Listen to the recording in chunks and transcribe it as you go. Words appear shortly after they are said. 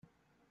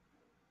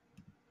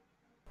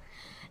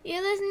You're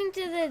listening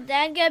to the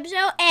Dan Gab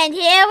Show, and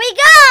here we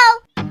go!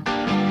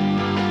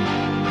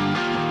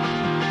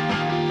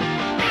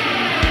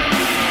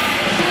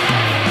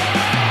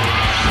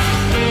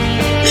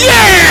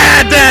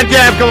 Yeah! Dan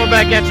Gab coming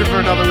back at you for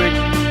another week.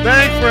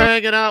 Thanks for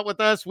hanging out with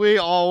us. We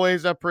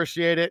always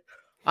appreciate it.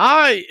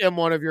 I am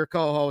one of your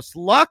co-hosts,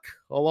 Luck,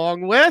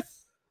 along with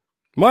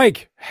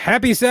Mike.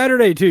 Happy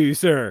Saturday to you,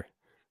 sir.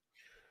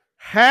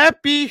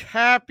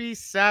 Happy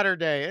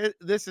Saturday.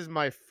 This is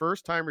my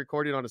first time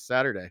recording on a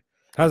Saturday.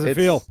 How's it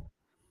feel?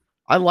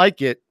 I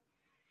like it.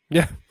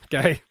 Yeah.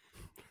 Okay.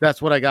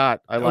 That's what I got.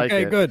 I like it.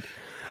 Okay, good.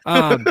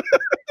 I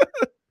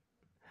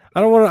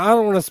don't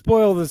want to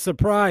spoil the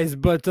surprise,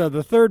 but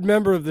the third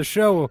member of the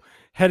show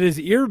had his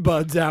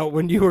earbuds out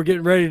when you were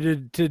getting ready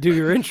to do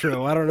your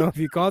intro. I don't know if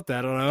you caught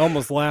that, and I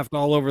almost laughed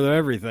all over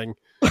everything.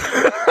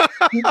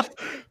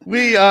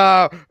 We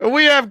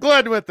have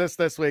Glenn with us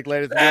this week,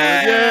 ladies and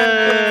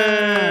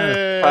gentlemen.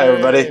 Yay! Hi,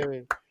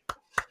 everybody.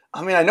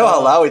 I mean, I know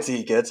how loud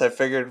he gets. I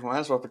figured might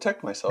as well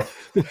protect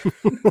myself.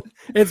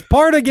 It's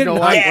part of getting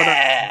hyped.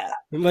 Yeah.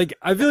 Like,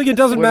 I feel like it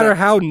doesn't matter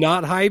how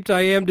not hyped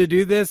I am to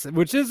do this,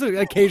 which is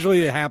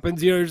occasionally it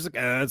happens. You know, you're just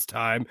like, it's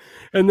time.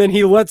 And then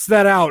he lets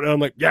that out, and I'm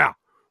like, yeah,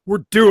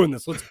 we're doing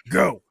this. Let's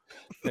go.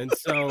 And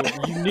so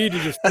you need to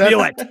just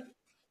feel it.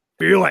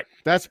 Feel it.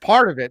 That's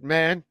part of it,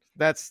 man.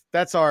 That's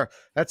our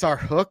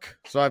hook.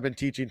 So I've been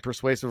teaching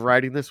persuasive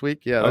writing this week.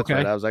 Yeah, that's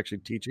right. I was actually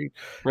teaching.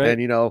 Right.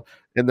 And, you know,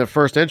 in the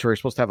first intro, you're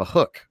supposed to have a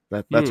hook.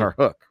 That's our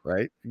hook,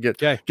 right?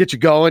 Get you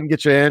going,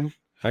 get you in.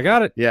 I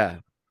got it. Yeah,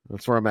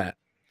 that's where I'm at.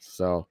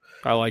 So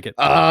I like it.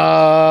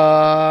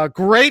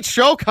 Great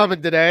show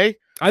coming today.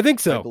 I think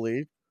so. I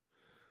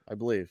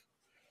believe.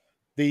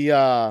 The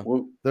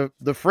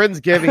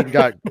Friendsgiving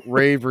got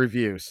rave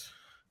reviews.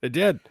 It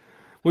did.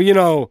 Well, you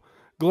know,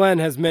 Glenn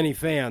has many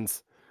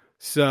fans.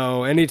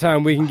 So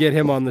anytime we can get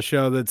him on the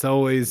show, that's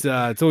always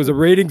it's always a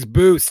ratings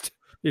boost,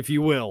 if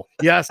you will.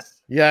 Yes.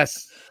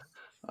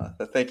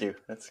 Thank you.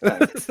 That's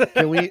kind.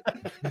 Can we?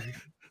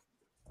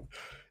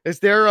 Is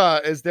there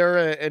a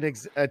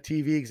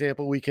TV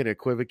example we can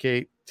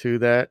equivocate to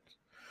that?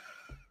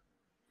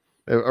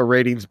 A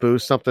ratings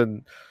boost,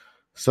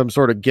 some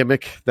sort of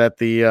gimmick that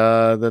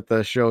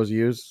the shows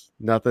use.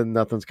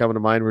 Nothing's coming to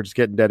mind. We're just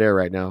getting dead air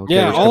right now. Okay,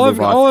 yeah, all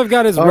I've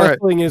got is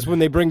wrestling is when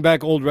they bring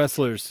back old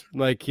wrestlers,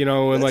 like, you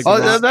know, and like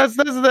that's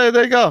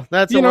there you go.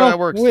 That's the way that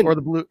works. Or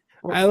the blue.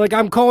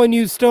 I'm calling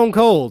you Stone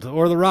Cold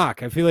or The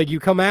Rock. I feel like you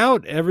come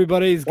out,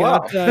 everybody gets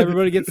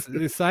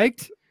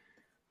psyched.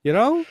 You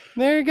know,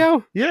 there you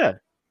go. Yeah.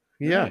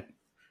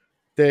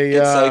 They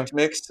Get psyched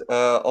mix.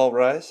 All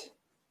rise.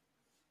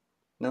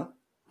 No.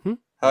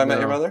 How I Met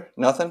Your Mother?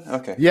 Nothing?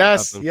 Okay.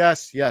 Yes, Nothing.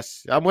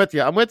 yes. I'm with you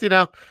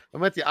now.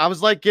 I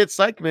was like, get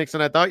psych mix,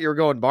 and I thought you were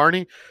going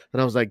Barney,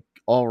 and I was like,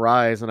 All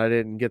Rise, and I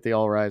didn't get the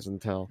All Rise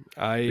until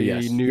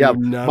knew. Yeah,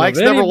 none Mike's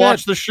of never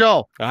watched the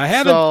show. I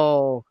haven't.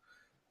 So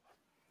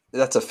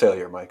that's a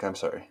failure, Mike. I'm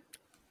sorry.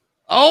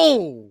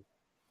 Oh,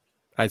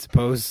 I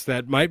suppose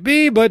that might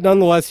be, but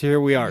nonetheless, here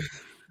we are.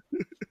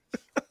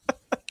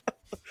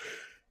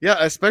 Yeah,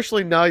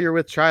 especially now you're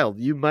with child,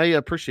 you may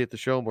appreciate the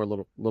show more, a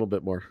little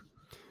bit more.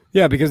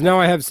 Yeah, because now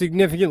I have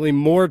significantly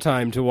more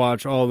time to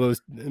watch all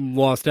those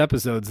lost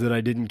episodes that I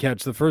didn't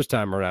catch the first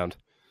time around.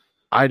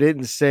 I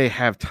didn't say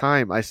have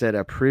time. I said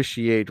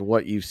appreciate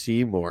what you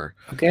see more.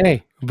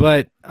 Okay,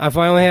 but if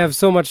I only have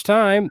so much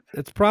time,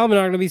 it's probably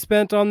not going to be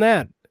spent on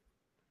that.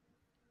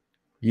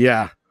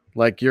 Yeah,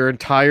 like your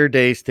entire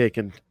day's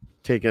taken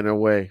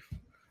away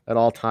at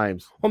all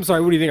times. I'm sorry,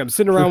 what do you think? I'm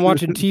sitting around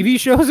watching TV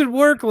shows at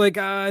work? Like,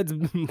 I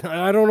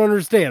don't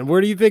understand. Where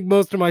do you think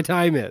most of my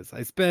time is?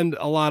 I spend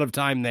a lot of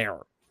time there.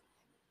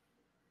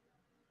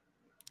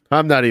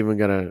 I'm not even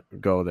going to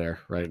go there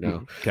right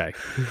now. Okay,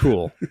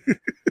 cool.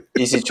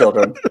 Easy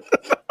children.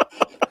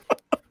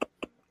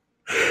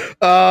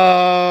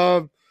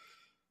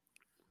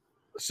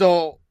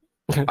 So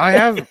I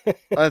have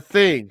a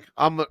thing.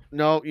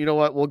 No, you know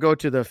what? We'll go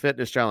to the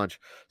fitness challenge.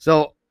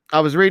 So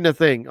I was reading a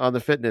thing on the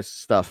fitness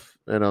stuff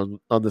and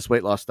on this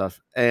weight loss stuff.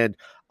 And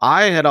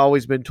I had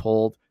always been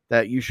told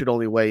that you should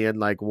only weigh in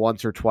like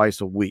once or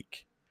twice a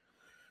week.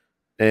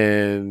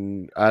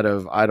 And out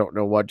of, I don't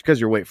know what,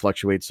 because your weight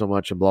fluctuates so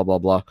much and blah, blah,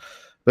 blah.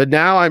 But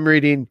now I'm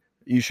reading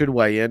you should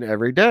weigh in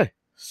every day.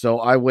 So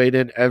I weighed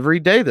in every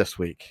day this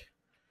week.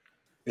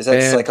 Is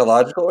that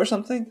psychological or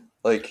something?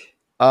 Like,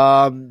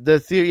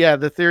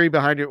 the theory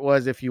behind it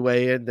was if you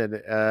weigh in,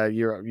 then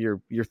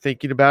you're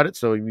thinking about it.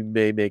 So you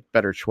may make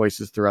better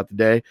choices throughout the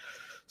day,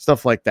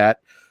 stuff like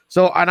that.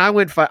 So, and I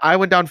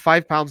went down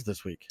 5 pounds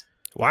this week.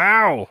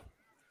 Wow.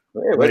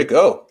 Hey, way to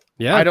go.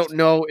 Yeah. I don't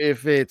know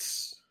if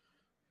it's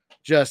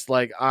just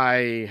like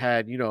I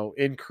had,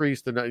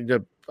 increased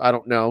the, I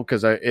don't know.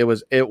 Cause it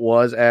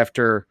was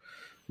after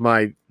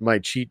my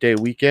cheat day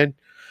weekend,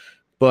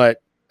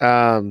 but,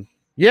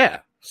 yeah.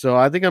 So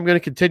I think I'm going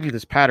to continue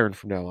this pattern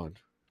from now on.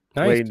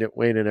 Nice.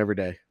 Weighing in every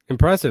day.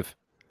 Impressive.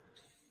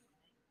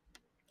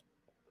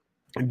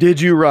 Did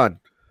you run?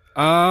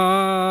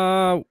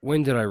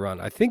 When did I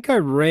run? I think I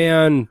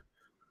ran.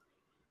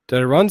 Did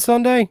I run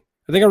Sunday?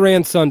 I think I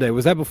ran Sunday.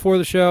 Was that before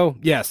the show?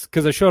 Yes,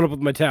 because I showed up with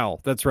my towel.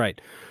 That's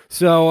right.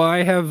 So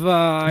I have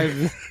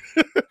I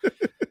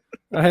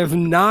have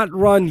not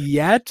run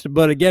yet,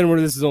 but again,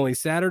 this is only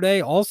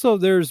Saturday. Also,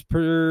 there's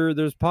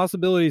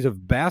possibilities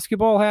of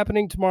basketball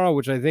happening tomorrow,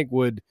 which I think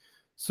would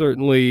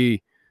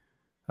certainly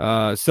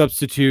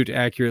substitute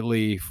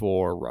accurately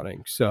for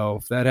running. So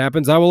if that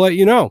happens, I will let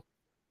you know.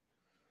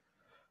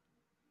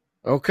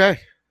 Okay,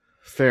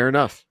 fair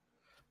enough.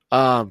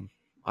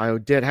 I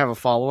did have a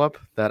follow-up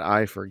that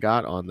I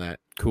forgot on that.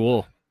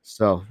 Cool.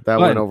 So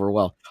that went over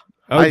well.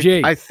 OG.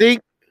 I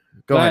think.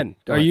 Go ahead.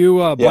 Are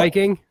you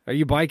biking? Are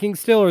you biking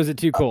still, or is it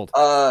too cold?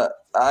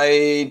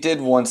 I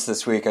did once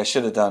this week. I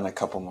should have done a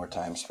couple more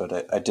times,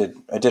 but I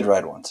did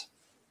ride once.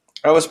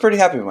 I was pretty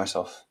happy with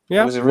myself.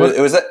 Yeah.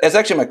 It's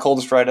actually my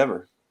coldest ride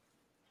ever.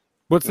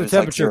 What's the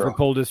temperature for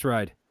coldest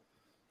ride?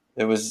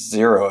 It was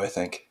 0, I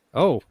think.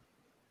 Oh,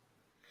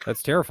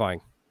 that's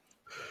terrifying.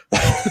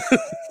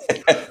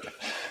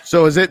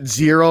 So is it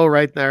 0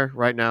 right there,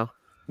 right now?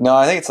 No,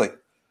 I think it's like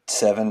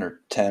 7 or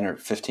 10 or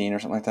 15 or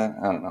something like that.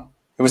 I don't know.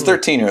 It was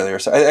 13 earlier.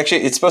 So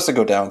actually, it's supposed to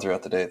go down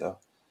throughout the day, though.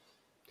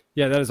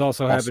 Yeah, that is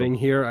also happening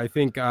here. I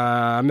think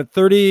I'm at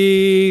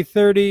 30,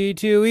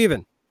 32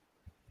 even.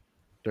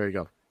 There you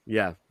go.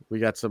 Yeah, we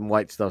got some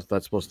white stuff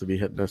that's supposed to be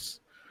hitting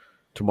us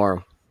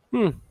tomorrow.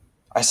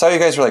 I saw you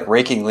guys were like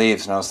raking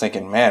leaves, and I was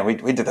thinking, man, we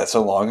did that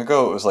so long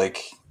ago. It was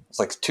like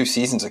 2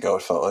 seasons ago.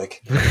 It felt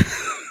like.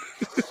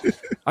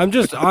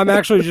 I'm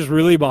actually just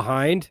really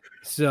behind.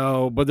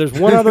 So, but there's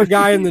one other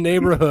guy in the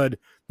neighborhood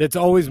that's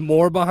always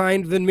more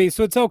behind than me.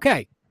 So it's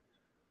okay.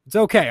 It's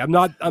okay. I'm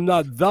not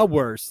the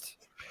worst.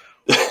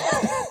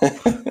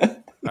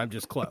 I'm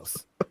just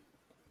close.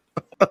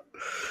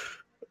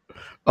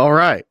 All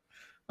right.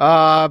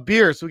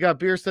 Beers. We got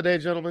beers today,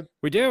 gentlemen.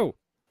 We do.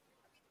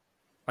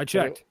 I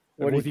checked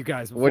with you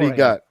guys. What do you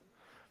got?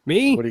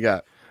 Me? What do you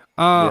got?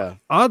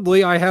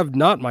 Oddly, I have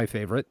not my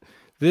favorite.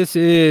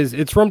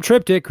 It's from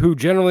Triptych, who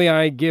generally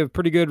I give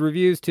pretty good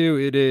reviews to.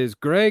 It is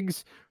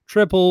Greg's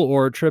Triple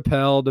or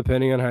Tripel,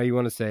 depending on how you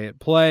want to say it.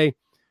 Play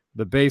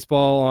the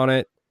baseball on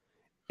it.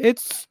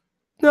 It's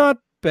not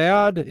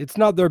bad. It's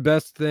not their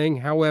best thing.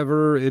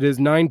 However, it is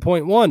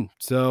 9.1.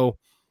 So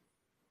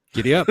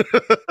giddy up.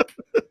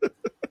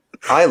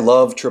 I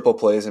love triple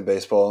plays in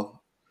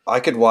baseball. I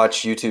could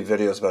watch YouTube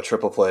videos about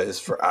triple plays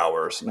for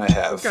hours, and I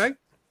have. Okay.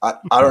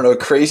 I don't know,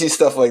 crazy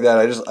stuff like that.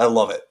 I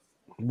love it.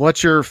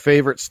 What's your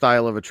favorite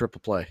style of a triple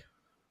play?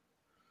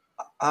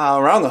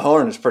 Around the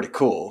horn is pretty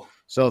cool.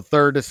 So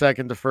third to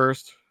second to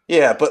first?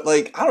 Yeah, but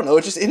like, I don't know,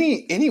 just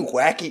any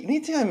wacky,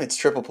 anytime it's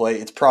triple play,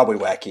 it's probably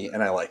wacky,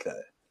 and I like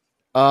that.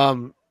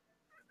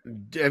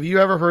 Have you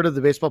ever heard of the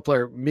baseball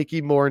player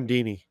Mickey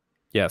Morandini?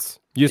 Yes.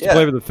 Used to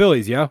play with the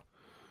Phillies, yeah?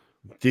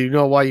 Do you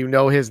know why you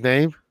know his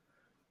name?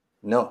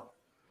 No.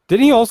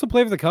 Didn't he also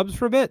play for the Cubs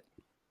for a bit?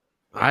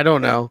 I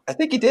don't know. I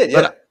think he did,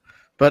 yeah.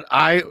 But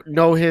I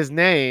know his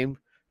name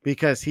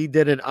because he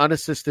did an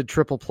unassisted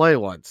triple play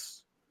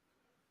once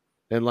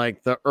in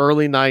like the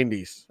early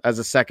 90s as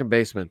a second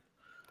baseman.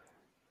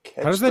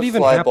 How does that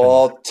even happen?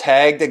 Ball,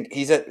 tagged.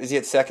 Is he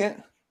at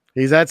second?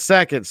 He's at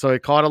second, so he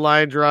caught a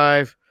line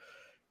drive.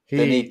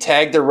 Then he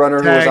tagged the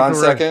runner who was on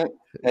second,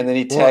 and then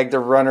he tagged the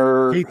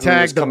runner who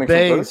was coming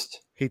from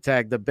first. He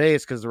tagged the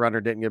base because the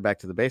runner didn't get back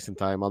to the base in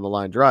time on the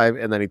line drive,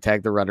 and then he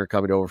tagged the runner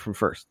coming over from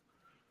first.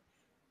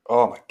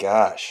 Oh my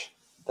gosh.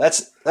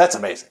 That's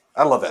amazing.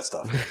 I love that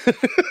stuff.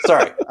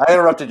 Sorry, I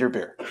interrupted your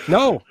beer.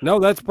 No,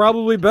 that's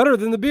probably better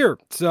than the beer.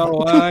 So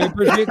I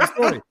appreciate the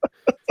story.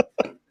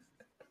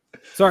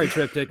 Sorry,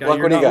 Triptych,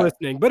 you're not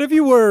listening. But if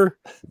you were,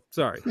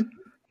 sorry.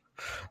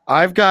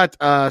 I've got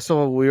I'm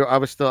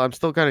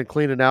still kind of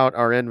cleaning out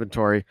our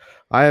inventory.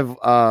 I have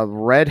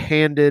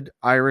red-handed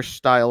Irish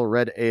style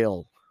red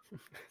ale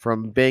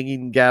from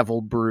Banging Gavel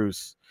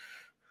Brews.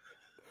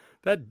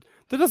 That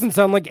doesn't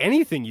sound like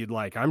anything you'd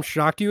like. I'm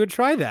shocked you would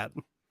try that.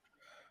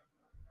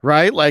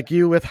 Right? Like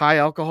you with high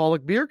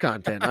alcoholic beer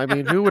content. I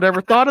mean, who would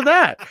ever thought of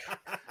that?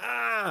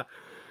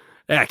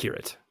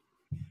 Accurate.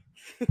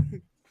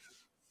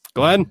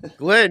 Glenn,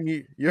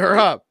 you're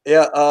up.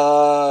 Yeah,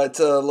 it's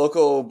a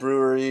local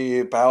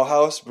brewery,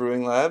 Bauhaus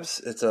Brewing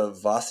Labs. It's a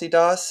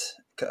Vasidas,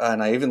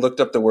 and I even looked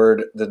up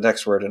the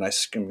next word, and I'm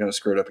going to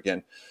screw it up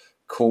again.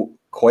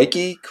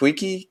 Kvike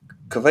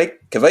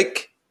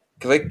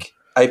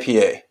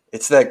IPA.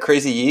 It's that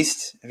crazy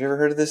yeast. Have you ever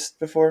heard of this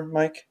before,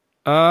 Mike?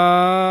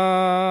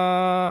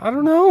 I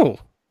don't know.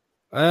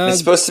 It's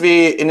supposed to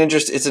be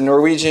it's a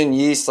Norwegian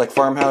yeast, like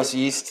farmhouse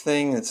yeast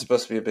thing. It's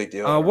supposed to be a big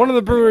deal. One of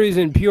the breweries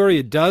in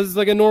Peoria does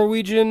like a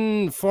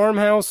Norwegian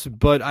farmhouse,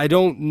 but I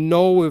don't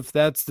know if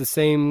that's the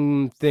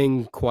same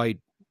thing quite.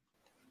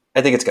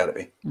 I think it's got to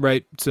be.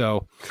 Right.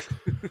 So,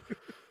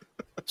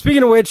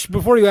 speaking of which,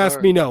 before you ask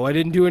me, no, I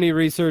didn't do any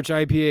research,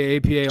 IPA,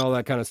 APA, all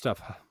that kind of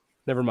stuff.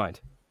 Never mind.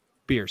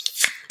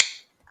 Beers.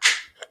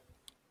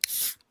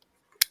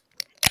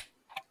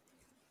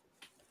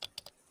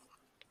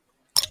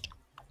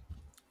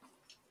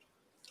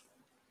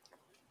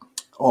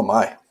 Oh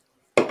my!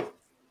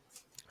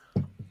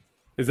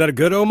 Is that a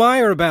good oh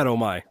my or a bad oh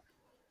my?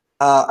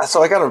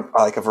 So I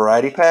got a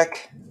variety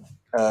pack,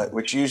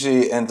 which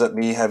usually ends up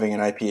me having an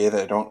IPA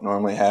that I don't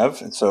normally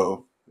have, and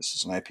so this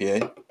is an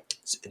IPA.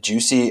 It's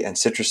juicy and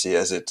citrusy,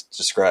 as it's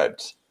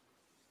described.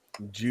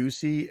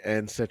 Juicy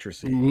and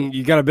citrusy.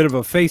 You got a bit of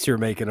a face you're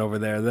making over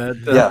there.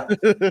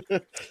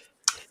 That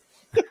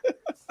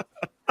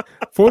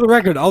For the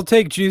record, I'll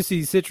take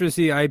juicy,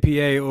 citrusy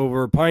IPA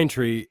over Pine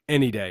Tree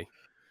any day.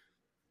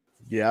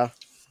 Yeah.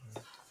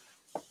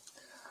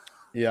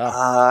 Yeah.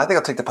 I think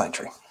I'll take the Pine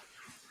Tree.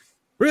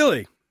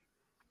 Really?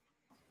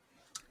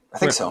 I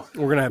think so.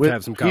 We're gonna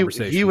have some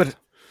conversation.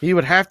 He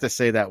would have to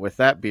say that with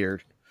that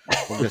beard.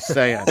 I'm just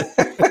saying.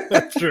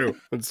 That's true.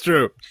 That's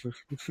true.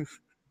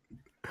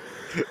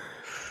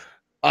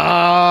 What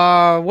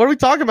are we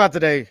talking about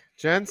today,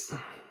 gents?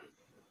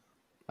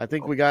 I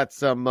think we got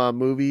some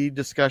movie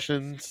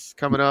discussions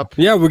coming up.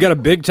 Yeah, we got a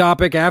big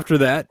topic after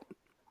that.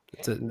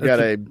 It's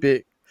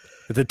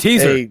a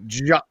teaser.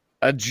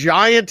 A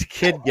giant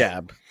kid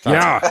gab.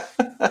 Yeah.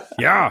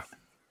 Yeah.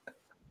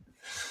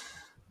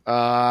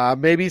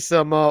 Maybe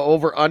some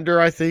over under,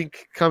 I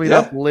think, coming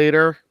up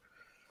later.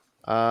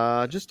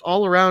 Just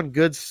all around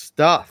good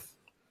stuff.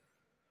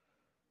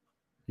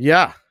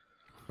 Yeah.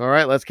 All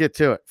right, let's get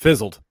to it.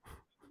 Fizzled.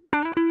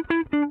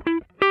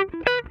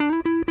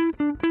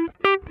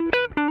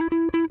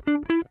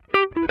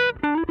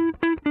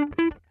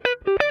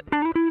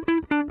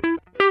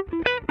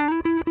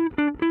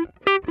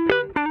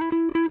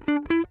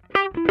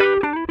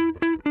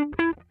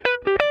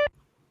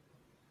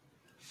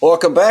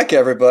 Welcome back,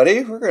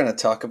 everybody. We're going to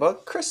talk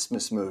about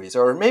Christmas movies,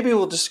 or maybe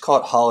we'll just call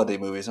it holiday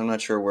movies. I'm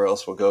not sure where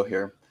else we'll go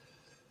here.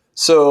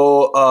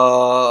 So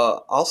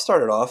I'll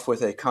start it off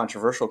with a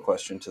controversial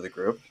question to the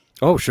group.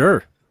 Oh,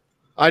 sure.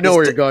 I know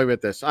where you're going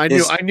with this. I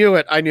knew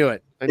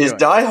it. Is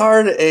Die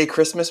Hard a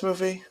Christmas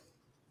movie?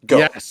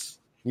 Go.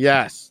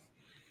 Yes.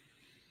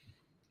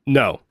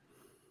 No.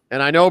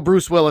 And I know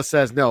Bruce Willis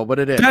says no, but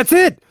it is. That's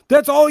it.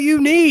 That's all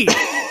you need.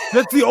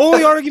 That's the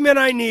only argument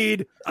I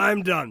need.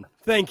 I'm done.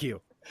 Thank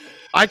you.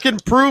 I can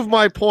prove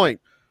my point.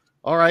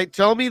 All right,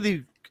 tell me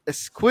the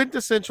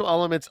quintessential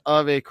elements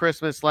of a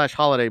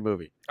Christmas/holiday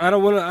movie. I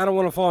don't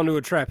want to fall into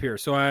a trap here,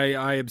 so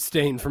I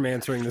abstain from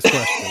answering this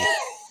question.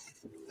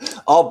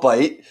 I'll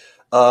bite.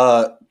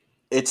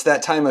 It's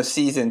that time of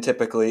season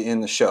typically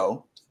in the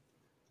show.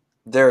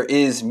 There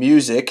is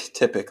music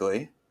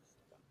typically,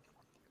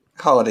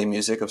 holiday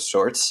music of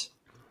sorts.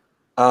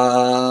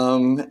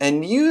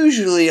 And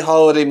usually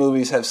holiday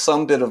movies have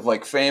some bit of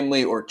like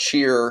family or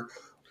cheer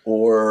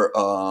or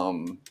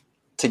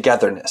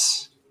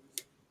togetherness.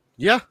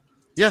 Yeah.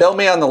 Tell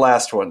me on the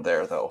last one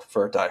there, though,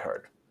 for Die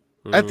Hard.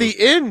 At the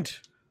end,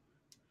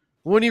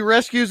 when he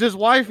rescues his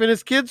wife and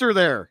his kids are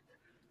there.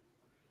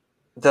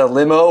 The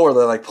limo, or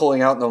they're like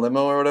pulling out in the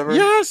limo or whatever?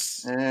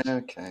 Yes.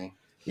 Okay.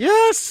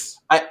 Yes.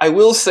 I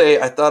will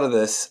say, I thought of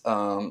this.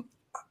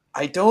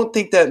 I don't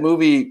think that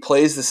movie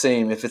plays the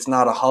same if it's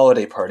not a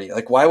holiday party.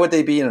 Like, why would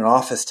they be in an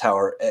office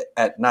tower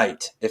at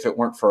night if it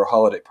weren't for a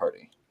holiday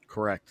party?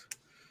 Correct.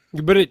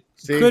 But it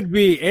could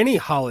be any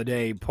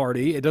holiday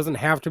party. It doesn't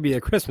have to be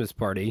a Christmas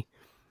party.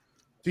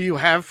 Do you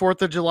have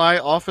 4th of July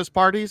office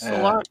parties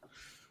a lot?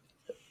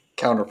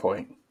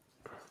 Counterpoint.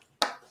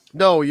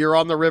 No, you're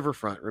on the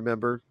riverfront,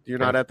 remember? You're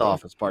not at the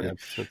office party.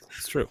 Yeah,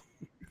 it's true.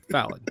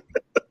 Valid.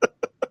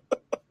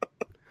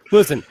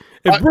 Listen,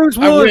 if Bruce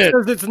Willis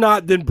says it's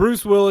not, then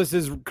Bruce Willis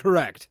is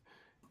correct.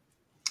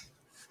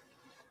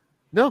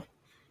 No,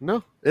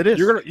 it is.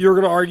 You're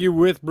gonna argue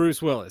with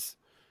Bruce Willis.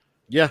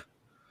 Yeah.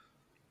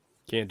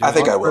 Can't do I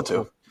think I will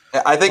too.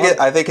 I think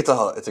it's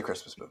a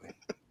Christmas movie.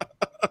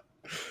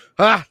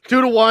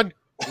 2-1,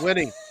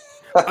 winning.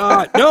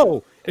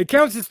 No, it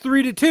counts as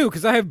 3-2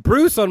 because I have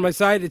Bruce on my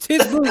side. It's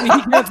his movie. He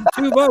counts as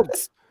 2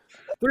 votes.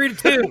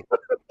 3-2.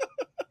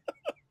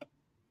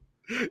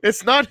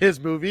 It's not his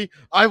movie.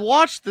 I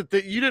watched you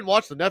didn't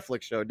watch the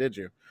Netflix show, did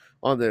you?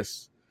 On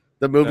this,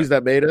 the movies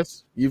that made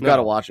us. You've got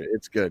to watch it.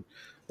 It's good.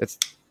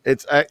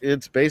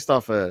 It's based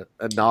off a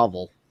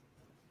novel,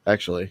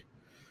 actually.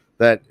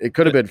 That it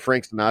could have been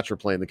Frank Sinatra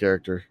playing the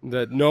character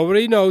that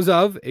nobody knows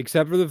of,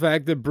 except for the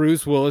fact that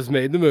Bruce Willis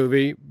made the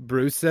movie.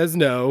 Bruce says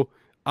no.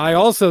 I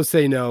also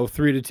say no.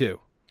 3-2.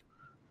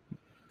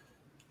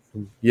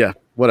 Yeah,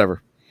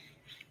 whatever.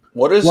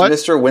 What does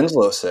Mr.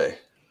 Winslow say?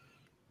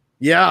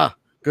 Yeah,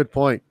 good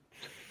point.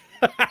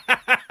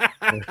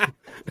 I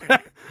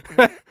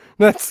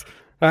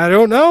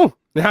don't know.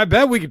 I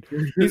bet we could.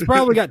 He's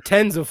probably got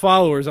tens of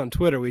followers on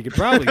Twitter. We could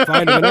probably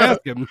find him and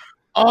ask him.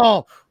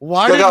 Oh,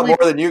 why Still got more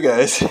than you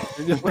guys.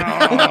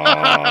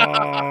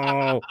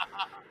 Oh,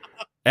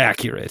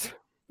 accurate.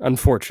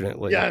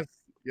 Unfortunately. Yes.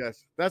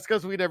 That's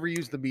because we never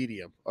used the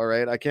medium. All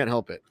right. I can't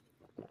help it.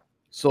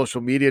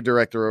 Social media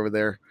director over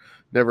there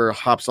never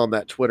hops on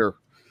that Twitter.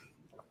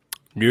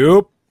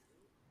 Nope.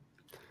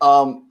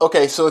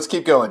 Okay, so let's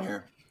keep going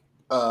here.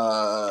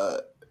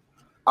 I'll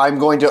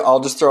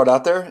just throw it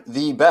out there.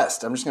 The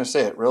best, I'm just going to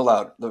say it real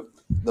loud.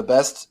 The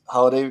best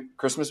holiday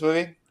Christmas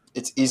movie,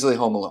 it's easily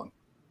Home Alone.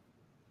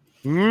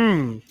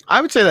 I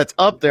would say that's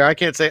up there. I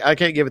can't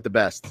give it the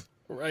best.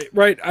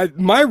 Right.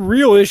 My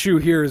real issue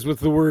here is with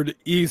the word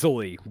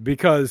easily,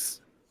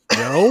 because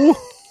no.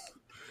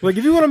 Like,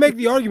 if you want to make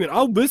the argument,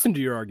 I'll listen to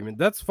your argument.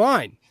 That's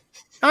fine.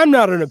 I'm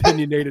not an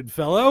opinionated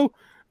fellow.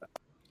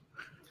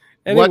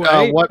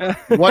 Anyway,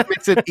 what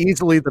makes it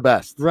easily the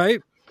best?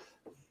 Right?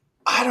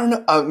 I don't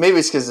know. Maybe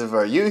it's because of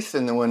our youth,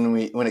 and then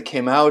when it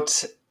came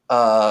out,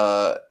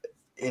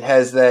 it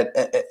has that.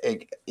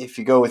 If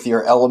you go with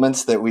your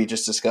elements that we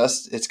just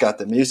discussed, it's got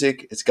the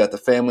music, it's got the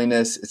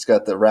familyness, it's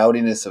got the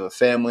rowdiness of a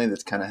family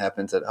that kind of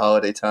happens at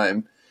holiday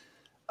time.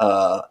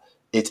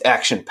 It's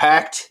action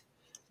packed.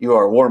 You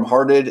are warm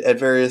hearted at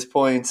various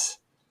points.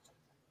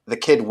 The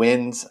kid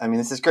wins. I mean,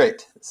 this is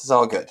great. This is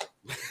all good.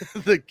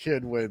 The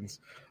kid wins.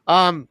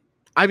 I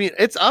mean,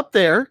 it's up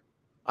there.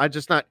 I'm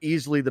just not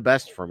easily the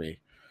best for me.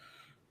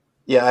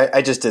 Yeah,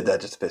 I just did that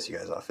just to piss you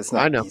guys off. It's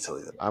not I know.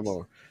 easily the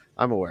best.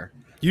 I'm aware.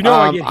 You know,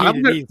 I get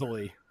heated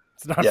easily.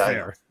 It's not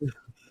fair.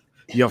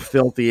 You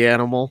filthy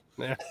animal.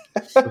 Yeah.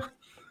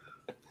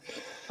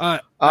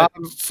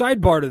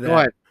 Sidebar to that. Go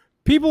ahead.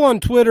 People on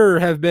Twitter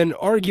have been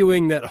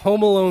arguing that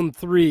Home Alone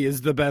 3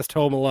 is the best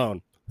Home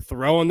Alone.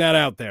 Throwing that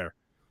out there.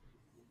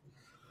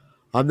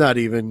 I'm not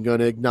even going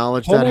to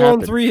acknowledge Home that Alone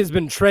happened. 3 has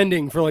been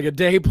trending for like a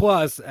day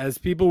plus as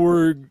people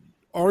were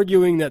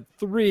arguing that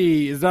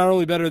 3 is not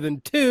only better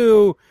than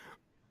 2,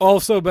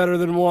 also better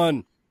than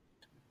 1.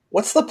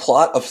 What's the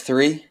plot of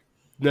 3?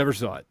 Never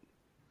saw it.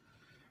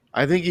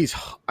 I think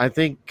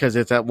because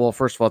it's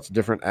first of all, it's a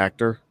different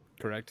actor.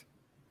 Correct.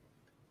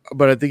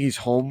 But I think he's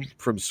home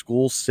from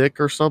school sick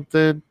or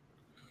something.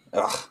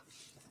 Ugh.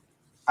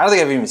 I don't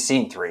think I've even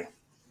seen 3.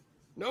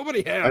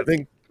 Nobody has.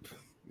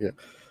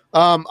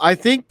 I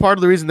think part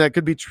of the reason that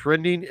could be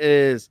trending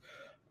is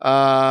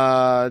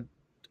I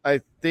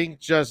think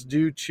just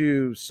due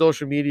to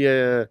social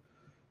media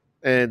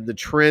and the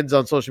trends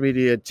on social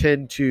media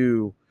tend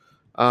to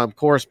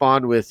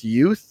correspond with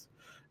youth.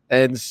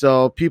 And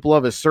so people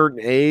of a certain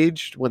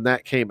age when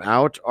that came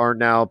out are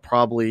now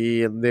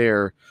probably in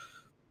their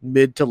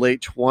mid to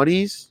late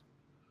 20s,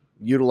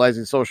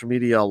 utilizing social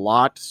media a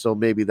lot. So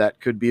maybe that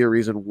could be a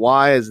reason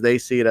why, as they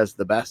see it as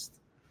the best.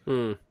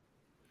 They're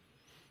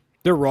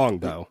wrong,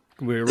 though.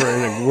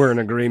 We're in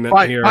agreement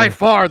here. By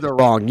far, they're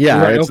wrong.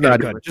 Yeah, right, it's okay, not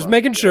good. even Just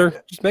making sure.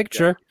 Just making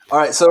sure. All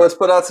right, so let's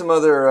put out some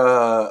other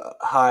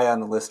high on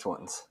the list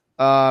ones.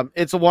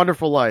 It's a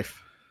Wonderful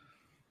Life.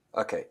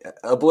 Okay,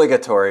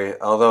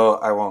 obligatory. Although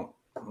I won't.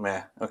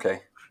 Meh.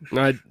 Okay.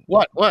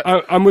 What?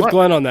 I'm with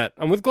Glenn on that.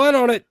 I'm with Glenn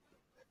on it.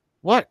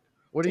 What?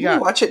 What do you Did we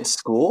got? watch it in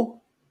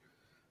school?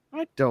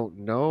 I don't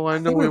know. I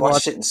know think we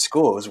watched it in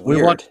school. It was We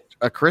weird. watched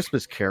A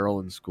Christmas Carol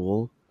in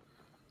school.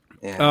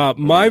 Yeah.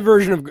 My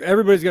version of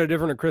everybody's got a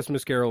different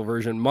Christmas Carol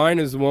version. Mine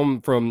is the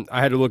one from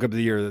I had to look up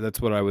the year.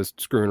 That's what I was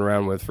screwing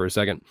around with for a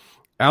second.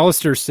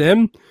 Alistair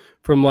Sim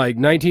from like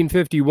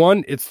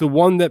 1951. It's the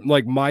one that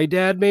like my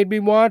dad made me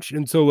watch,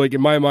 and so like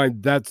in my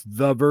mind that's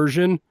the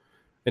version.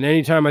 And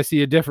anytime I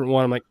see a different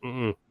one, I'm like,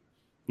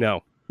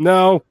 no,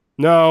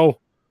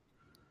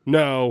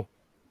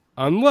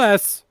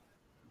 unless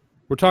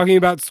we're talking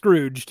about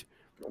Scrooged.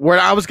 Where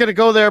I was going to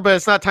go there, but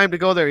it's not time to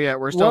go there yet.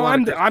 We're still.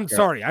 Well, I'm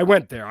sorry, I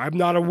went there. I'm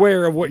not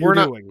aware of what you're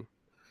doing.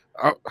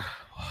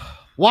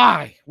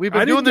 Why? We've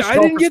been doing this. I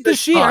didn't get the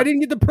sheet. I didn't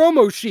get the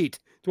promo sheet.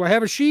 Do I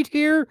have a sheet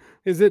here?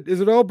 Is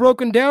it all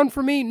broken down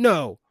for me?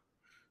 No.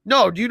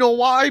 No. Do you know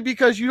why?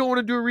 Because you don't want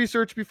to do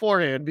research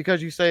beforehand.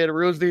 Because you say it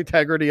ruins the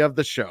integrity of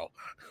the show.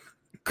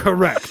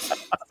 Correct.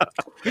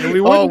 And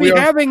we wouldn't be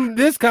having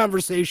this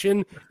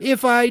conversation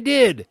if I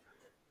did.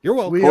 You're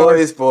welcome.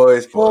 Boys.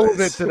 Full of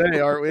it today,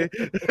 aren't we?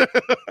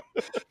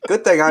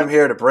 Good thing I'm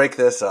here to break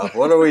this up.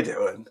 What are we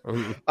doing?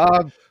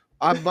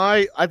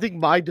 I think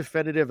my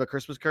definitive A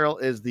Christmas Carol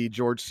is the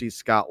George C.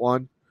 Scott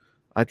one.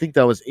 I think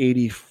that was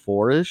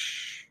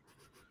 84-ish.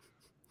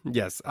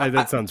 Yes,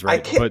 that sounds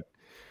right. But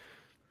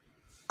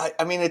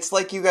I mean, it's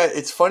like you got.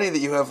 It's funny that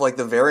you have like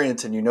the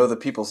variant and you know the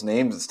people's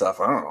names and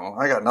stuff. I don't know.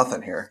 I got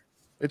nothing here.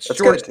 It's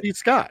George C.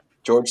 Scott.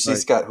 George C.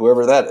 Scott,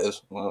 whoever that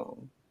is. Well,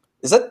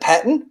 is that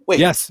Patton? Wait.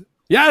 Yes.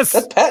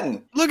 That's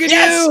Patton. Look at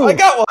you. I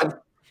got one.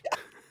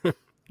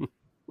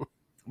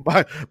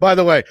 By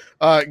the way,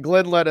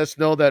 Glenn let us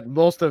know that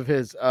most of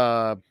his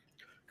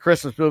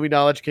Christmas movie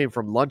knowledge came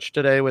from lunch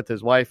today with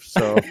his wife.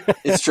 So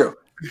it's true.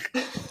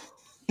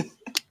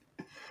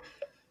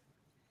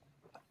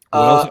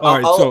 All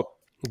right, so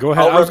go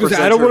ahead. I was going to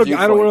say I don't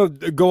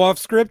want to go off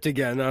script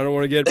again. I don't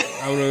want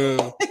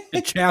to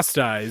get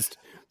chastised.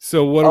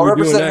 So what are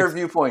we doing next? I'll represent her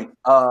viewpoint.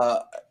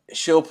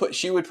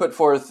 She would put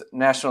forth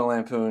National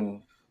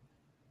Lampoon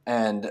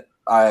and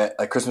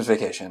a Christmas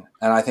Vacation,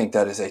 and I think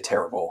that is a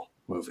terrible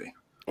movie.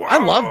 I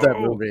love that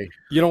movie.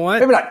 You know what?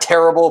 Maybe not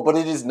terrible, but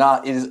it is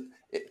not. It is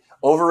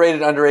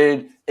overrated,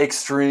 underrated,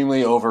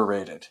 extremely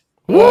overrated.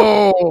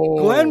 Whoa,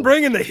 Glenn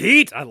bringing the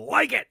heat. I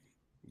like it.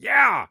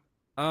 Yeah.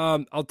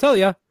 I'll tell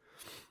you.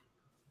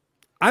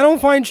 I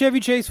don't find Chevy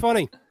Chase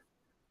funny.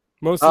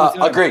 Most of the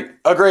time.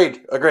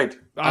 Agreed.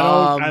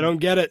 I don't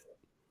get it.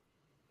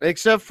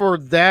 Except for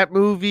that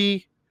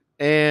movie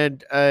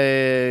and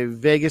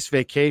Vegas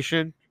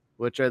Vacation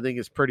which I think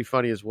is pretty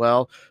funny as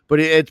well. But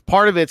it's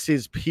part of it's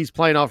he's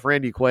playing off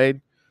Randy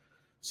Quaid,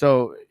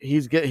 so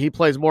he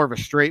plays more of a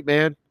straight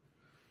man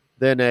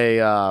than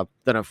a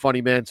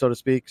funny man, so to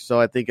speak. So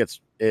I think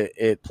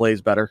it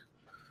plays better.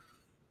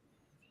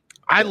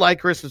 I like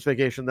Christmas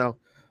Vacation though,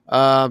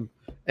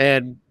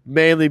 and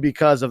mainly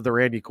because of the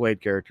Randy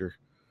Quaid character.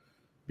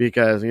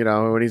 Because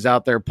when he's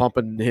out there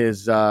pumping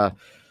his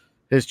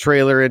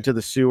trailer into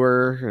the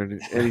sewer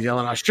and he's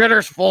yelling, "Our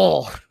shitter's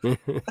full."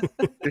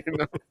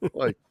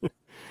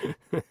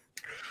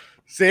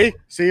 See,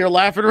 you're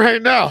laughing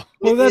right now.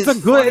 Well, it's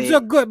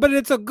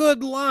a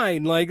good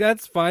line. Like,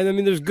 that's fine. I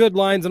mean, there's good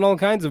lines in all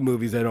kinds of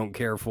movies I don't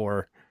care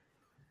for.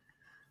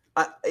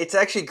 It's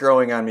actually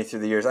growing on me through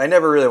the years. I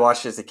never really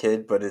watched it as a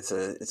kid, but it's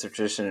a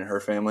tradition in her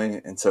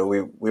family, and so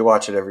we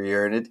watch it every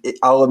year. And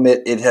I'll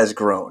admit it has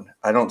grown.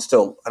 I don't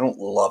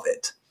love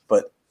it,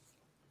 but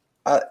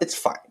it's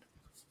fine.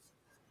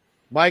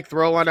 Mike,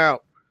 throw one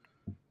out.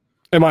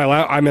 Am I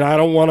allowed? I mean, I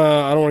don't want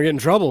to get in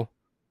trouble.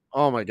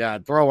 Oh my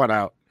God, throw one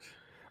out.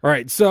 All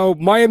right, so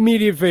my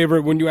immediate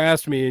favorite, when you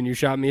asked me and you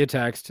shot me a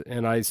text,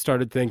 and I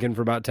started thinking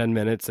for about 10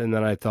 minutes, and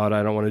then I thought,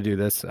 I don't want to do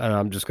this, and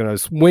I'm just going to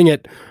swing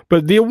it.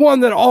 But the one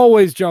that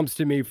always jumps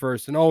to me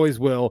first, and always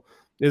will,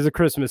 is A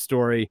Christmas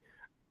Story.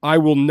 I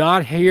will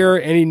not hear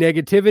any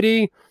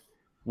negativity.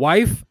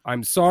 Wife,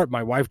 I'm sorry,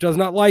 my wife does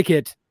not like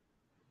it.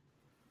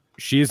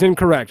 She is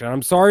incorrect, and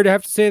I'm sorry to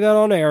have to say that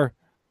on air.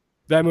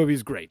 That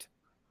movie's great.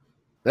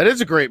 That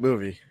is a great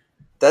movie.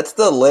 That's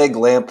the leg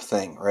lamp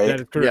thing, right?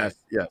 That is correct.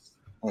 Yes.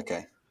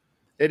 Okay.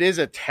 It is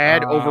a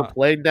tad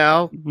overplayed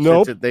now.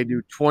 Nope. Since they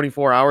do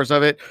 24 hours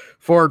of it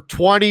for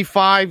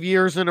 25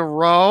 years in a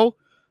row,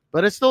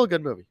 but it's still a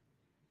good movie.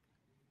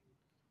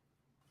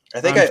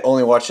 I think I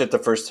only watched it the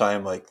first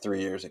time like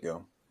 3 years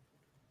ago.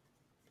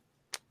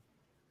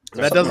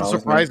 That doesn't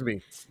surprise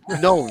me.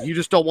 No, you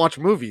just don't watch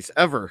movies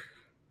ever.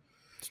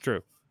 It's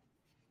true.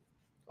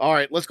 All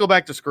right, let's go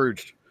back to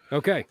Scrooged.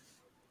 Okay.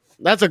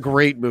 That's a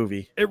great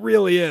movie. It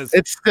really is.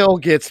 It still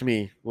gets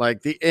me.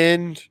 Like the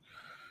end,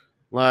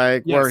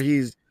 like Yes. where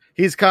he's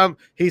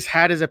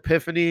had his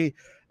epiphany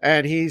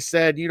and he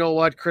said, you know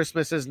what,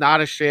 Christmas is not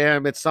a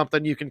sham. It's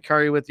something you can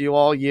carry with you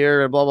all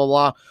year and blah, blah,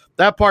 blah.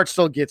 That part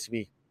still gets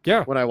me.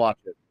 Yeah. When I watch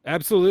it.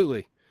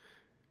 Absolutely.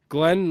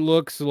 Glenn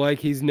looks like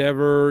he's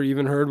never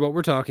even heard what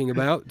we're talking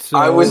about. So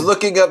I was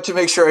looking up to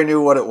make sure I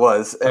knew what it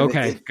was. And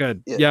okay,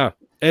 good. Yeah,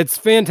 it's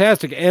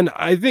fantastic. And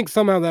I think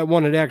somehow that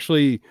one had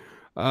actually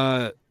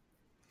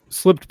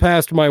slipped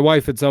past my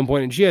wife at some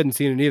point, and she hadn't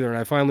seen it either. And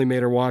I finally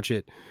made her watch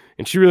it,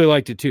 and she really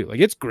liked it too.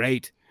 Like, it's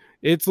great.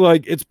 It's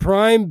like, it's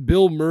prime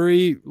Bill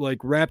Murray, like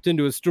wrapped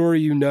into a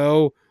story,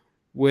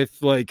 with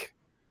like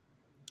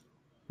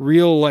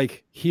real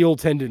like heel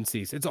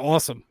tendencies. It's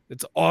awesome.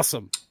 It's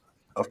awesome.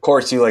 Of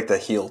course, you like the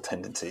heel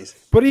tendencies.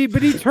 But he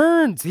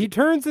turns. He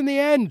turns in the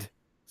end.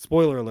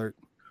 Spoiler alert.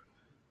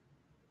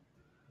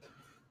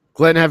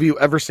 Glenn, have you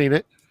ever seen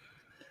it?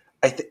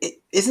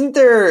 Isn't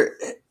there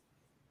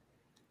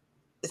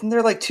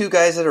like two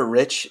guys that are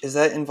rich? Is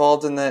that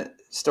involved in that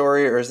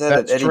story, or is that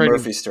an Eddie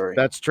Murphy story?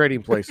 That's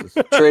Trading Places.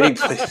 Trading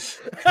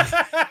Places.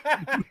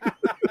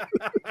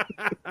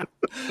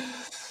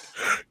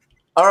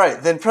 All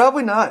right, then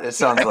probably not. It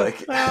sounds like.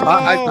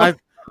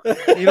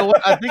 You know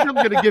what? I think I'm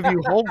going to give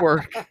you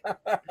homework.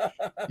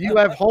 You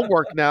have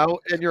homework now,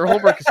 and your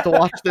homework is to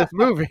watch this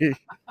movie.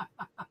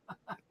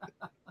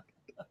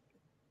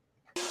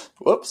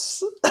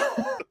 Whoops.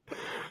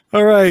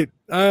 All right.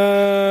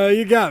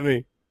 You got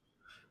me.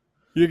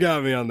 You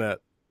got me on that.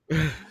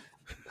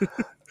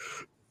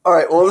 All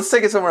right. Well, let's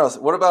take it somewhere else.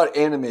 What about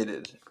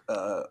animated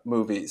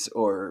movies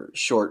or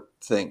short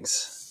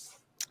things?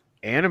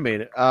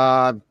 Animated.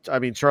 I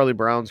mean, Charlie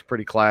Brown's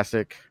pretty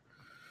classic.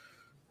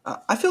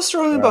 I feel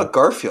strongly about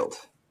Garfield.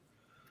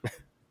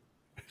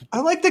 I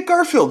like the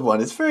Garfield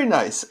one. It's very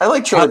nice. I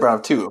like Charlie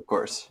Brown too, of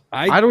course.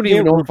 I don't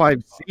even know if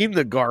I've seen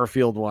the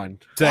Garfield one.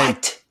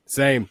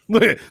 Same.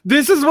 Look,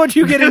 this is what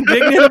you get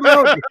indignant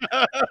about.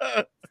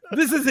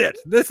 This is it.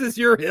 This is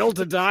your hill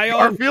to die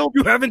on. Garfield?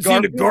 You haven't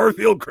seen a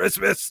Garfield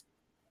Christmas.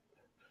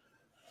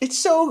 It's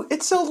so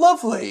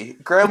lovely.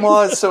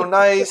 Grandma is so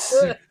nice.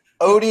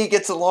 Odie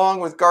gets along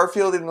with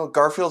Garfield, even though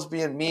Garfield's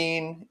being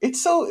mean.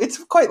 It's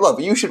quite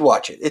lovely. You should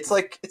watch it. It's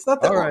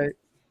not that all long. right.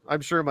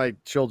 I'm sure my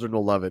children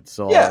will love it.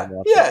 So yeah,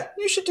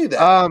 you should do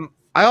that.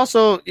 I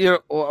also,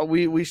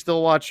 we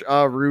still watch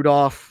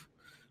Rudolph,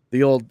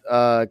 the old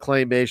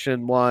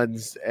claymation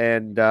ones,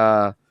 and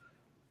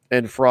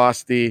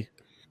Frosty.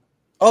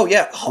 Oh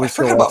yeah, I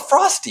forgot about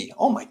Frosty.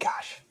 Oh my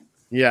gosh.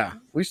 Yeah,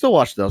 we still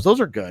watch those. Those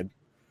are good.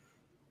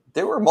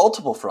 There were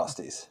multiple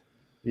Frosties.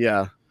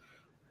 Yeah.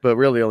 But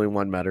really, only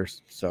one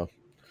matters. So,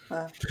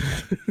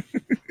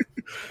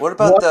 what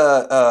about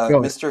the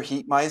Mr.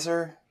 Heat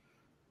Miser?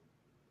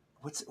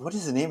 What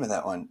is the name of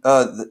that one?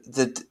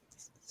 The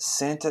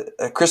Santa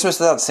Christmas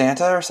Without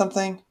Santa or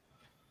something?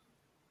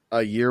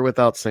 A Year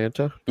Without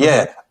Santa.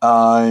 Yeah,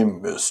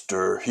 I'm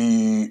Mr.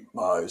 Heat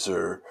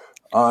Miser.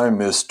 I'm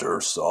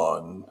Mr.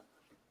 Sun.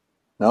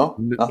 No,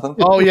 nothing.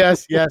 Oh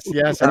yes. I And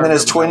then his remember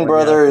twin that one,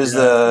 brother yes, is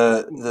yeah.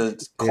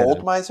 the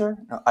cold miser,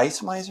 no,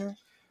 ice miser.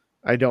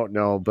 I don't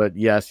know, but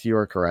yes, you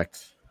are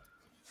correct.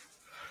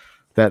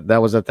 That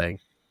was a thing.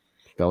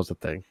 That was a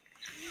thing.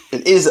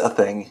 It is a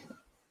thing.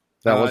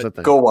 That was a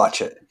thing. Go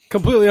watch it.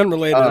 Completely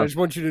unrelated. I just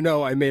want you to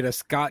know I made a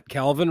Scott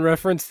Calvin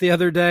reference the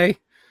other day.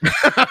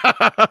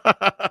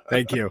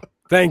 Thank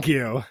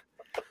you.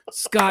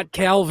 Scott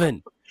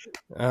Calvin.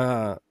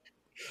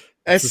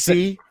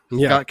 SC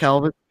Yeah. Scott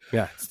Calvin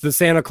Yeah. It's the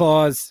Santa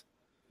Claus.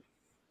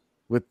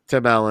 with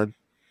Tim Allen.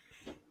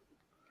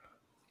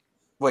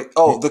 Wait.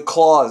 Oh, the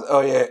claws.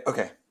 Oh yeah.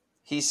 Okay.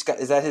 Is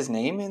that his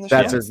name in the show?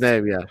 That's his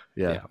name.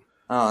 Yeah.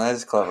 Oh, that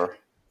is clever.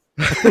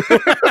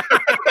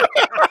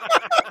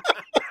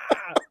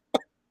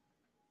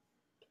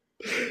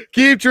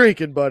 Keep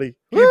drinking, buddy.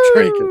 Keep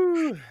drinking.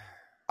 Woo!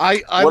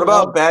 I What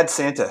about love- Bad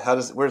Santa?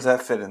 Where does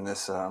that fit in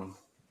this?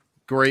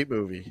 great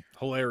movie?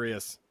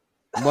 Hilarious.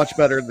 Much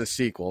better than the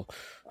sequel.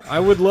 I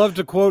would love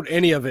to quote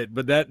any of it,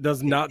 but that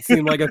does not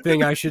seem like a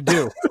thing I should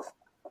do.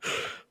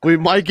 We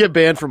might get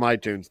banned from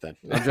iTunes then.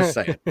 I'm just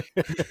saying.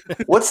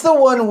 What's the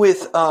one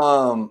with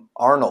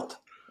Arnold?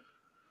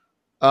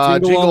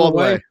 Jingle All the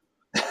Way.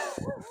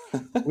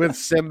 With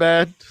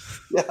Sinbad.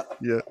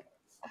 Yeah.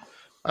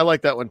 I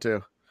like that one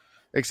too.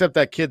 Except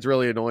that kid's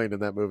really annoying in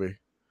that movie.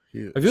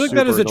 I feel like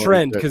that is a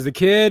trend because the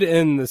kid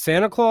in the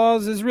Santa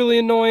Claus is really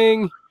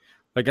annoying.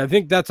 Like, I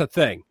think that's a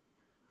thing.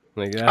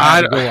 Like, that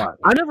has to go on.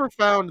 I never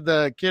found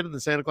the kid in the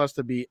Santa Claus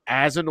to be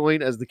as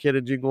annoying as the kid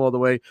in Jingle All the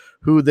Way,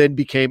 who then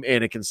became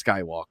Anakin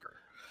Skywalker.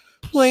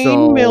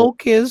 Plain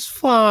milk is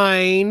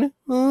fine.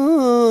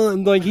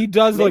 And like he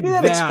does Maybe like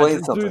that that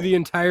explains through something. the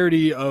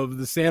entirety of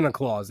the Santa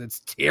Claus. It's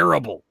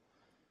terrible.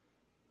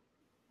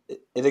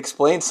 It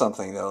explains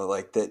something though,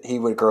 like that he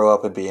would grow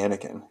up and be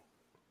Anakin.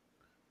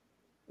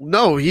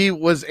 No, he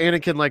was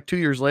Anakin like 2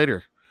 years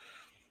later,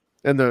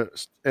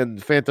 in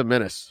Phantom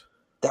Menace.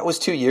 That was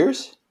 2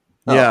 years.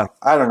 Yeah.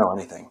 I don't know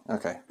anything.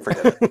 Okay,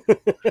 forget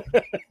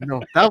it.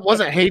 No, that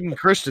wasn't Hayden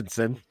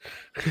Christensen.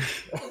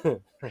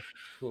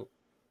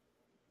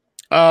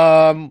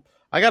 I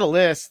got a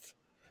list.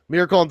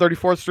 Miracle on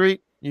 34th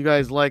Street. You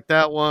guys like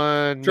that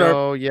one? Sure.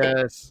 No,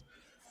 yes.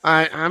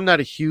 I'm not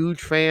a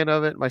huge fan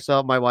of it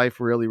myself. My wife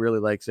really, really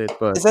likes it,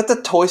 but Is that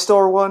the Toy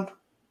Store one?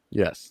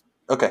 yes.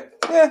 Okay.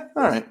 Yeah.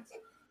 All right.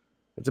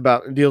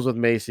 It deals with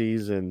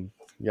Macy's and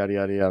yada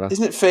yada yada.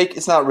 Isn't it fake?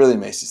 It's not really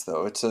Macy's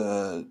though. It's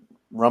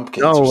Rumpkins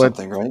No, or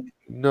something, right?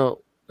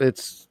 No,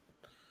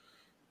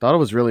 thought it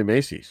was really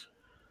Macy's.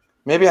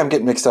 Maybe I'm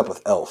getting mixed up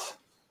with Elf.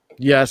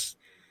 Yes.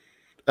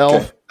 Elf.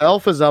 Okay.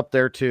 Elf is up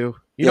there too.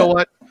 You know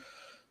what?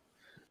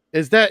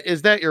 Is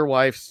that your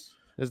wife's?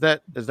 Is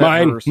that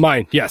hers?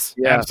 Mine. Yes,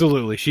 Yeah.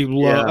 absolutely. She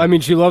Yeah. I mean,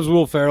 she loves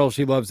Will Ferrell.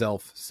 She loves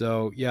Elf.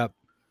 So yeah,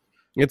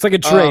 it's like a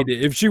trade.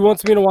 If she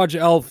wants me to watch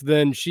Elf,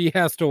 then she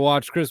has to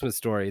watch Christmas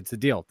Story. It's a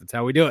deal. That's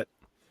how we do it.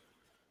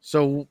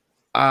 So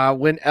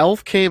when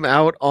Elf came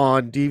out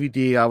on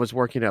DVD, I was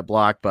working at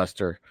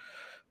Blockbuster.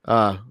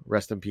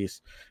 Rest in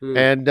peace.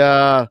 And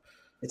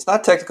It's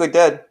not technically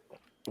dead.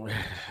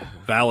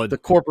 Valid. the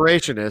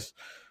corporation is.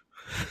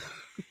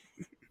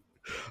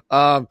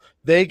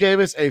 They gave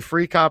us a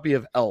free copy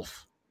of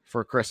Elf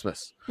for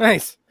Christmas,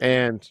 Nice.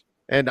 and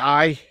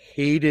I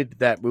hated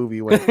that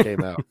movie when it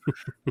came out.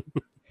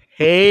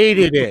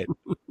 Hated it.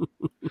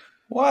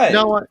 Why?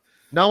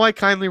 Now I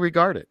kindly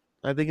regard it.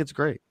 I think it's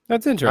great.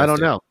 That's interesting. I don't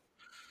know.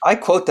 I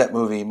quote that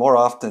movie more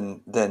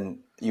often than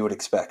you would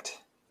expect.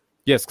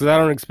 Yes, because I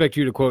don't expect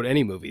you to quote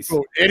any movies.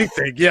 Oh,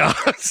 anything, yeah.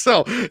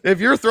 So if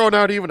you're throwing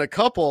out even a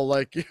couple,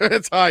 like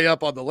it's high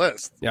up on the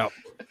list. Yeah.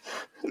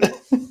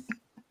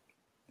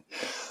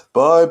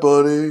 Bye,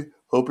 buddy.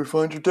 Hope you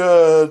find your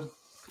dad.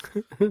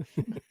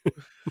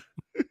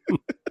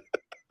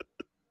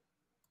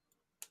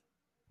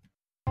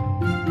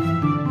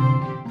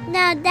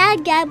 Now that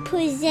Gab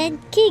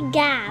presents Kid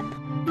Gab.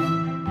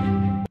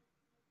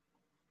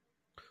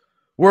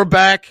 We're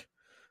back.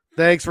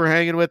 Thanks for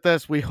hanging with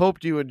us. We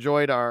hoped you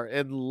enjoyed our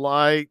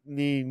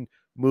enlightening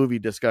movie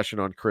discussion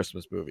on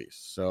Christmas movies.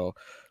 So,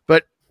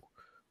 but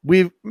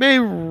we may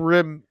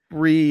get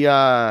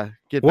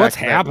What's back to that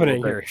happening a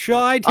little here? bit.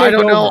 Shall I take I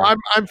don't know. over?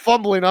 I'm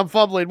fumbling.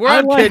 We're I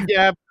on like- Kid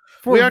Gab.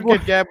 We're on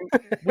Kid Gab.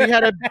 We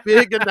had a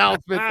big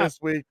announcement this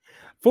week.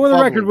 For the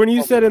Fumbling, record, when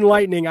you said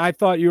enlightening, I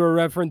thought you were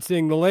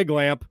referencing the leg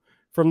lamp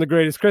from the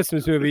greatest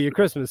Christmas movie, A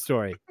Christmas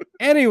Story.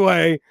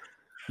 Anyway,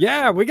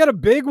 yeah, we got a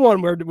big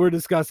one we're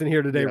discussing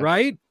here today, Yeah.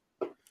 right?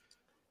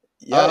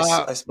 Yes,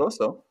 I suppose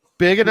so.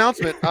 Big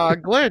announcement.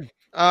 Glenn,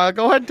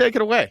 go ahead and take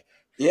it away.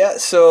 Yeah,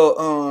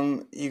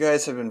 so you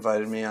guys have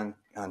invited me on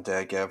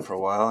Dad Gab for a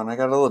while, and I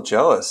got a little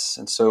jealous,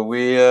 and so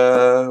we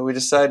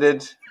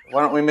decided,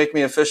 why don't we make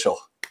me official?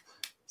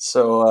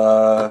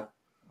 So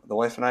the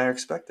wife and I are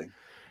expecting.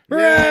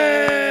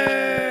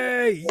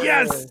 Hooray!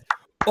 Yes.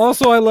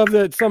 Also, I love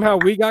that somehow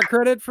we got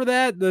credit for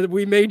that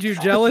we made you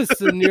jealous,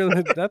 and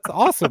that's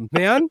awesome,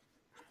 man.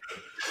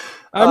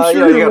 I'm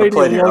sure you your gotta lady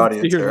play to your loves to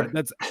audience hear there. that.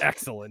 That's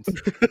excellent.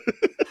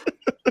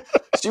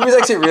 She was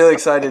actually really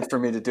excited for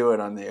me to do it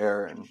on the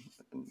air, and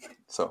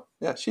so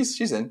yeah, she's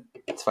in.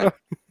 It's fine.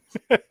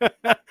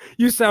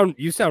 You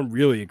sound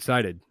really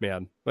excited,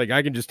 man. Like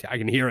I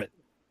can hear it.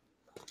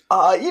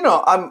 I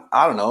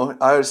don't know.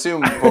 I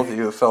assume both of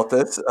you have felt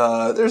this.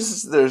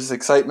 There's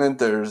excitement.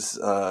 There's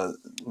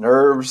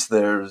nerves.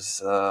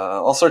 There's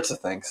all sorts of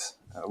things.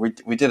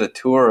 We did a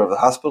tour of the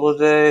hospital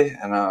today,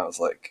 and I was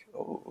like,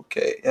 oh,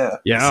 okay, yeah,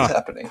 this is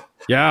happening.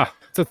 Yeah,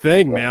 it's a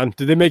thing, man.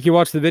 Did they make you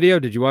watch the video?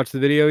 Did you watch the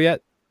video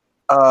yet?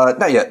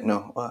 Not yet.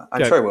 No,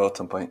 I'm sure I will at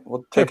some point.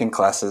 We'll take in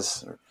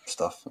classes or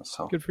stuff.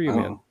 So good for you,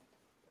 man.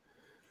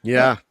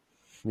 Yeah,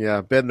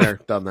 been there,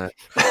 done that.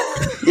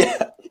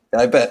 Yeah,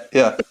 I bet.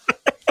 Yeah.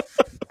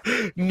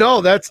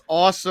 No, that's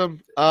awesome.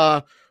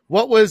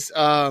 What was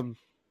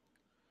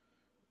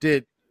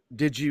did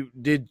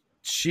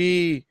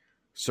she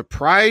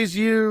surprise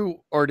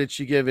you, or did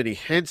she give any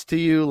hints to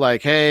you,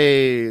 like,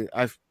 hey,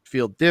 I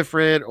feel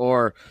different,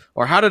 or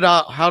how did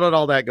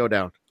all that go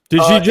down?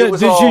 Did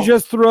she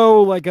just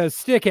throw like a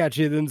stick at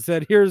you and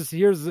said, here's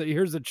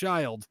a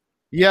child?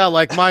 Yeah,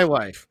 like my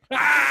wife.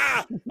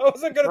 I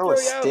wasn't gonna throw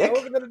you out. I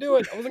wasn't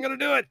gonna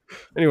do it.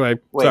 Anyway,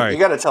 wait, sorry. You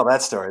got to tell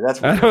that story.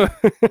 That's weird.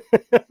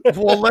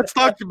 Well, let's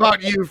talk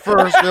about you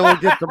first, then we'll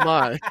get to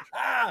mine.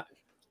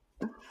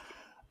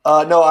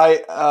 No,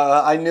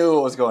 I knew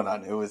what was going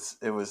on. It was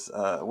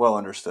well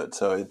understood.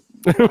 So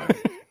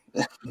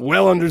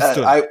well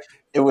understood.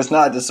 It was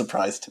not a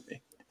surprise to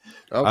me.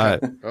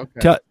 Okay.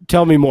 Okay.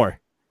 Tell me more.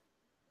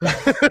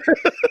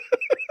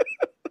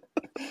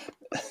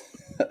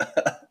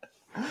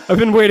 I've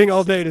been waiting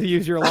all day to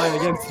use your line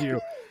against you.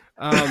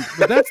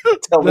 But that's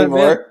tell me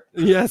more.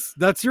 Yes,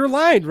 that's your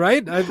line,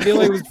 right? I feel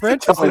like it was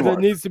French, so that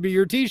needs to be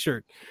your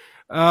T-shirt.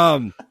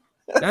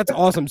 That's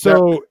awesome.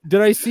 So,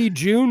 did I see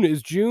June?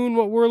 Is June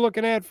what we're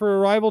looking at for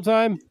arrival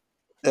time?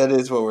 That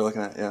is what we're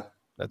looking at. Yeah,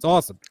 that's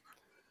awesome.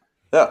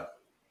 Yeah,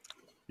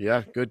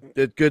 yeah,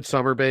 good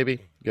summer,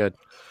 baby. Good.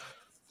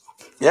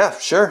 Yeah,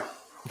 sure.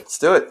 Let's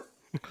do it.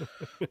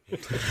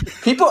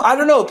 I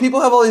don't know.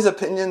 People have all these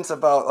opinions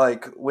about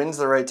like when's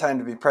the right time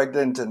to be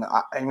pregnant, and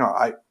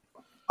I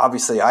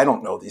obviously I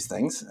don't know these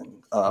things.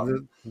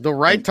 And, the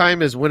right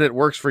time is when it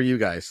works for you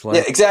guys.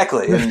 Yeah,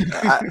 exactly. And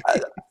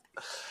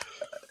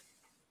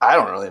I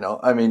don't really know.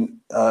 I mean,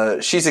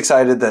 she's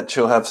excited that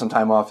she'll have some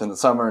time off in the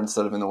summer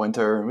instead of in the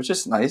winter, which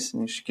is nice.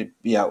 And she could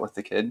be out with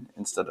the kid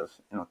instead of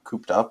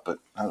cooped up. But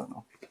I don't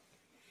know.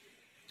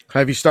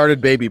 Have you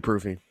started baby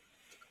proofing?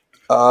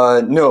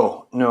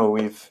 No.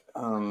 We've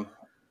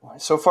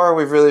so far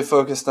we've really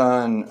focused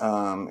on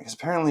because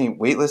apparently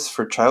waitlist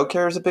for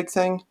childcare is a big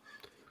thing.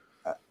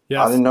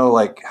 Yes. I didn't know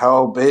like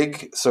how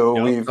big,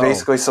 so we've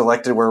basically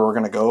selected where we're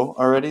going to go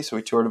already. So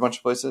we toured a bunch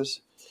of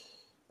places,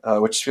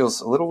 which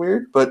feels a little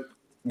weird, but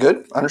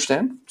good. I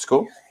understand. It's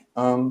cool.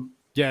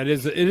 Yeah, it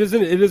is. It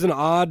is an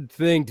odd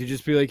thing to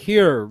just be like,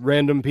 here,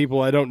 random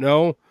people I don't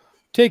know,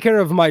 take care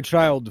of my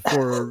child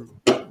for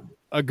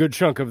a good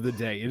chunk of the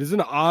day. It is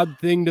an odd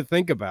thing to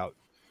think about.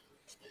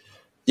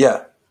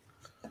 Yeah,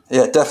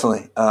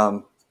 definitely.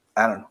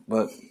 I don't know,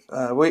 but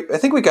I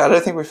think we got it. I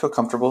think we feel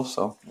comfortable,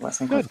 so I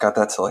think we've got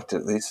that selected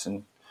at least.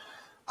 And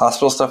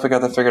hospital stuff, we got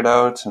that figured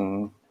out.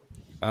 And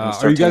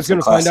are you guys going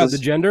to find out the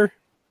gender?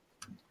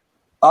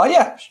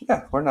 Yeah,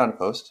 we're not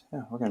opposed.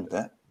 Yeah, we're going to do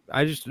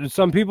that.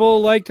 Some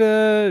people like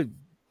to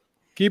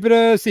keep it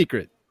a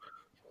secret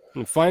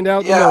and find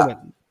out the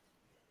moment.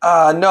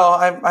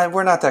 No,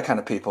 we're not that kind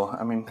of people.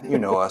 I mean, you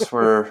know us.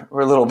 We're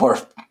a little more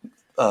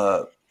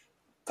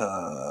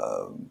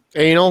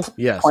anal.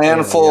 Yes.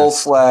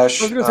 Planful / I was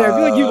going to say, I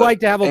feel like you like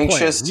to have a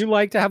anxious. plan. You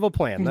like to have a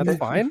plan. That's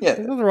fine. Yeah.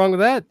 There's nothing wrong with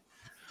that.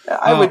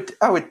 I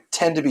would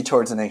tend to be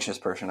towards an anxious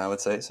person, I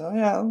would say. So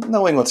yeah,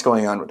 knowing what's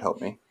going on would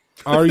help me.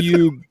 Are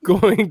you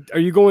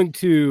going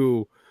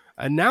to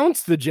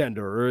announce the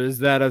gender, or is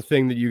that a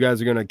thing that you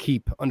guys are going to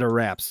keep under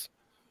wraps?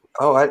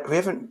 Oh, we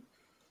haven't.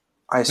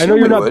 I know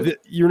you're not. would.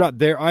 You're not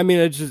there. I mean,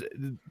 it's just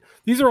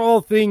these are all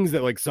things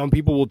that like some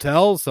people will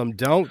tell, some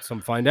don't,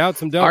 some find out,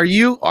 some don't. Are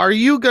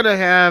you going to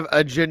have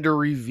a gender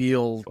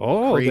reveal?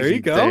 Oh, there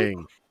you go.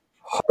 Thing?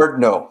 Hard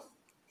no.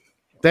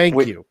 Thank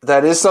you.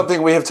 That is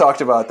something we have talked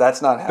about.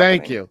 That's not happening.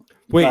 Thank you.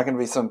 It's not going to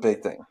be some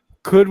big thing.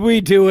 Could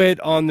we do it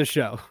on the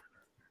show?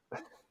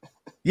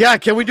 Yeah,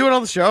 can we do it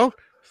on the show?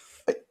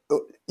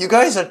 You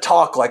guys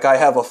talk like I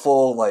have a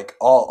full, like,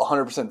 all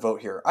 100% vote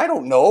here. I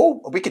don't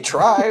know. We could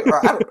try.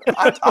 Or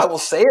I will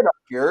say it up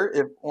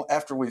here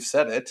after we've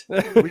said it.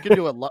 We can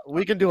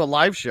do a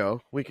live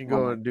show. We can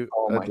go and do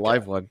a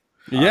live one.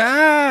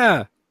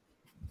 Yeah.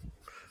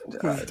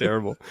 That's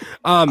terrible.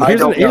 Here's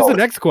the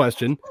next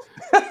question.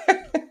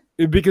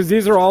 Because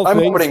these are all I'm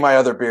things. opening my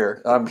other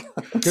beer.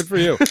 Good for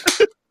you.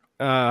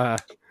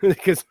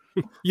 Because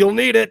you'll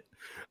need it.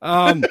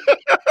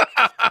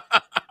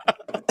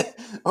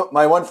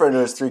 My one friend who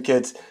has 3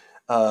 kids,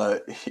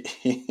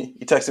 he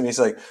texted me. He's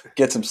like,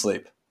 "Get some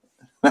sleep."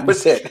 That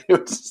was it.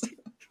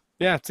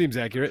 Yeah, it seems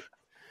accurate.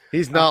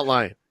 He's not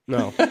lying.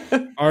 No.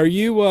 Are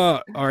you?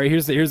 All right.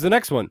 Here's the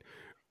next one.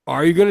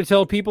 Are you going to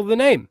tell people the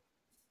name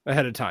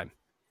ahead of time?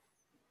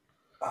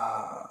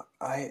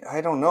 I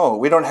don't know.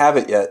 We don't have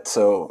it yet,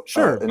 so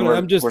Sure, and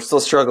but we're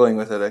still struggling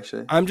with it.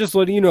 Actually, I'm just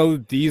letting you know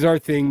these are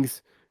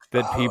things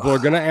that people are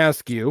going to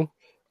ask you.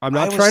 I'm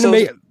not I was trying to so-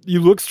 make you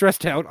look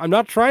stressed out. I'm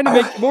not trying to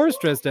make you more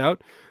stressed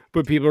out,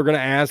 but people are going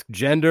to ask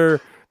gender.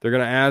 They're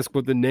going to ask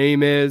what the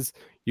name is.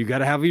 You got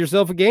to have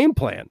yourself a game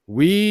plan.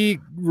 We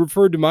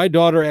referred to my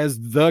daughter as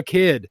the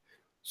kid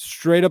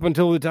straight up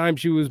until the time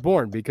she was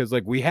born because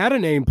like we had a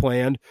name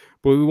planned,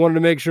 but we wanted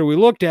to make sure we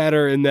looked at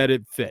her and that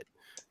it fit.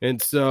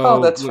 And so,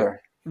 that's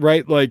fair.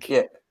 Right? Like,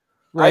 Yeah,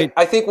 right.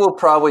 I think we'll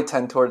probably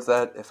tend towards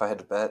that if I had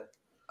to bet.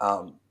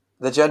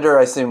 The gender,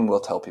 I assume, we'll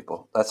tell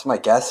people. That's my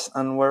guess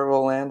on where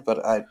we'll land,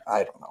 but I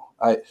don't know.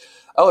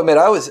 I'll admit,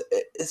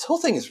 this whole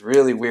thing is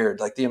really weird.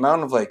 Like the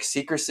amount of like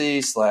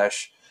secrecy /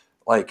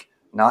 like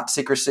not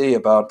secrecy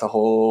about the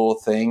whole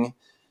thing,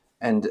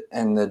 and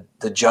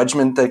the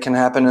judgment that can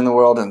happen in the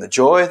world, and the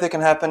joy that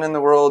can happen in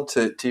the world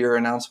to your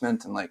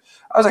announcement. And like,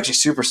 I was actually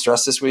super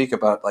stressed this week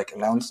about like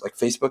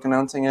Facebook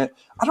announcing it.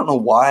 I don't know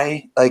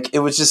why. Like,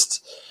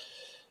 this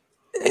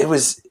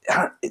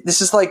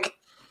is like.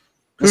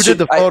 Who did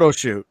the photo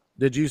shoot?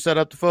 Did you set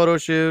up the photo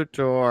shoot,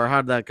 or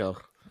how did that go?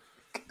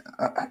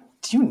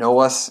 Do you know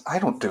us? I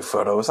don't do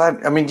photos.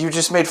 I mean, you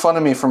just made fun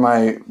of me for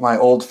my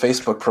old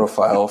Facebook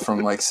profile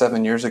from like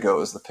 7 years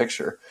ago as the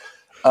picture.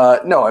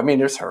 No, I mean,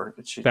 there's her.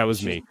 That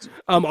was me.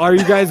 Are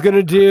you guys going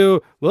to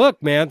do,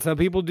 look, man, some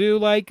people do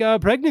like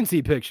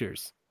pregnancy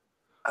pictures.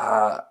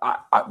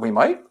 We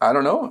might. I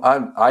don't know.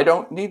 I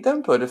don't need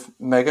them, but if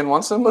Megan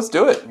wants them, let's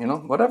do it.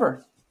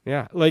 Whatever.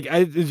 Yeah. Like,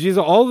 these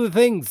are all the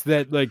things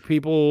that like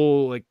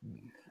people like.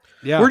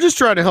 Yeah. We're just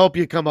trying to help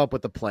you come up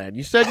with a plan.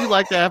 You said you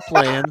like to have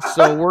plans,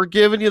 so we're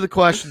giving you the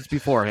questions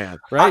beforehand.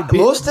 Right.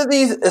 Most of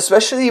these,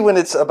 especially when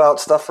it's about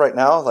stuff right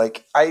now,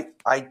 like I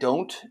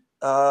don't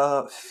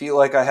feel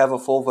like I have a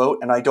full vote,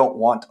 and I don't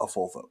want a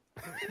full vote.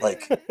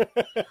 Like,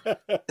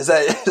 is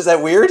that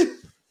weird?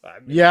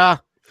 Yeah.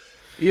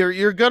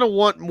 You're gonna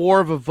want more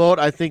of a vote,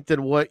 I think,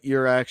 than what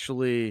you're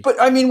actually. But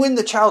I mean, when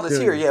the child is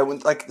here, yeah, when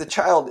like the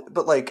child,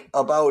 but like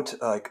about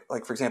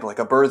like for example, like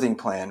a birthing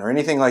plan or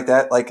anything like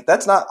that, like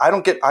that's not. I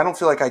don't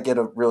feel like I get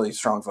a really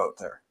strong vote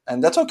there,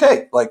 and that's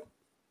okay. Like,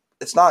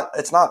 it's not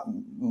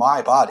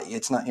my body.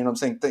 It's not, you know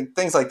what I'm saying?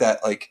 Things like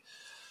that. Like,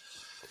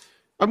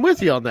 I'm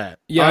with you on that.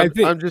 Yeah,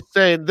 I'm just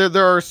saying that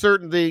there are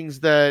certain things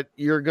that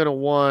you're gonna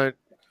want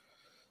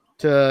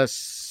to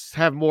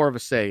have more of a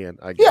say in.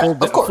 I guess. Yeah,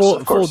 of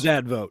course. Full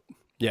dad vote.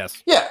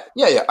 Yes. Yeah.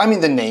 I mean,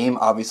 the name,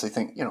 obviously,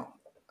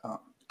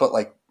 but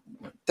like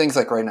things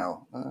like right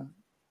now.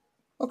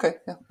 Okay,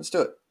 yeah, let's do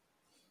it.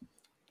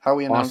 How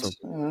we announce?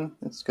 Awesome.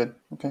 It's good.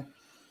 Okay.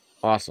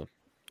 Awesome.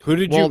 Who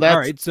did you? All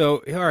right.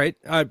 So, all right.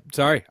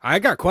 Sorry, I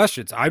got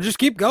questions. I just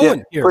keep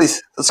going here.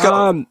 Please, let's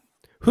go.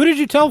 Who did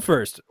you tell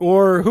first,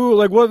 or who?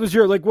 Like, what was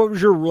your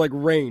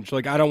range?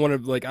 Like, I don't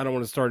want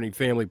to start any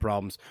family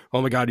problems.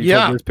 Oh my God, you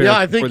told this parent. Yeah,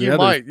 I think you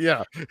might.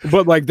 Yeah,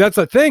 but like that's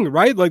a thing,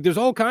 right? Like, there's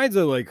all kinds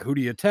of like, who do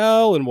you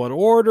tell, in what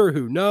order,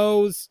 who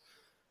knows?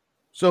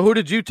 So, who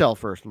did you tell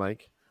first,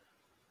 Mike?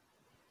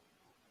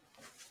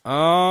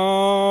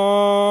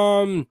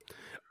 I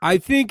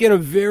think in a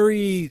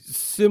very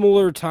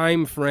similar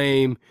time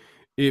frame,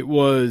 it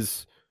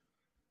was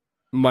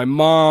my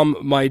mom,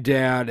 my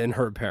dad, and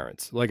her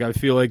parents. Like, I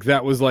feel like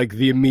that was like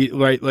the immediate,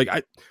 right? Like,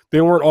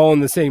 they weren't all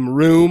in the same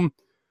room,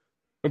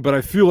 but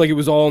I feel like it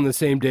was all on the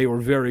same day or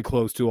very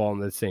close to all on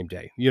the same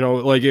day.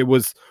 Like it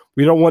was,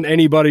 we don't want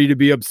anybody to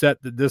be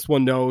upset that this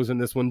one knows and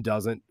this one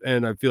doesn't.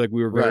 And I feel like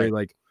we were very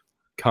like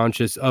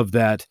conscious of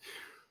that.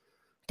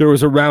 There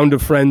was a round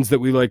of friends that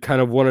we like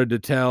kind of wanted to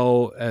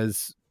tell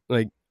as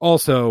like,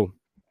 also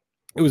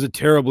it was a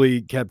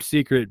terribly kept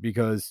secret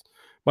because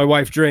my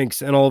wife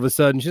drinks, and all of a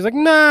sudden she's like,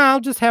 "Nah,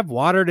 I'll just have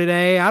water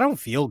today. I don't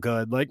feel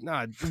good." Like,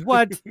 nah,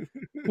 what?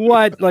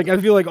 What? Like,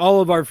 I feel like all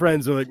of our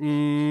friends are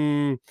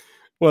like,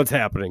 "What's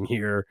happening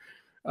here?"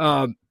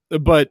 But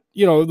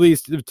at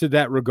least to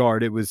that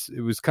regard, it was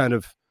kind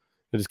of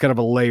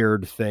a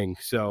layered thing.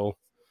 So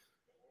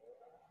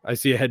I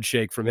see a head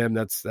shake from him.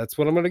 That's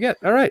what I'm going to get.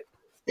 All right.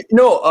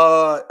 No,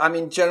 I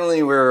mean,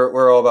 generally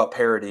we're all about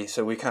parity,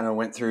 so we kind of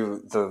went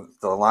through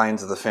the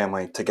lines of the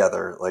family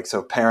together. Like,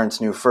 so parents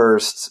knew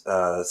first,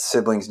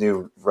 siblings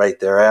knew right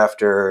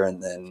thereafter,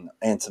 and then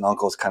aunts and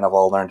uncles kind of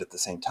all learned at the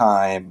same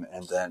time,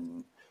 and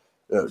then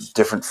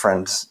different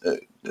friends,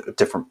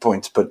 different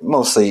points, but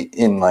mostly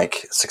in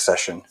like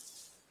succession.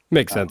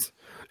 Makes sense.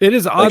 It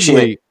is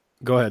oddly.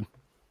 Go ahead.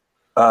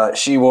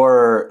 She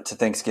wore to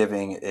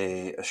Thanksgiving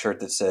a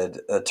shirt that said,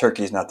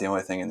 "Turkey's not the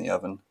only thing in the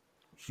oven."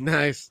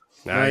 Nice.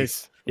 Yeah,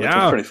 which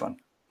was pretty fun.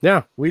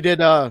 Yeah, we did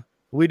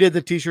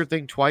the t-shirt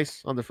thing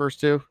twice on the first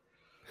two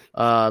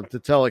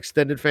to tell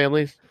extended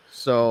families.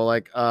 So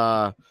like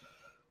Kiara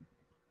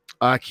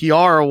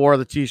wore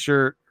the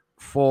t-shirt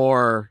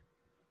for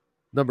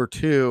number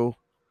 2,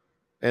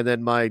 and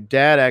then my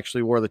dad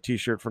actually wore the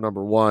t-shirt for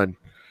number 1.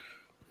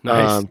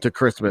 Nice. To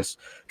Christmas.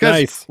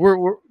 Nice.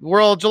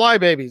 We're all July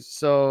babies,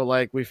 so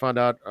like we found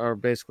out are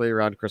basically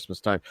around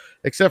Christmas time,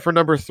 except for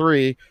number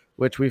 3,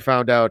 which we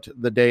found out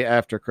the day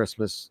after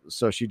Christmas.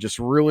 So she just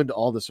ruined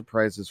all the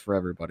surprises for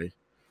everybody.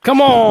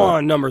 Come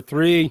on, number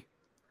 3.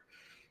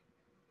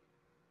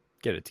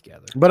 Get it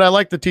together. But I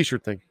like the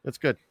T-shirt thing. That's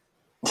good.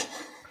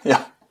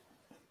 Yeah.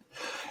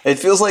 It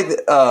feels like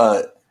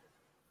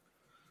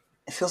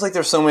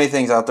there's so many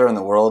things out there in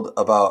the world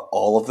about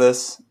all of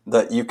this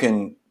that you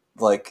can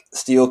like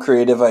steal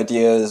creative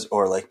ideas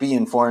or like be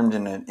informed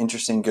in an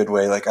interesting, good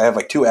way. Like I have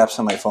like 2 apps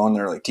on my phone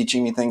that are like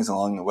teaching me things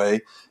along the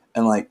way.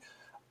 And like,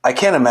 I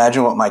can't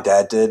imagine what my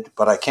dad did,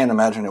 but I can't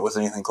imagine it was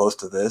anything close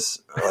to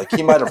this. Like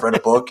he might've read a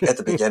book at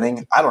the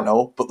beginning. I don't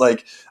know. But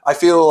like, I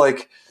feel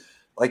like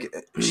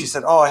she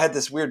said, oh, I had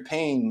this weird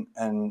pain.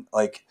 And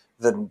like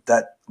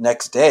that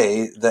next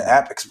day, the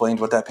app explained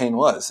what that pain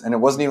was. And it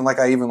wasn't even like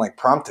I even like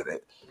prompted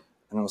it.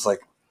 And it was like,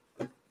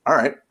 all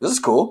right, this is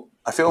cool.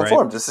 I feel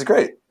informed. This is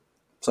great.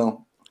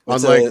 So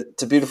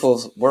it's a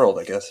beautiful world,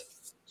 I guess.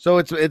 So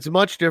it's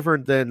much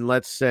different than,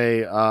 let's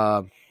say,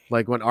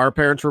 like when our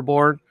parents were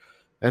born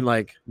and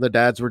like the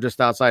dads were just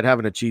outside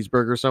having a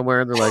cheeseburger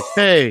somewhere and they're like,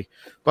 hey,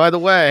 by the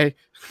way,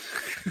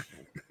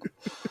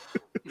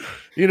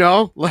 you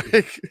know,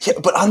 like. Yeah,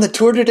 but on the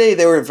tour today,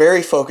 they were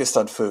very focused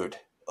on food.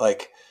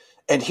 Like,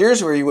 and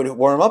here's where you would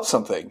warm up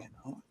something.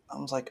 I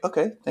was like,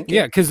 okay, thank you.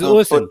 Yeah, because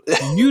listen,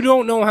 you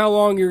don't know how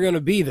long you're going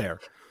to be there.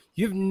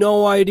 You have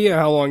no idea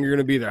how long you're going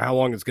to be there, how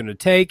long it's going to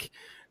take,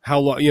 how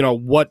long, you know,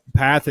 what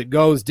path it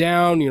goes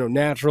down, you know,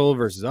 natural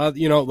versus other,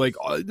 you know, like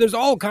there's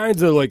all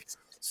kinds of like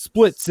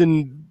splits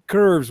and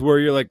curves where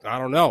you're like, I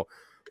don't know.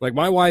 Like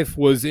my wife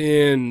was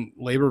in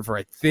labor for,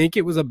 I think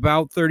it was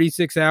about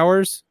 36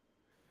 hours.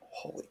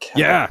 Holy cow.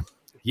 Yeah.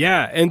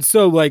 Yeah. And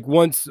so like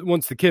once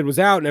the kid was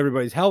out and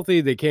everybody's healthy,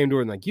 they came to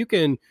her and like, you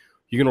can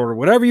order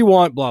whatever you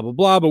want, blah, blah,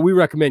 blah. But we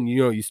recommend,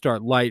 you know, you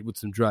start light with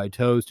some dry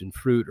toast and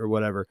fruit or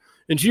whatever.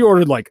 And she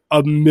ordered like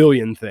a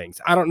million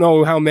things. I don't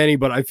know how many,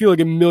 but I feel like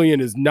a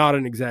million is not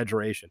an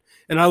exaggeration.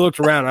 And I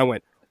looked around and I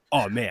went,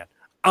 oh man,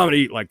 I'm going to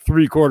eat like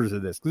 3/4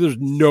 of this because there's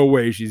no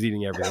way she's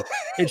eating everything.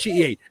 And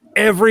she ate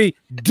every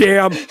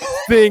damn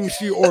thing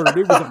she ordered.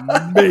 It was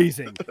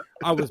amazing.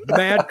 I was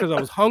mad because I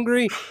was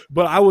hungry,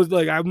 but I was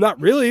like, I'm not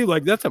really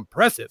like, that's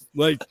impressive.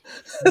 Like,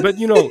 but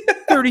you know,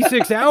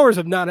 36 hours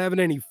of not having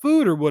any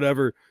food or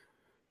whatever,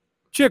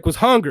 chick was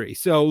hungry.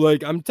 So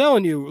like, I'm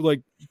telling you,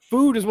 like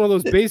food is one of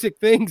those basic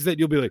things that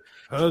you'll be like,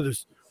 oh,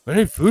 I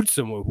need food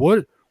somewhere.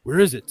 Where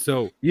is it?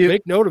 So you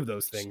make note of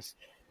those things.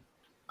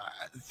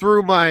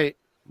 Through my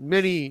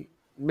many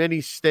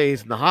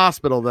stays in the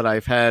hospital that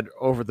I've had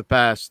over the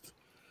past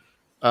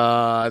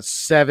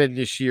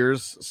 7-ish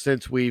years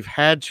since we've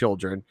had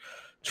children,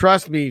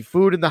 trust me,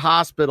 food in the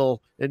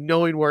hospital and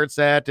knowing where it's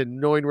at and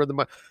knowing where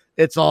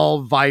it's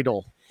all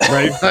vital,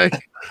 right?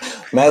 Like,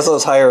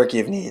 Maslow's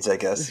hierarchy of needs, I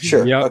guess.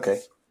 Sure. Yep. Okay.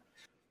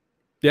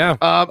 Yeah.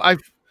 I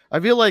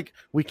feel like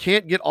we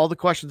can't get all the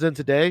questions in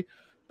today,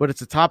 but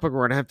it's a topic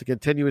we're gonna have to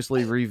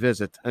continuously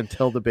revisit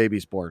until the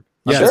baby's born.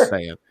 I'm just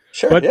saying.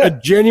 Sure, but a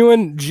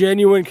genuine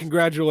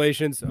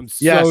congratulations. I'm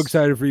so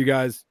excited for you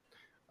guys.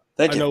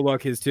 Thank you. I know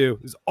Luck is too.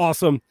 It's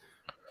awesome.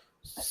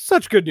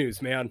 Such good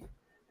news, man.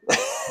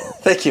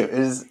 Thank you.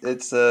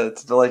 It's a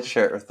delight to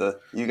share it with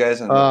you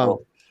guys and the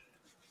world.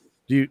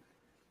 Do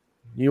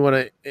you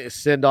want to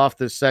send off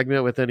this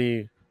segment with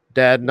any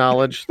dad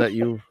knowledge that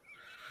you?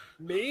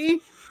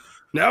 Me?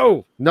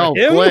 No,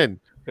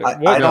 Glenn.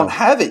 I don't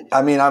have it.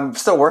 I mean, I'm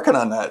still working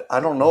on that. I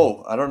don't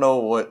know. I don't know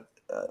what.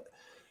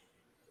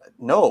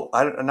 No,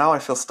 now I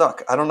feel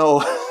stuck. I don't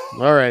know.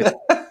 All right.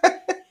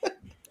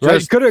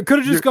 Right. Could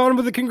have just gone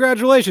with the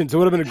congratulations. It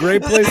would have been a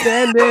great place to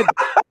end it.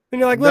 And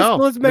you're like,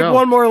 let's make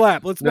one more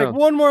lap. Let's make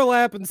one more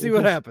lap and see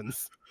what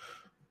happens.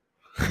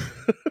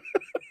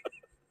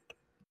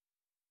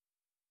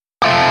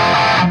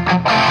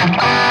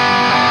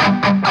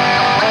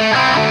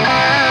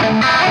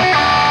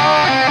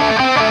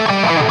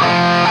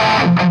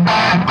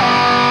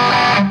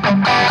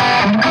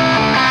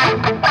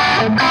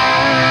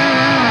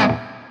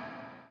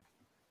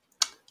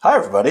 Hi,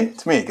 everybody.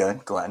 It's me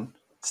again, Glenn.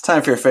 It's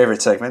time for your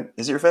favorite segment.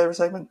 Is it your favorite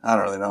segment? I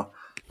don't really know.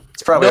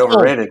 It's probably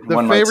overrated.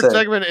 The favorite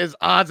segment is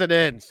odds and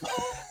ends.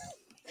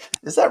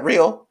 Is that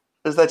real?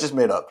 Or is that just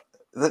made up?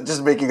 Does that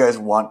just make you guys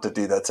want to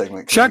do that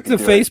segment? Check the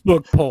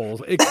Facebook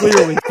polls. It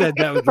clearly said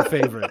that was the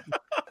favorite.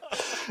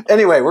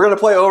 Anyway, we're going to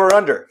play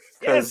over-under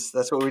because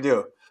that's what we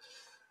do.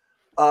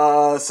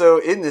 So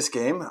in this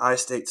game, I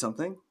state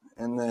something,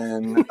 and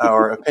then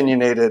our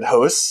opinionated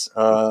hosts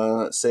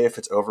say if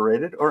it's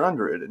overrated or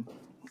underrated.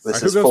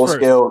 This is full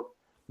scale.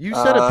 You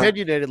said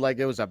opinionated like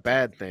it was a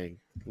bad thing,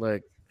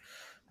 like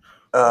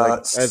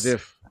as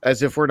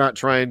if we're not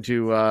trying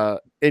to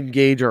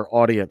engage our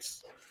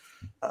audience.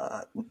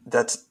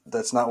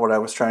 That's not what I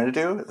was trying to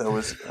do. That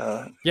was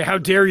yeah. How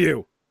dare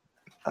you?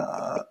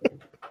 I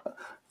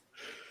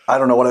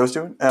don't know what I was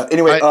doing.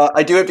 Anyway,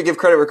 I do have to give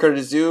credit where credit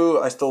is due.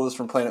 I stole this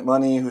from Planet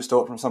Money, who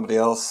stole it from somebody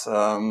else.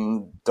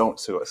 Don't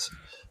sue us.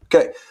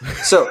 Okay,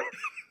 so.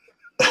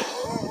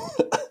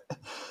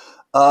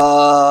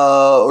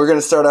 We're going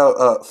to start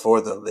out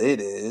for the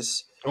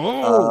ladies.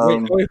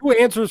 Wait, who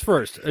answers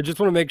first? I just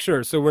want to make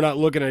sure so we're not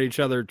looking at each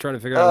other trying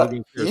to figure out who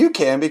goes first. You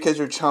can because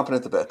you're chomping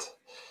at the bit.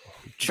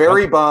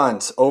 Barry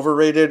Bonds,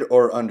 overrated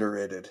or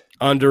underrated?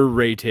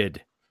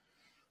 Underrated.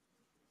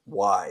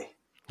 Why?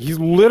 He's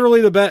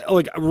literally the best.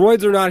 Like,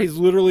 roids or not, he's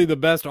literally the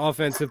best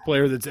offensive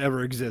player that's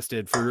ever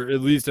existed for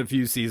at least a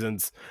few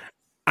seasons.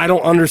 I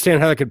don't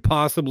understand how that could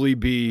possibly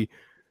be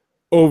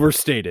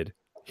overstated.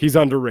 He's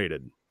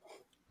underrated.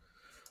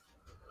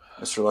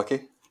 Mr.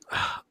 Lucky?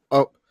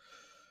 Oh,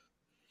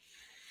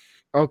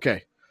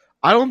 okay.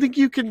 I don't think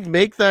you can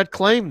make that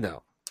claim,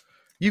 though.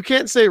 You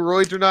can't say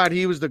roids or not,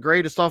 he was the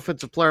greatest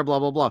offensive player, blah,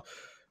 blah, blah.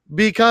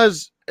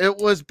 Because it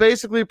was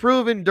basically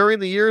proven during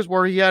the years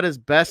where he had his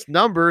best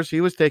numbers,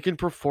 he was taking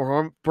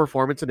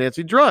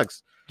performance-enhancing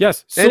drugs.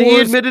 Yes. So and he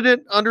admitted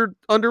it under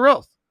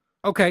oath.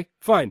 Okay,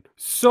 fine.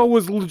 So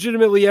was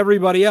legitimately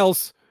everybody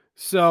else.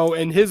 So,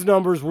 and his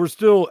numbers were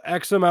still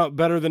X amount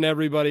better than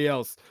everybody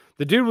else.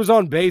 The dude was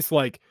on base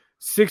like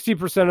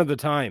 60% of the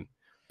time.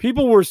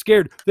 People were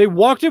scared. They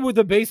walked it with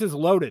the bases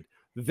loaded.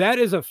 That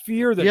is a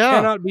fear that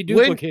cannot be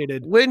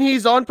duplicated. When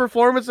he's on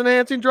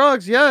performance-enhancing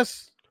drugs,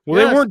 yes. Well,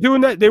 yes. They weren't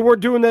doing that. They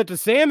weren't doing that to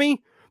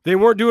Sammy. They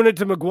weren't doing it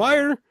to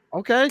McGuire.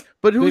 Okay,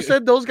 but who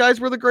said those guys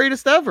were the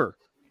greatest ever?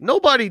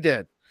 Nobody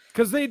did.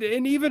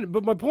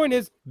 But my point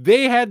is,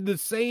 they had the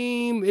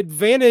same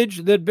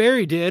advantage that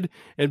Barry did,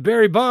 and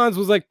Barry Bonds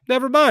was like,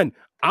 never mind.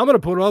 I'm going to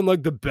put on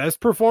like the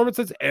best performance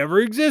that's ever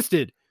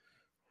existed.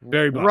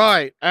 Barry Bonds.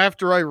 Right,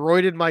 after I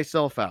roided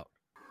myself out.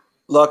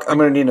 Luck, I'm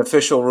going to need an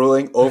official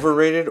ruling.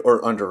 Overrated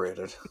or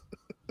underrated?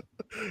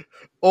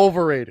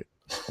 Overrated.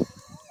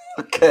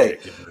 Okay.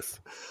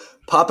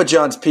 Papa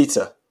John's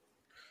Pizza.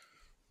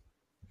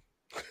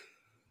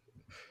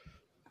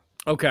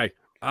 Okay.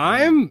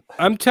 I'm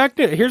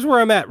technically, here's where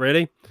I'm at,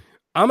 ready?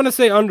 I'm going to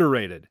say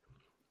underrated.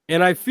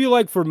 And I feel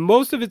like for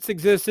most of its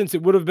existence,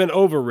 it would have been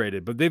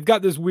overrated. But they've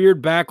got this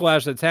weird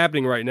backlash that's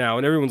happening right now.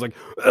 And everyone's like,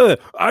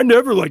 I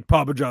never liked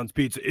Papa John's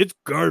Pizza. It's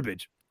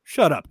garbage.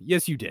 Shut up.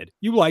 Yes, you did.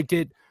 You liked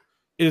it.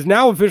 It is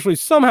now officially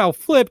somehow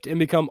flipped and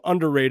become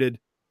underrated.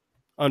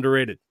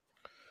 Underrated.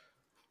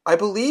 I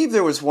believe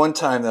there was one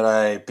time that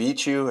I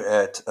beat you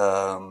at,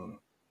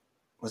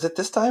 was it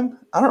this time?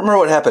 I don't remember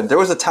what happened. There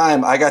was a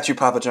time I got you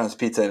Papa John's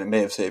Pizza and it may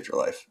have saved your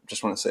life.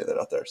 Just want to say that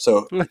out there.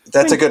 So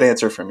that's a good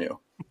answer from you.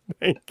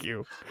 Thank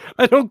you.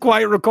 I don't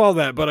quite recall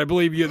that, but I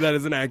believe you. That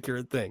is an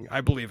accurate thing. I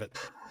believe it.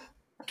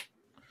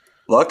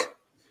 Luck?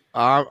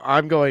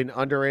 I'm going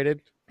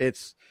underrated.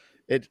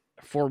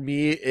 For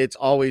me, it's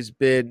always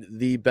been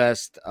the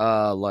best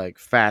like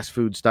fast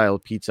food style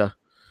pizza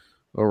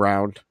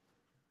around.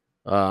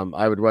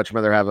 I would much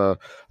rather have a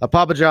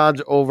Papa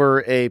John's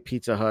over a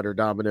Pizza Hut or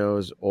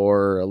Domino's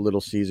or a Little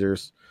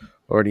Caesars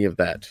or any of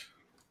that.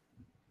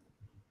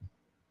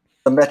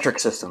 The metric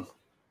system.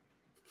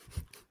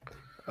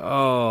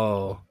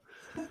 Oh.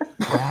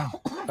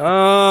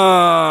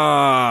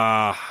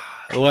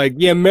 Like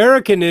the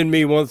American in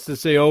me wants to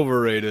say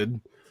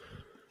overrated.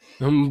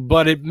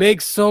 But it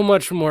makes so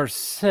much more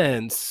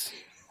sense.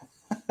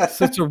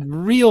 Such a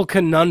real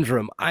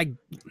conundrum. I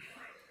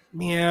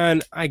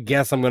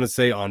guess I'm going to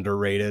say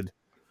underrated.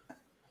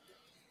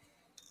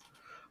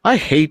 I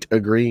hate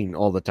agreeing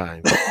all the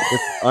time.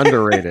 It's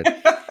underrated.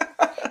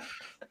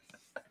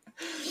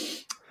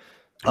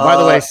 By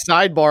the way,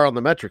 sidebar on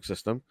the metric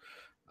system.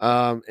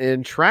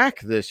 In track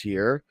this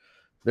year,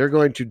 they're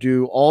going to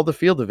do all the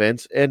field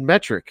events in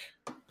metric.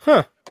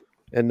 Huh.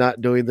 And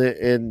not doing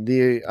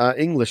the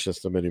English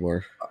system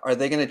anymore. Are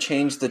they going to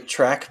change the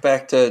track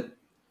back to...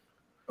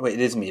 Wait, it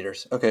is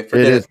meters. Okay,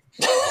 forget it.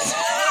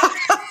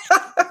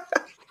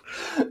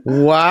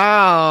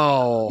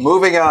 Wow.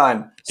 Moving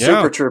on. Yeah.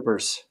 Super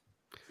Troopers.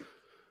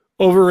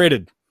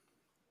 Overrated.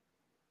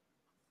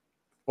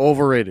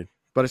 Overrated.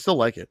 But I still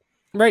like it.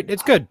 Right,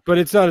 it's good, but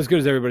it's not as good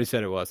as everybody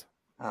said it was.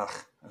 Ugh,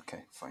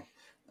 okay, fine.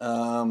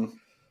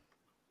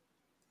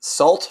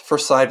 Salt for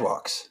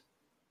sidewalks.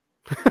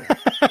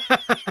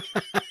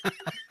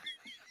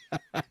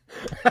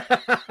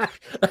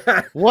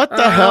 What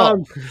the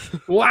hell?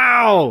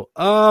 Wow.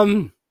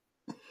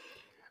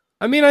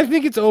 I mean, I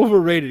think it's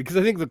overrated because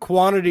I think the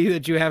quantity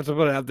that you have to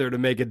put out there to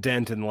make a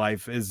dent in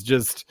life is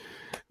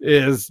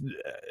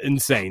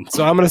insane.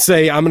 So I'm gonna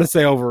say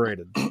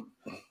overrated.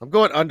 I'm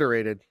going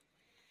underrated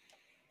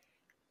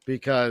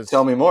because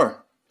tell me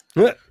more.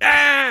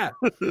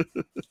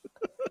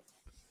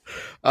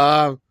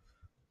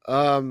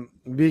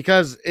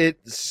 Because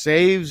it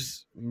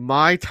saves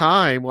my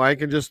time where I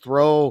can just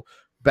throw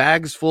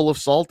bags full of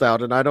salt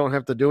out and I don't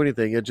have to do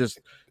anything. It just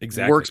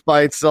works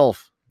by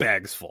itself.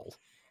 Bags full.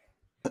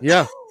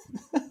 Yeah.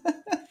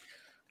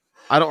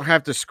 I don't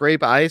have to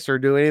scrape ice or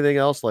do anything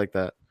else like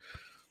that.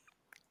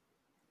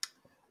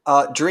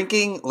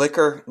 Drinking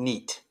liquor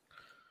neat.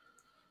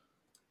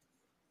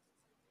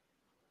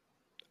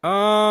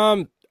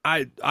 I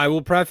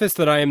will preface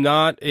that I am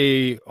not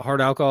a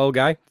hard alcohol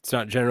guy. It's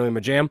not generally my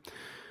jam.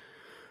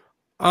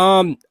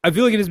 I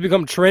feel like it has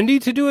become trendy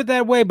to do it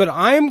that way, but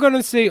I am going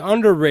to say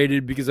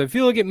underrated because I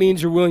feel like it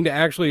means you're willing to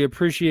actually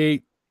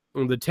appreciate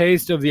the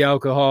taste of the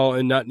alcohol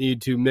and not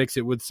need to mix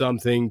it with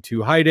something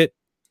to hide it.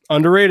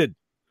 Underrated.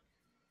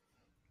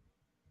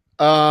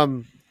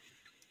 I'm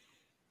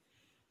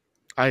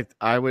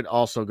I would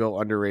also go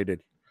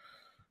underrated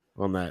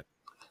on that.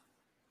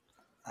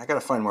 I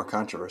gotta find more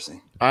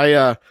controversy.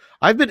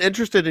 I've been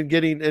interested in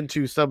getting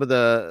into some of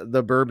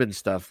the bourbon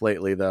stuff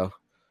lately though.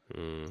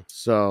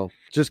 So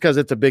just because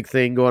it's a big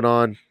thing going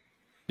on,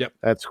 Yep,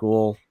 at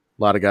school,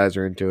 a lot of guys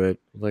are into it.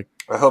 Like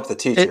I hope the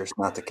teachers,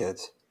 not the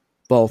kids.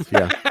 both,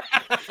 yeah.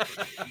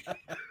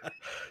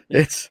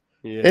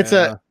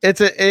 yeah.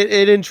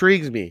 It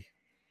intrigues me.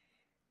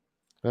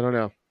 I don't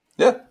know.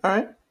 Yeah. All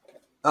right.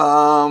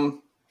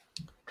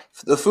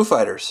 The Foo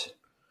Fighters.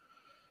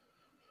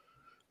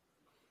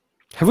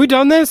 Have we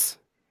done this?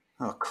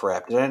 Oh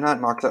crap! Did I not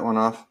mark that one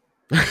off?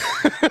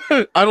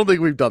 I don't think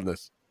we've done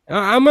this.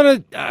 I'm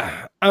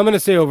gonna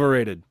say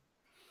overrated.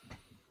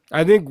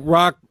 I think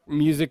rock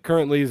music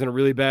currently is in a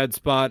really bad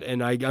spot,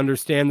 and I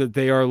understand that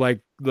they are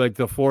like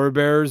the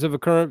forebears of a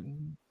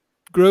current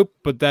group,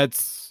 but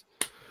that's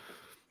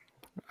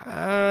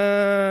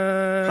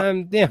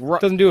doesn't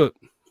do it.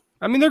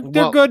 I mean,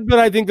 they're good, but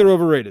I think they're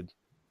overrated,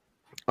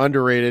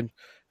 underrated.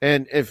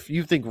 And if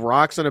you think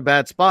rock's in a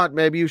bad spot,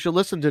 maybe you should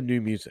listen to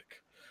new music.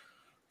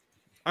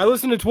 I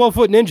listen to 12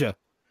 Foot Ninja.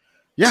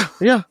 Yeah.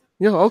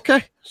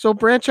 Okay, so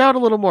branch out a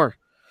little more.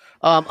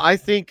 I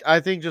think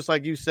just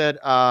like you said,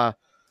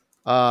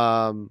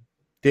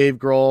 Dave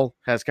Grohl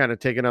has kind of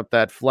taken up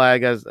that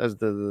flag as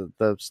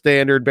the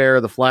standard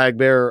bearer, the flag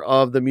bearer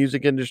of the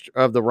music industry,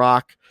 of the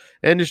rock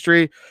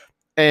industry,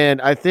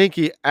 and I think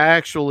he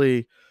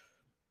actually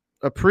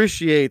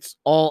appreciates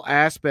all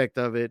aspect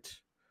of it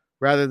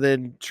rather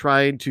than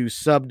trying to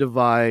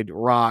subdivide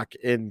rock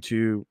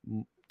into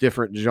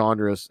different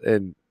genres.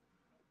 And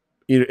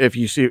if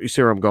you see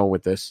where I'm going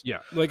with this, yeah,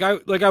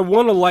 I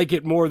want to like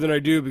it more than I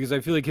do because I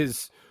feel like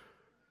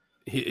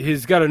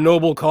he's got a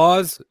noble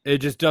cause. It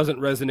just doesn't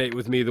resonate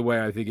with me the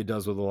way I think it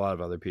does with a lot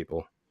of other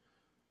people.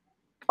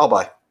 I'll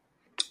buy.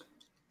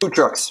 Food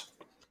trucks.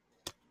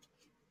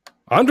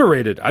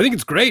 Underrated. I think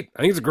it's great.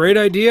 I think it's a great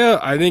idea.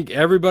 I think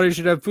everybody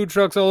should have food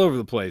trucks all over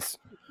the place.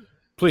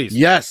 Please.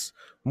 Yes,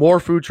 more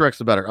food trucks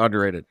the better.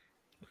 Underrated.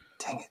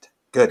 Dang it.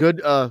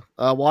 Good.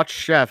 Watch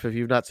Chef if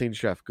you've not seen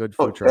Chef. Good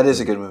food truck. That is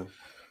a good movie.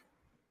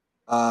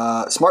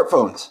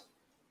 Smartphones.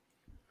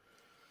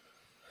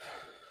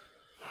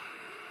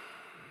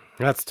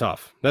 That's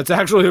tough. That's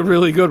actually a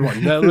really good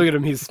one. Now, look at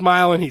him. He's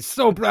smiling. He's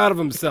so proud of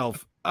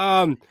himself.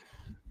 Because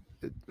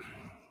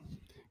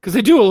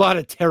they do a lot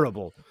of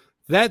terrible.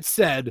 That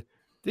said,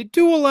 they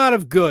do a lot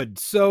of good.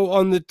 So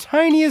on the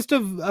tiniest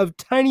of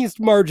tiniest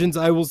margins,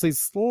 I will say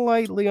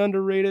slightly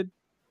underrated.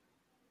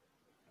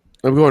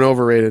 I'm going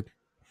overrated.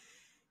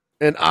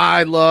 And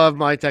I love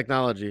my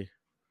technology.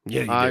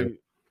 Yeah, you do.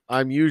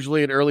 I'm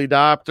usually an early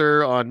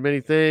adopter on many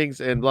things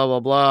and blah,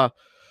 blah, blah.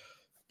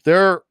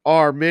 There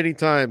are many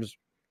times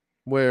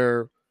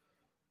where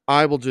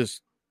I will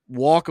just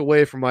walk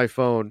away from my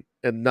phone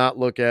and not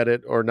look at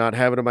it or not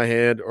have it in my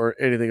hand or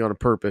anything on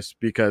purpose,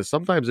 because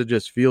sometimes it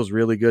just feels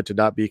really good to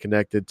not be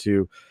connected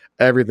to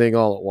everything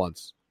all at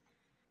once.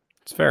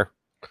 It's fair.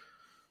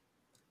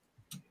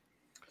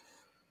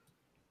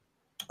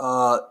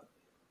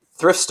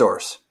 Thrift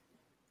stores.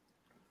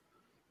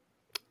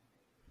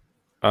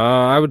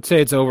 I would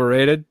say it's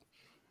overrated.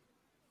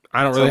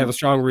 I don't really have a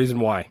strong reason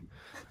why.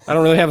 I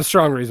don't really have a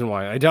strong reason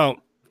why. I don't.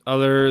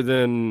 Other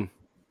than...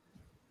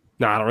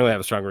 No, I don't really have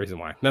a strong reason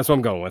why. That's what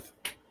I'm going with.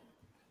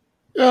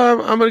 I'm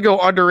going to go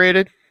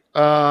underrated.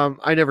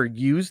 I never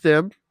use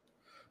them,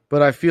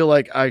 but I feel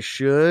like I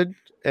should,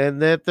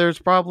 and that there's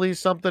probably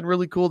something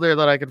really cool there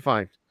that I can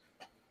find.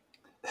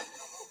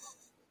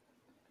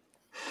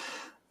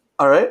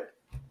 All right.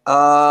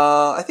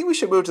 I think we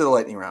should move to the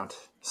lightning round.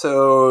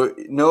 So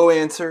no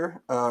answer,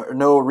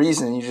 no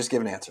reason. You just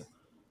give an answer.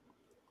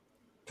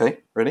 Okay,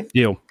 ready?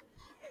 Deal.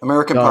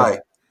 American Pie,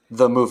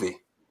 the movie.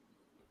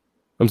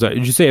 I'm sorry.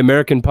 Did you say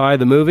American Pie,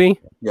 the movie?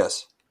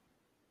 Yes.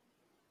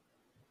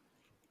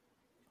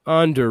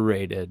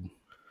 Underrated.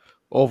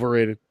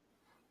 Overrated.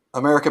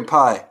 American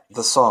Pie,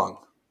 the song.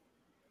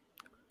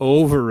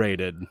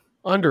 Overrated.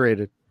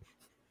 Underrated.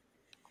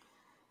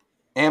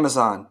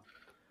 Amazon,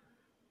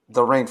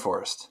 the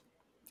rainforest.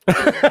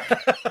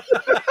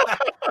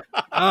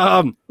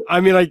 I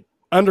mean, like,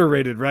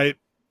 underrated, right?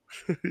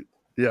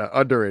 Yeah,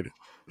 underrated.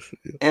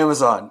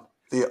 Amazon,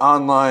 the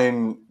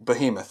online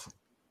behemoth.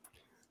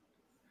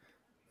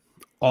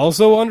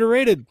 Also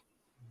underrated.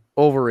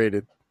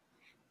 Overrated.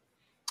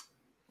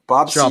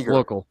 Bob Shop Seger.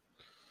 local.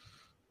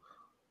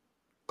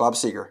 Bob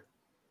Seger.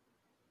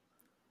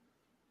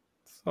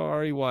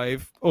 Sorry,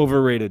 wife.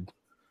 Overrated.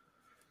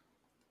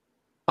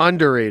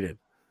 Underrated.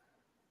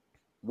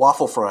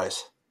 Waffle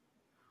fries.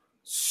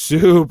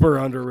 Super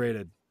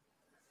underrated.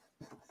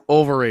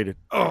 Overrated.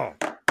 Oh.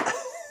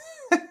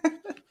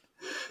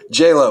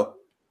 J-Lo.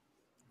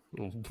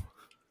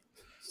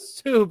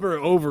 Super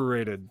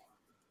overrated.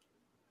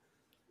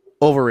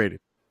 Overrated.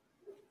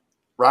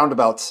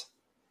 Roundabouts.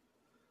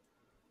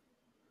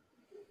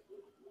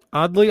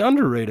 Oddly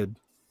underrated.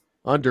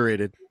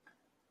 Underrated.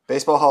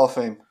 Baseball Hall of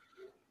Fame.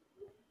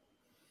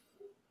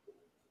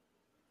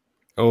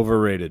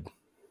 Overrated.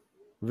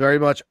 Very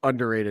much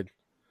underrated.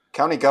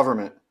 County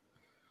government.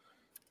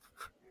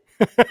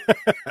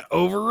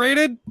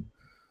 Overrated?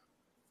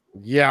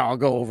 Yeah, I'll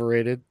go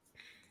overrated.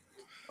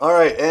 All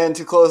right, and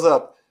to close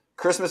up,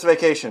 Christmas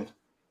Vacation,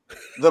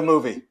 the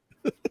movie.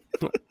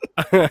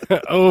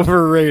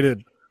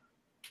 Overrated.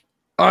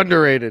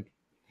 Underrated.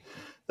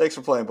 Thanks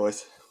for playing,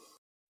 boys.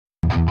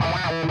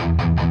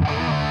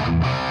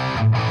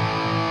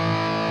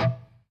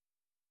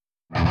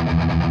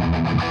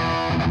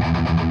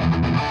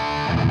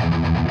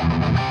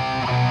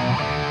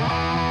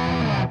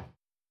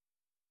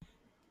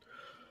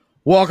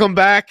 Welcome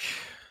back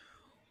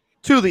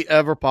to the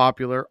ever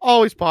popular,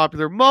 always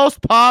popular,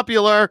 most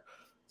popular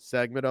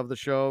segment of the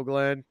show,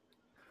 Glenn.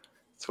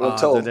 That's what I'm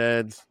Odds told. and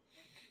ends.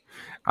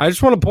 I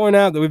just want to point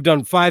out that we've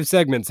done 5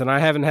 segments and I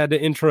haven't had to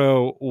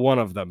intro one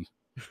of them.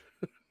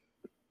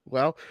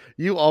 Well,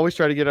 you always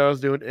try to get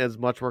us doing as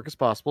much work as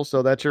possible,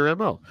 so that's your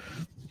MO.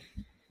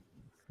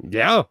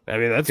 Yeah, I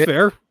mean, that's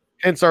fair.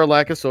 Hence our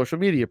lack of social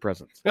media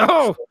presence.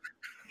 Oh,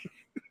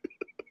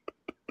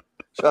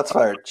 Shots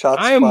fired.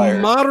 Shots I am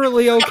fired.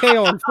 moderately okay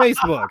on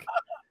Facebook.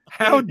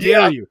 How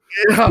dare you?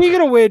 Yeah.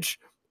 Speaking of which,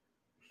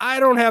 I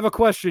don't have a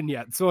question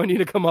yet, so I need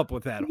to come up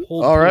with that.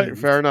 Hold All right,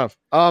 please. fair enough.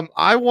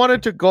 I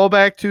wanted to go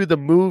back to the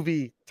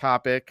movie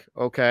topic,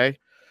 okay?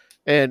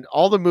 And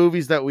all the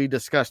movies that we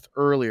discussed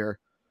earlier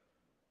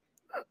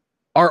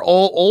are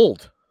all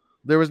old.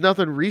 There was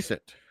nothing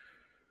recent.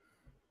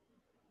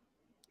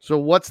 So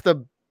what's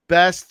the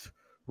best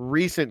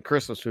recent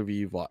Christmas movie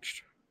you've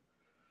watched?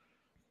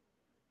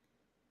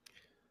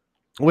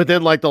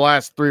 Within like the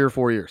last 3 or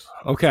 4 years.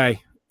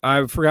 Okay,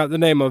 I forgot the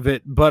name of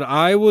it, but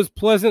I was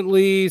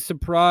pleasantly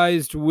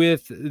surprised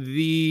with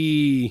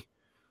the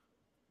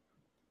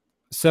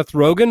Seth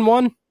Rogen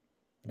one.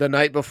 The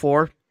Night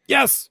Before.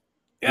 Yes.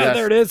 Yeah, Yes.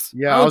 there it is.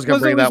 Yeah, I was gonna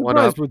bring pleasantly that one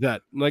surprised up. with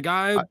that. Like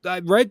I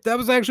right, that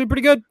was actually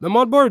pretty good. I'm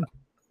on board.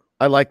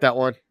 I like that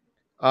one.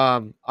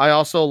 I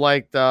also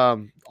liked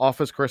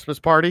Office Christmas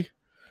Party.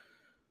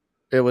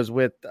 It was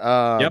with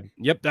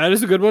Yep, that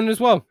is a good one as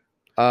well.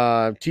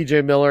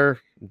 TJ Miller,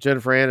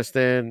 Jennifer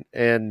Aniston,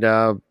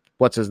 and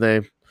what's his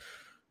name?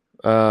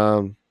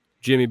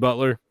 Jimmy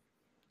Butler.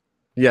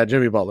 Yeah,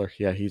 Jimmy Butler.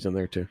 Yeah, he's in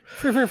there too.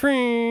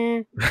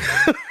 Free.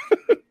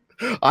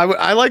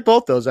 I like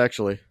both those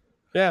actually.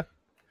 Yeah.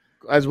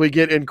 As we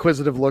get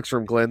inquisitive looks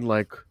from Glenn,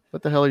 like,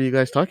 what the hell are you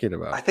guys talking I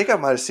about? think I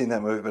might have seen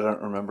that movie, but I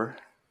don't remember.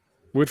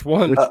 Which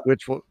one?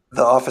 Which one?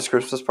 The Office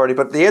Christmas Party.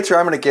 But the answer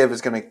I'm going to give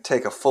is going to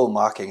take a full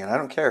mocking, and I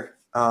don't care.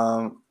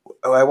 I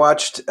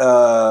watched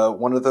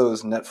one of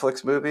those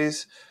Netflix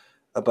movies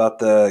about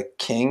the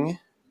king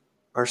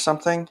or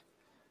something.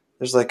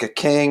 There's like a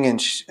king,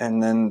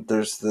 and then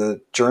there's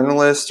the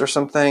journalist or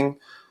something.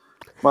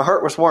 My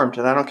heart was warmed,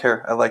 and I don't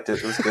care. I liked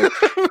it. It was good.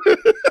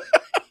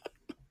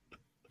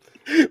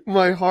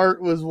 My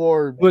heart was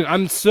warm. Look,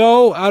 I'm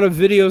so out of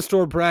video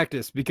store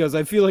practice because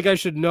I feel like I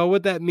should know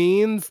what that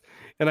means,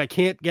 and I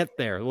can't get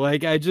there.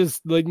 Like I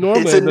just like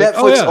normally It's a I'd be like,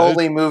 Netflix yeah,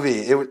 only movie.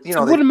 It It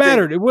wouldn't have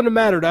mattered. It wouldn't have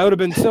mattered. I would have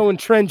been so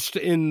entrenched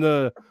in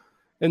the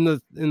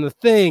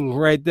thing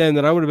right then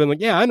that I would have been like,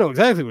 yeah, I know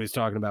exactly what he's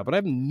talking about, but I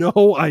have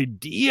no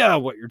idea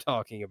what you're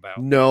talking about.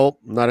 No,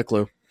 not a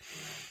clue.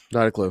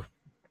 Not a clue.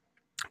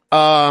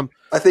 I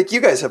think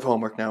you guys have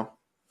homework now.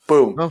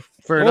 Boom. No,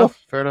 fair enough.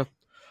 Fair enough.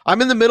 I'm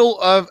in the middle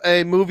of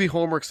a movie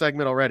homework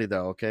segment already,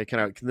 though. Okay,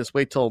 can this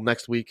wait till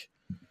next week?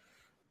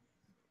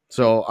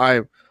 So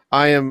I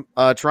am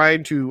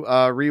trying to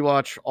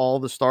rewatch all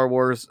the Star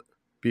Wars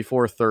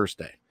before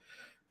Thursday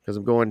because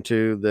I'm going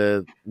to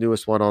the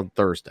newest one on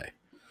Thursday.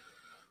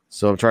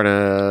 So I'm trying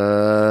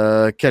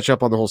to catch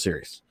up on the whole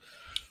series.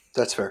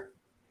 That's fair.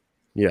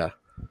 Yeah,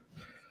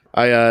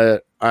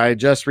 I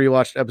just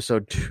rewatched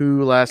episode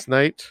 2 last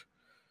night,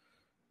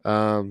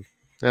 and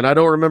I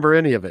don't remember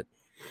any of it.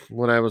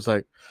 When I was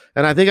like,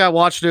 and I think I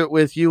watched it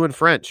with you and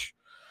French.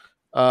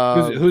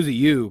 Who's it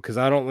you? Because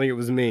I don't think it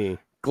was me.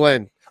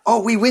 Glenn.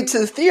 Oh, we went to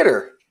the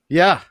theater.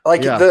 Yeah.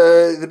 Like yeah.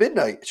 the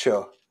midnight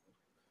show.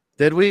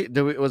 Did we?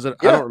 Was it?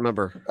 Yeah. I don't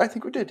remember. I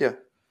think we did, yeah.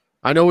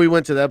 I know we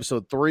went to the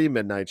episode 3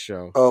 midnight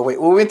show. Oh,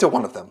 wait. Well, we went to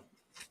one of them.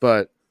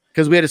 But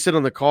because we had to sit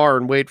on the car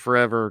and wait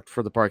forever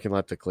for the parking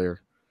lot to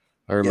clear.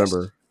 I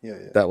remember. Yes.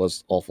 Yeah. That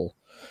was awful.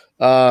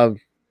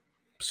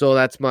 So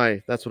that's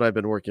what I've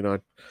been working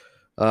on.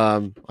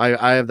 I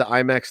have the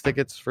IMAX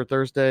tickets for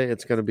Thursday.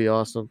 It's going to be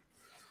awesome.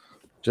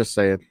 Just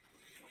saying.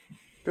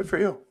 Good for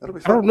you. That'll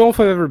be I fun. don't know if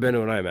I've ever been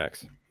to an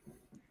IMAX.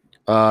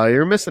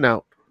 You're missing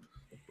out.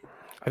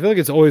 I feel like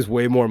it's always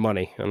way more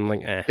money. I'm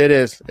like, eh. It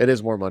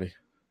is more money.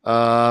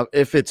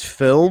 If it's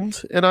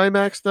filmed in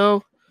IMAX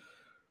though,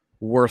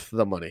 worth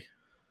the money.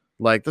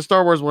 Like the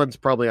Star Wars ones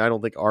probably I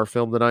don't think are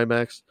filmed in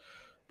IMAX,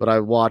 but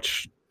I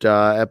watched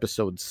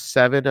episode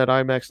 7 at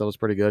IMAX. That was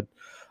pretty good.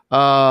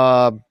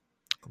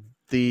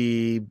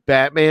 The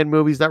Batman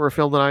movies that were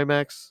filmed in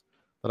IMAX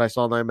that I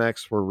saw in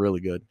IMAX were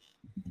really good.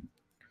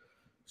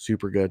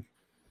 Super good.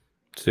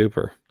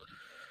 Super.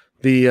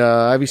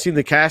 Have you seen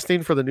the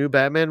casting for the new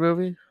Batman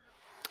movie?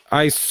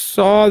 I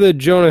saw that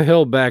Jonah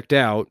Hill backed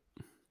out.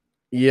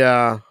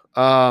 Yeah.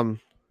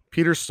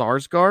 Peter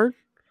Sarsgaard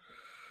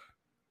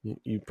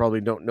You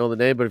probably don't know the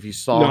name, but if you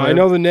saw No, him, I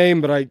know the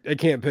name, but I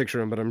can't picture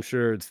him, but I'm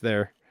sure it's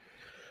there.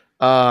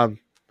 The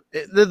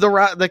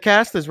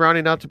cast is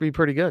rounding out to be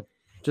pretty good.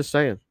 Just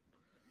saying.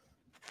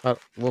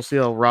 We'll see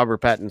how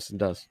Robert Pattinson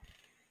does.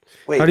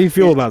 Wait, How do you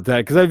feel about that?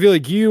 Because I feel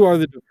like you are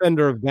the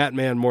defender of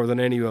Batman more than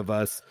any of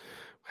us.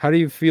 How do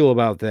you feel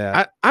about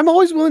that? I'm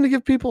always willing to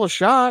give people a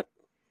shot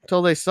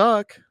until they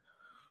suck,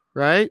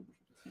 right?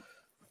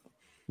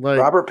 Like,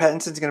 Robert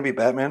Pattinson's going to be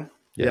Batman?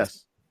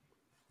 yes.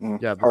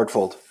 Yeah,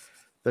 Hardfold.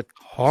 See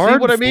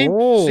what I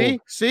mean?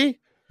 See?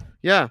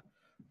 Yeah.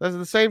 That's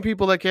the same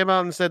people that came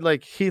out and said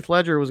like Heath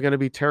Ledger was going to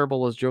be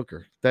terrible as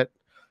Joker. That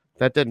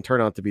didn't turn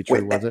out to be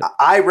true, was it?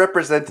 I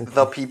represent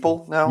the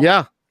people now?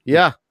 Yeah.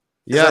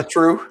 Is that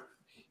true?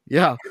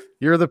 Yeah.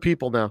 You're the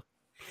people now.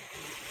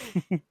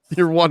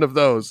 You're one of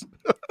those.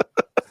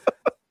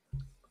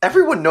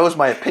 Everyone knows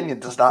my opinion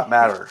does not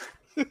matter.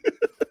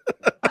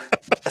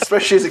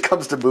 Especially as it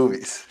comes to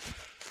movies.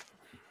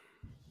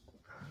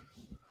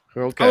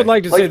 Okay. I would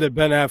like to say that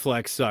Ben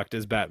Affleck sucked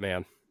as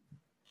Batman.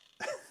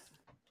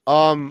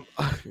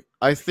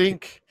 I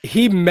think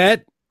he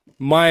met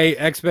my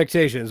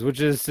expectations,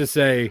 which is to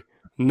say,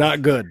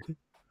 not good.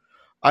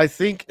 I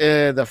think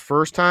the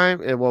first time,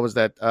 what was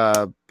that?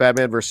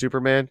 Batman vs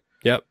Superman.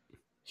 Yep.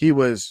 He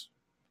was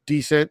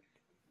decent,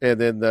 and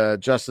then the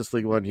Justice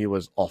League one, he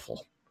was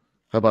awful.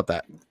 How about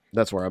that?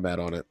 That's where I'm at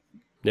on it.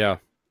 Yeah.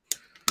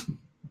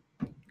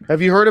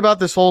 Have you heard about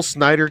this whole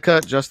Snyder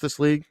Cut Justice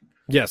League?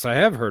 Yes, I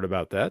have heard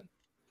about that.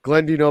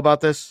 Glenn, do you know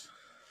about this?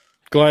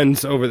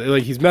 Glenn's over there.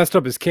 Like, he's messed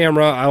up his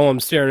camera. I'm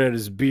staring at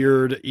his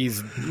beard.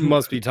 He's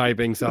must be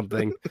typing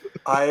something.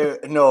 I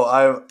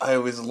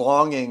was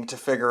longing to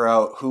figure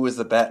out who was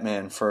the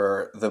Batman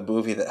for the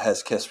movie that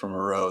has Kiss from a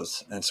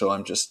Rose, and so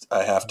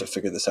I have to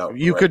figure this out.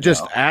 You could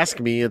just ask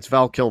me. It's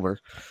Val Kilmer.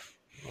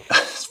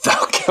 It's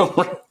Val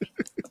Kilmer.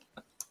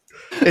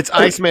 It's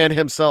Iceman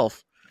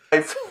himself.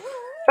 I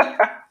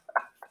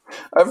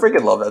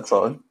freaking love that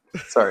song.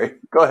 Sorry,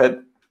 go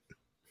ahead.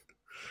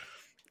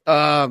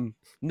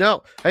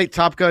 No. Hey,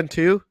 Top Gun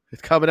 2,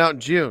 it's coming out in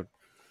June.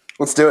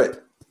 Let's do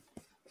it.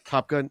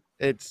 Top Gun,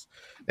 it's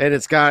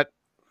got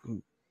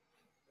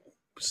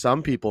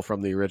some people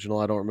from the original.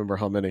 I don't remember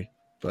how many,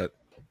 but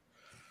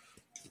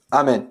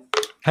I'm in.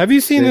 Have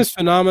you seen this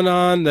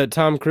phenomenon that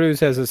Tom Cruise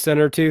has a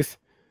center tooth?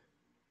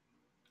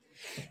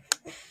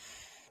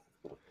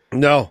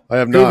 No, I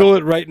have not. Google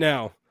it right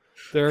now.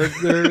 They're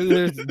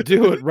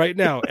do it right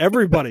now.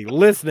 Everybody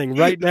listening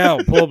right now,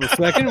 pull up a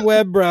second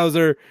web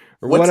browser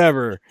or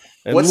whatever.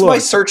 And what's my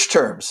search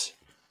terms?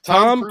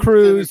 Tom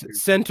Cruise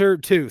center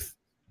tooth.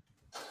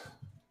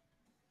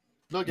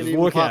 Look, it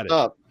even popped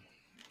up.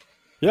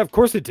 Yeah, of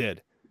course it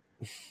did.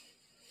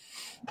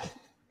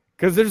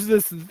 Because there's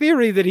this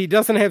theory that he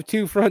doesn't have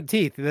two front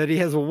teeth, that he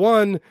has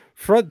one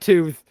front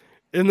tooth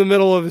in the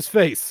middle of his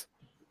face.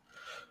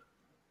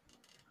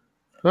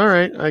 All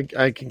right,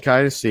 I can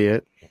kind of see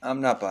it. I'm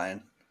not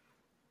buying.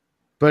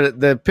 But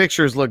the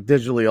pictures look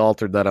digitally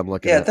altered that I'm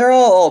looking at. Yeah, they're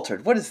all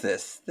altered. What is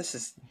this?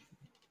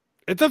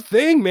 It's a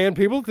thing, man.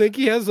 People think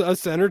he has a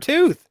center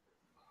tooth.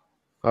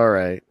 All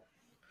right.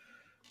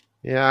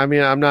 Yeah, I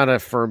mean, I'm not a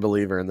firm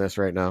believer in this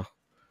right now.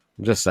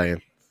 I'm just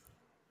saying.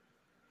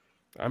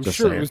 I'm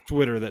sure it was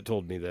Twitter that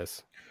told me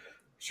this.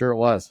 Sure it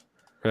was.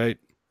 Right.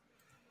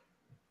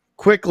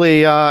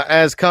 Quickly,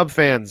 as Cub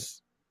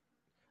fans,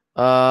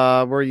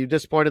 were you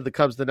disappointed the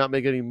Cubs did not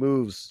make any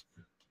moves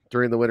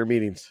during the winter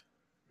meetings?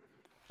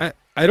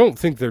 I don't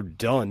think they're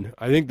done.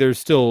 I think they're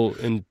still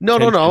in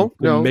no.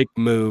 make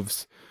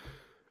moves.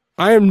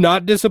 I am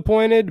not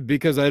disappointed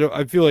because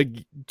I feel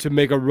like to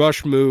make a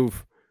rush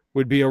move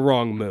would be a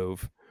wrong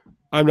move.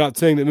 I'm not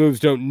saying that moves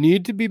don't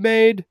need to be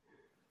made.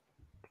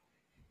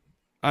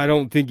 I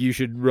don't think you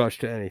should rush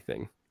to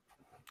anything.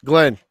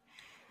 Glenn.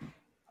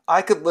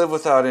 I could live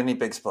without any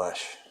big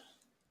splash.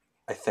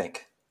 I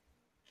think.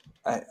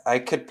 I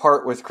could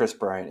part with Chris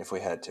Bryant if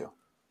we had to.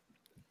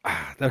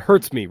 That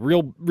hurts me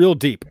real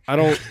deep. I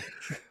don't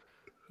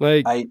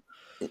like.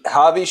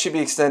 Javi should be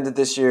extended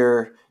this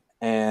year,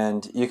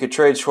 and you could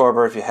trade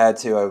Schwarber if you had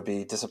to. I would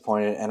be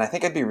disappointed, and I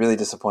think I'd be really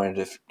disappointed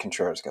if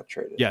Contreras got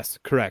traded. Yes,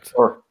 correct.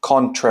 Or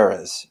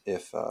Contreras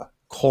if.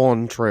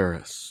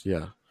 Contreras,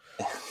 yeah.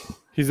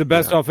 He's the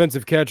best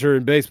offensive catcher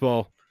in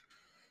baseball,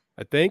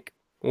 I think.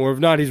 Or if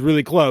not, he's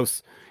really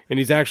close, and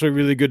he's actually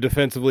really good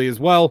defensively as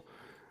well.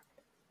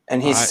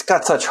 And he's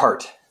got such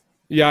heart.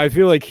 Yeah, I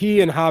feel like he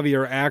and Javi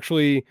are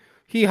actually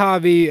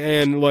Javi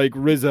and like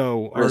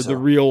Rizzo are the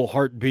real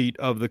heartbeat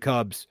of the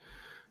Cubs.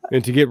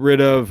 And to get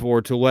rid of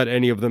or to let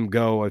any of them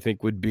go, I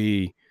think would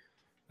be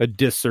a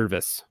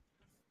disservice.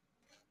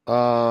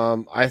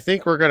 I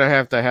think we're gonna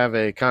have to have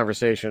a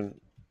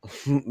conversation,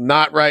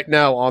 not right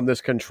now, on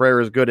this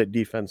Contreras good at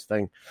defense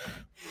thing.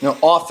 No,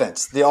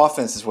 offense. The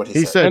offense is what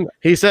he said.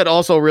 He said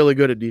also really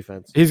good at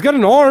defense. He's got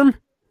an arm.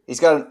 He's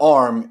got an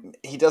arm.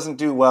 He doesn't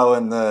do well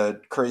in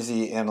the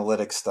crazy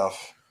analytics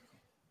stuff.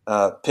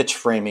 Pitch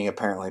framing,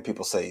 apparently,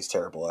 people say he's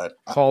terrible at.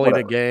 Calling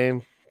a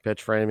game,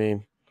 pitch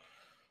framing.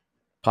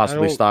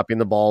 possibly don't- stopping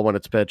the ball when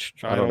it's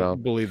pitched. I don't know.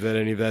 believe that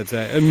any of that's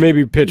and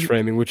maybe pitch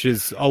framing, which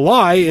is a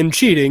lie and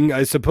cheating,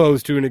 I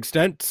suppose, to an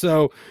extent.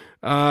 So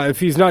if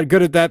he's not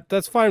good at that,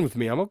 that's fine with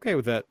me. I'm okay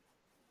with that.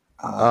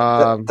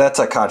 That's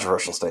a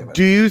controversial statement.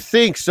 Do you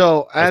think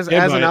so? As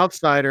stand by an it.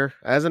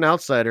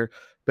 outsider,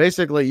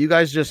 basically, you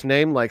guys just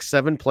named like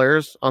 7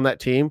 players on that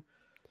team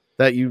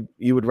that you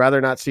would rather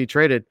not see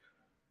traded,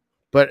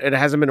 but it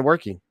hasn't been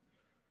working.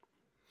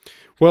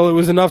 Well, it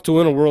was enough to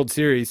win a World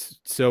Series,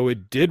 so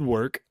it did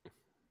work.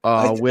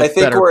 With I think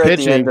better we're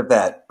pitching. at the end of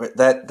that.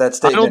 That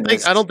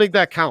statement. I don't think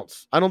that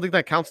counts. I don't think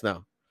that counts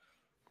now.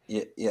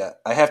 Yeah,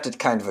 I have to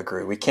kind of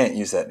agree. We can't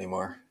use that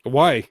anymore.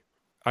 Why?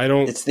 I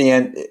don't. It's the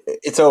end.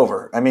 It's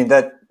over. I mean,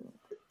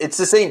 it's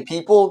the same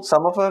people,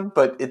 some of them,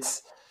 but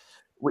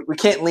we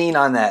can't lean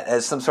on that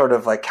as some sort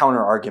of like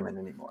counter argument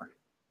anymore.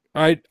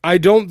 I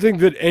don't think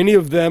that any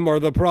of them are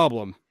the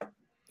problem.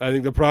 I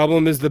think the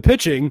problem is the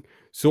pitching.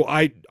 So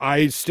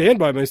I stand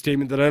by my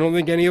statement that I don't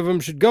think any of them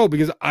should go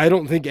because I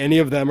don't think any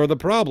of them are the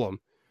problem.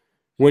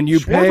 When you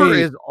Schwarber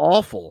pay, is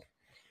awful.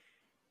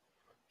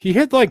 he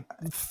hit like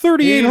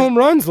 38 home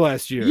runs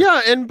last year.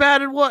 Yeah, and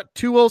batted what,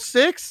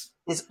 206?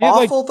 Is Yeah,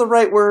 awful the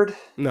right word?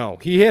 No,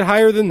 he hit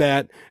higher than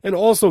that. And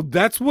also,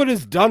 that's what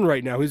is done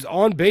right now. His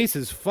on base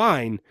is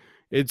fine.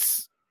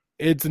 It's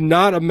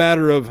not a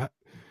matter of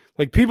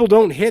like people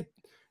don't hit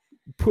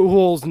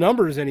Pujols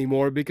numbers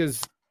anymore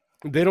because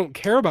they don't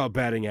care about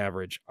batting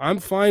average. I'm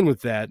fine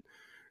with that.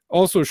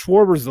 Also,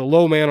 Schwarber's the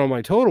low man on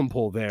my totem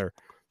pole there.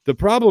 The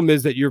problem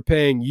is that you're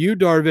paying Yu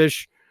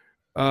Darvish,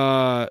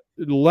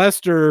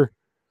 Lester,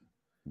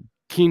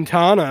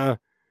 Quintana,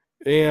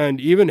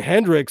 and even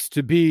Hendricks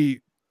to be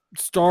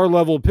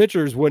star-level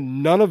pitchers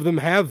when none of them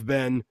have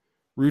been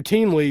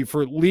routinely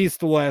for at least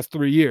the last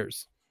 3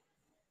 years.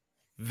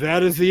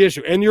 That is the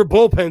issue. And your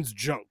bullpen's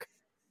junk.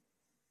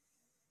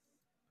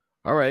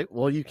 All right.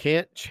 Well, you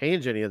can't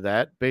change any of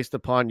that based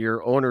upon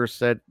your owner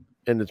said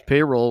and its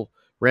payroll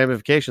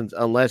ramifications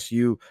unless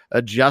you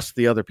adjust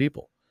the other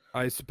people.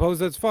 I suppose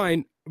that's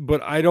fine,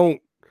 but I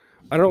don't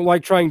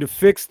like trying to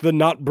fix the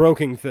not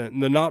broken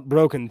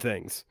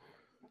things.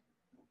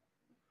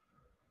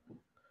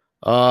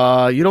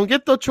 You don't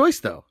get the choice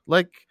though.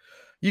 Like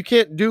you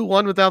can't do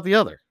one without the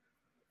other.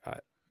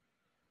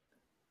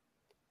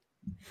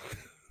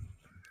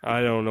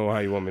 I don't know how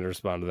you want me to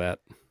respond to that.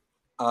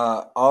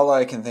 All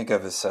I can think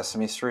of is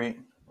Sesame Street.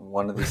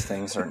 One of these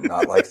things are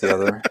not like the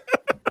other.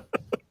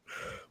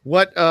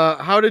 What?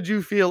 How did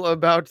you feel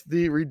about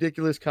the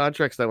ridiculous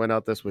contracts that went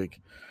out this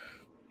week?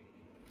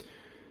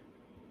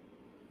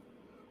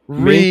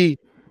 Me?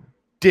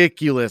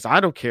 Ridiculous. I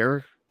don't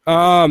care.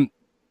 The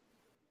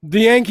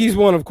Yankees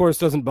one, of course,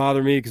 doesn't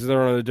bother me because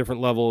they're on a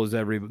different level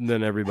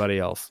than everybody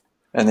else.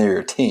 And they're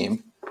your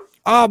team.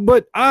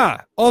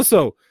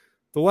 Also,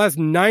 the last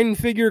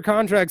 9-figure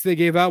contracts they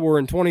gave out were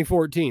in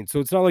 2014. So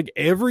it's not like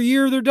every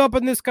year they're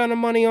dumping this kind of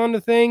money onto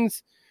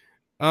things.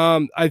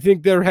 I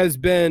think there has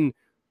been,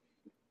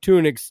 to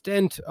an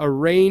extent, a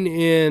rein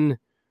in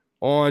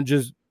on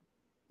just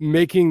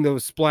making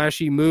the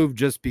splashy move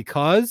just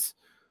because.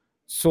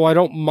 So I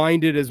don't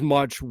mind it as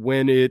much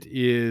when it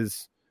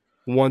is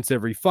once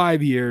every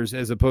 5 years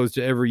as opposed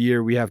to every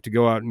year we have to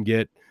go out and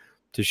get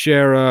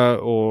Teixeira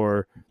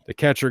or the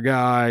catcher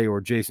guy or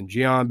Jason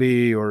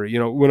Giambi or,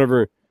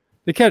 whatever.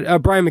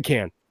 Brian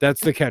McCann,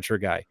 that's the catcher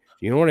guy.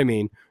 You know what I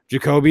mean?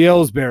 Jacoby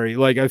Ellsbury.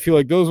 Like, I feel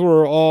like those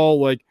were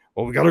all like,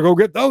 well, we got to go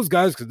get those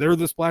guys because they're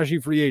the splashy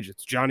free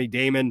agents. Johnny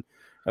Damon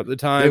at the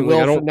time. They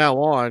will from now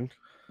on.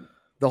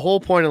 The whole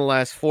point of the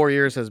last 4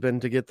 years has been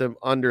to get them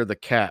under the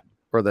cap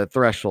or the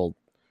threshold.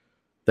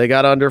 They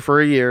got under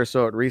for a year,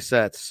 so it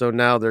resets. So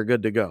now they're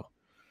good to go.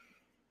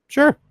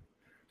 Sure.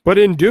 But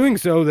in doing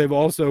so, they've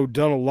also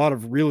done a lot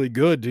of really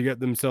good to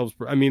get themselves.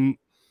 I mean,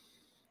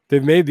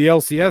 they've made the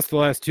LCS the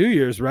last 2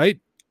 years,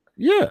 right?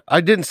 Yeah, I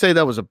didn't say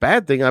that was a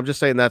bad thing. I'm just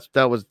saying that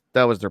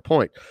was their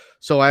point.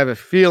 So I have a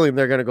feeling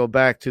they're going to go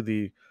back to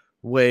the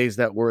ways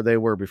that they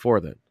were before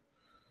then.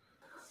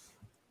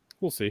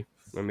 We'll see.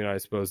 I mean, I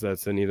suppose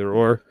that's an either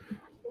or.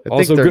 I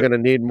think they're going to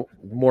need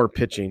more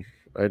pitching.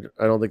 I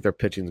don't think their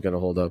pitching is going to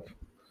hold up.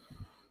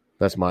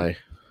 That's my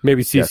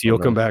maybe CC will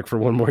come back for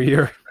one more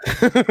year.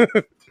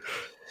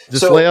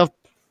 Just lay off.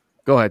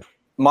 Go ahead.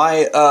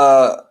 My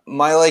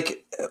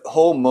like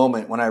whole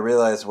moment when I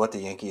realized what the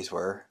Yankees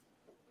were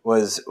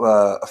was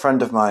a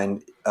friend of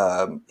mine.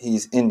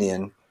 He's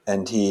Indian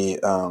and he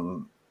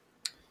grew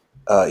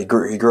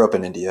up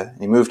in India.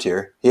 He moved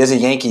here. He has a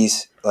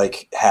Yankees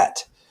like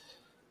hat.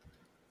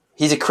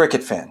 He's a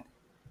cricket fan.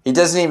 He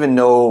doesn't even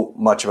know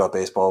much about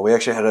baseball. We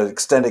actually had an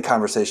extended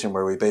conversation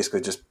where we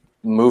basically just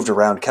moved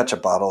around ketchup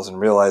bottles and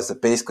realized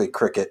that basically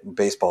cricket and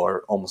baseball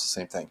are almost the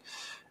same thing,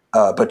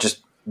 but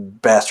just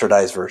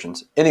bastardized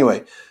versions.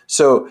 Anyway,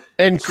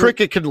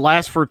 cricket could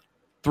last for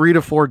 3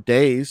 to 4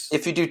 days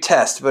if you do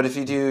test, but if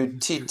you do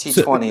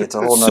T20, it's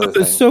a whole nother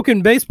thing. So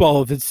can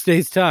baseball if it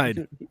stays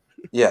tied.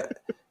 Yeah,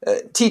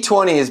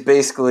 T20 is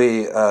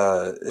basically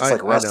it's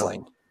like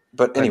wrestling.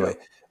 But anyway,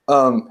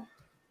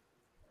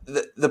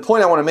 the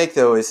point I want to make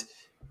though is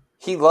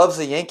he loves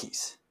the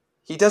Yankees.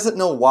 He doesn't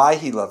know why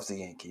he loves the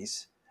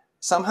Yankees.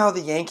 Somehow the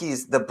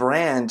Yankees, the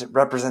brand,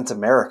 represents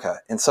America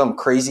in some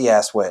crazy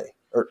ass way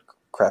or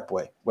crap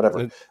way,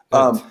 whatever.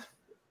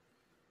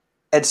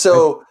 And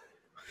so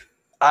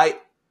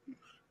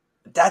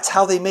that's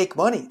how they make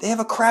money. They have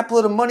a crap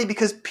load of money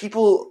because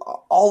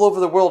people all over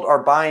the world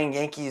are buying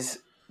Yankees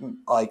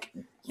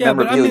yeah,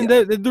 but I mean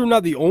they're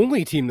not the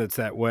only team that's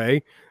that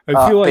way.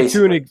 I feel like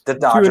the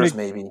Dodgers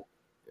maybe.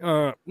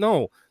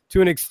 No,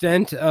 to an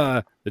extent,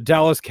 the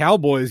Dallas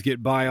Cowboys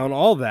get by on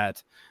all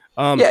that.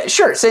 Yeah,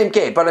 sure, same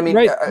game, but I mean,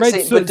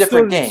 but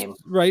different game.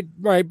 Right.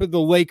 But the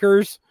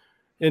Lakers,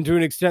 and to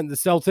an extent, the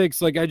Celtics.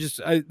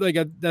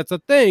 That's a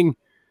thing.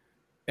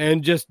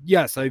 And just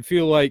yes, I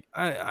feel like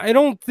I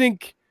don't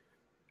think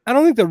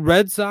the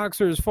Red Sox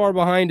are as far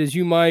behind as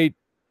you might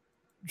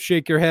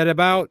shake your head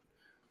about.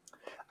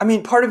 I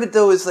mean, part of it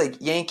though is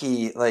like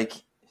Yankee,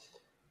 what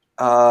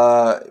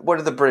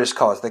do the British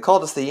call us? They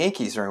called us the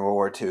Yankees during World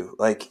War II.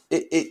 Like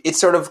it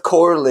sort of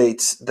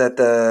correlates that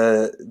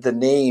the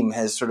name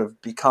has sort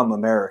of become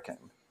American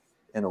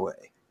in a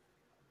way.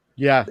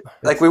 Yeah.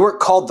 Like we weren't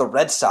called the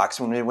Red Sox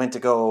when we went to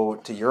go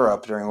to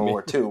Europe during World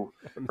War II,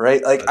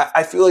 right? Like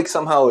I feel like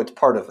somehow it's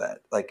part of that.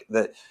 Like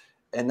that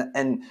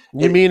and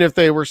you mean if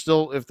they were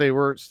still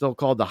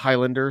called the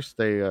Highlanders,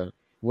 they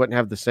wouldn't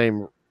have the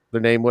same their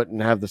name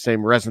wouldn't have the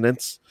same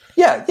resonance.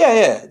 Yeah.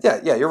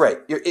 You're right.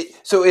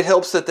 So it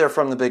helps that they're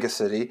from the biggest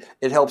city.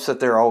 It helps that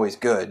they're always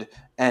good,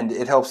 and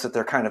it helps that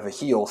they're kind of a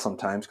heel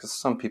sometimes because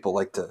some people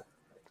like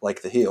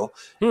the heel.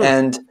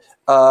 And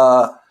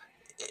I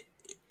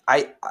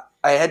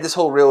had this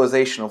whole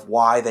realization of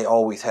why they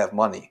always have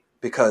money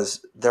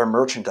because their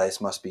merchandise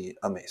must be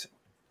amazing.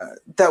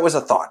 That was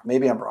a thought.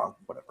 Maybe I'm wrong.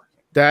 Whatever.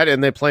 That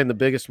and they play in the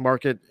biggest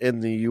market in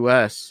the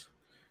U.S.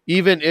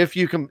 Even if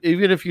you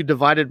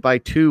divide it by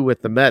 2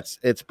 with the Mets,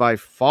 it's by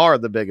far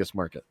the biggest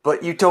market.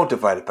 But you don't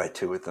divide it by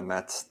 2 with the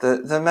Mets.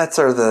 The Mets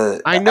are the.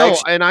 I know,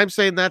 and I'm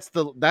saying that's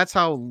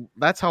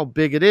how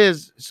big it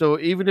is. So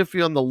even if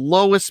you're on the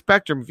lowest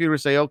spectrum, if you were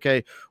to say,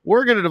 okay,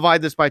 we're going to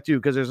divide this by 2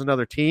 because there's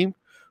another team,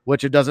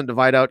 which it doesn't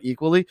divide out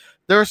equally,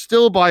 they're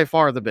still by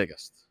far the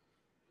biggest.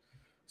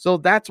 So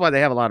that's why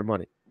they have a lot of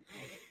money.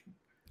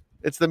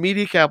 It's the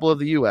media capital of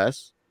the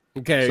U.S.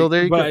 Okay, so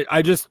there you go.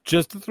 I just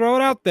to throw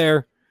it out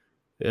there.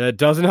 It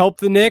doesn't help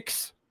the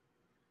Knicks.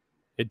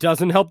 It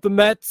doesn't help the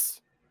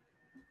Mets.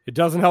 It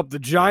doesn't help the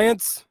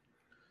Giants.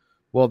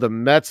 Well, the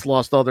Mets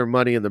lost all their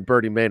money in the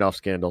Bernie Madoff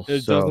scandal.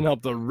 It doesn't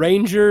help the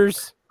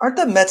Rangers. Aren't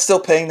the Mets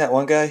still paying that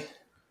one guy?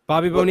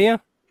 Bobby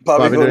Bonilla?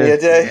 Bobby Bonilla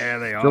Day? Yeah,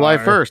 they are. July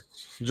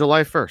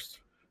 1st.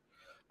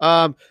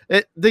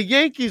 The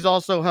Yankees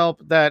also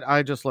help that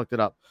I just looked it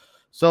up.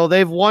 So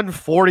they've won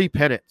 40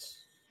 pennants.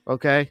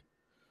 Okay.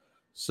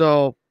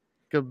 So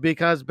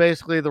because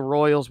basically the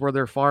Royals were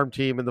their farm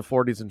team in the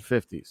 40s and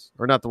 50s,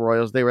 or not the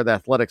Royals. They were the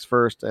Athletics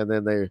first. And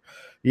then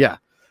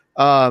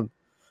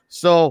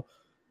so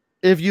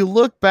if you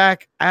look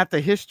back at the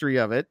history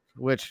of it,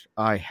 which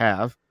I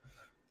have,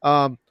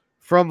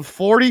 from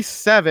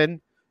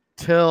 47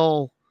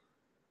 till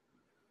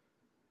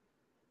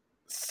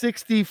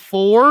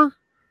 64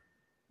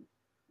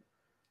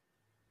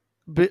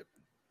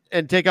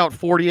 and take out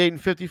 48 and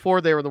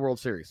 54, they were in the World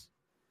Series.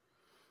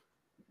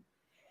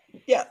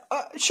 Yeah,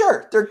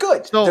 sure. They're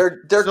good. They're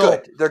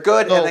good. They're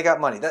good, and they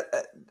got money.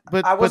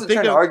 I wasn't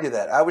trying to argue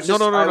that. I was just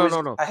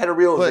no. I had a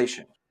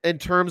realization. But in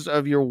terms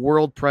of your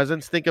world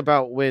presence, think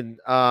about when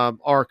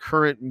our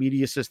current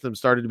media system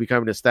started to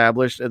become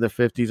established in the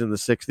 50s and the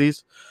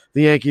 60s.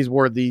 The Yankees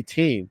were the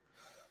team.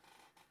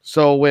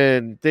 So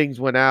when things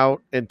went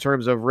out in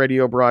terms of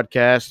radio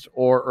broadcast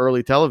or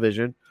early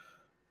television,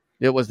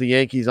 it was the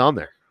Yankees on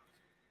there.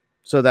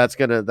 So that's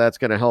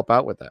gonna help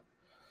out with that.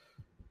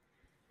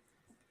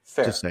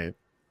 Fair. Just saying.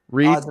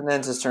 Odds and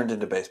ends has turned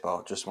into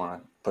baseball. Just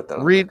want to put that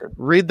on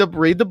read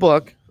the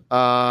book.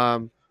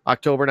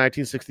 October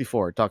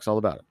 1964. It talks all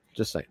about it.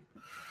 Just saying.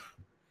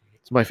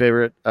 It's my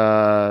favorite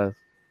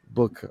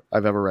book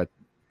I've ever read.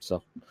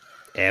 So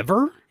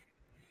ever?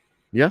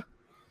 Yeah.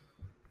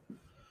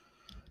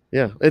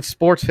 Yeah. It's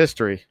sports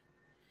history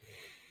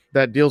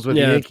that deals with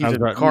the Yankees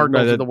and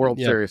Cardinals in the World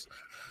Series.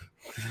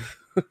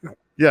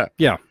 Yeah.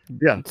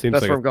 That's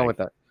where I'm going with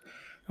that.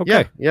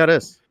 Okay. Yeah, it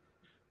is.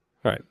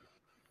 All right.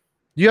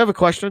 Do you have a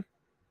question?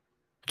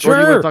 Sure. Or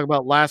do you want to talk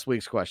about last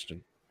week's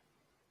question?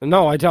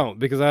 No, I don't,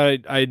 because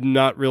I'm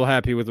not real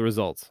happy with the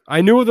results.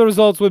 I knew what the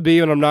results would be,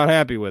 and I'm not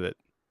happy with it.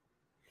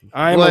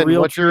 I'm Glenn, a real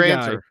what's your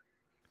answer?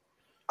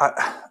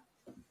 I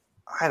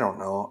don't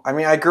know. I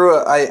mean, I grew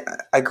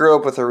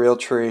up with a real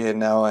tree, and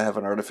now I have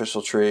an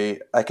artificial tree.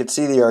 I could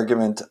see the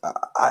argument.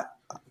 I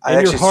in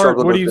actually your heart,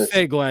 struggled what do with you this.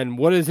 say, Glenn?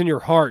 What is in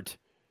your heart?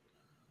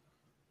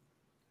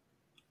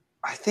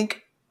 I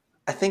think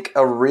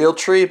a real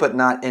tree, but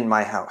not in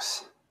my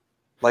house.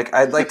 Like,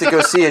 I'd like to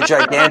go see a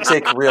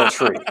gigantic real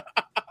tree.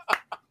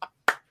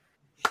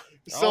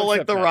 So,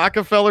 like the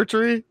Rockefeller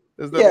tree?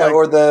 Is that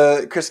or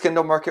the Chris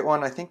Kindle Market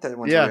one. I think that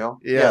one's real.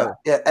 Yeah.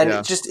 And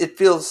it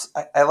feels.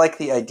 I like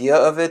the idea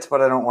of it,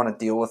 but I don't want to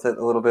deal with it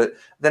a little bit.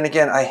 Then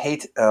again, I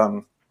hate.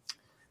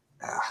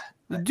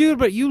 Dude,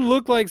 but you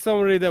look like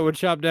somebody that would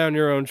chop down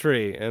your own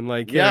tree and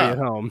like carry it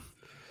home.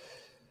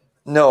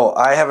 No,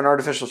 I have an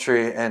artificial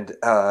tree, and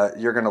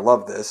you're going to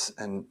love this.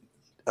 And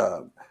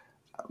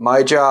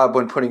my job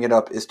when putting it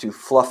up is to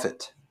fluff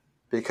it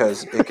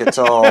because it gets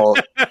all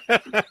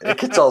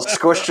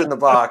squished in the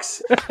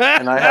box,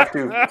 and I have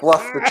to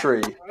fluff the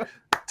tree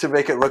to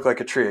make it look like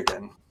a tree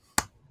again.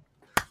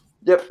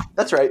 Yep,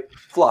 that's right,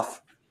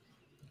 fluff.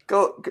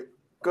 Go.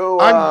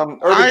 Urban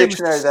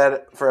Dictionary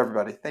that for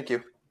everybody. Thank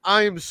you.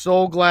 I am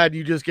so glad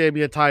you just gave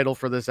me a title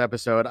for this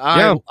episode.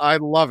 I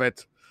love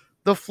it.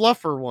 The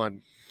fluffer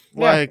one.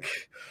 Like,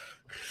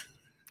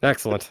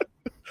 excellent.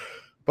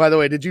 By the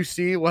way, did you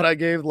see what I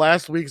gave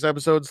last week's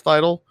episode's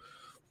title?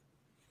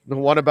 The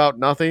one about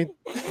nothing?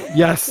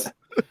 Yes.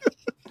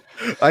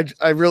 I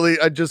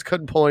just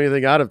couldn't pull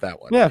anything out of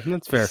that one. Yeah,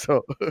 that's fair.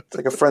 So it's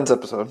like a Friends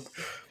episode.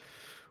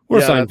 Or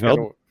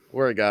Seinfeld.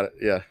 Where I got it.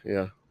 Yeah.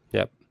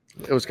 Yep.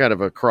 It was kind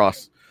of a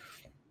cross.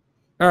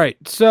 All right.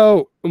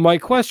 So my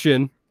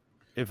question,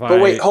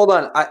 wait, hold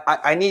on.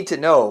 I need to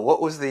know,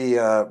 what was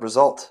the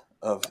result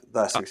of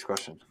last week's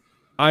question?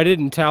 I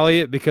didn't tally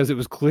it because it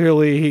was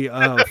clearly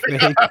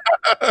fake.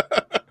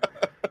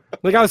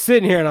 Like, I was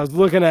sitting here and I was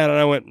looking at it and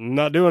I went, I'm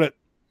not doing it.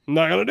 I'm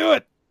not going to do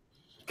it.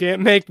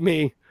 Can't make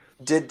me.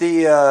 Did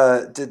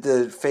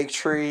the fake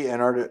tree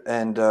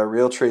and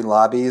real tree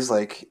lobbies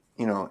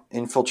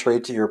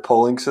infiltrate to your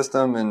polling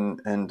system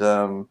and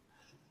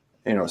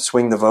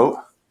swing the vote?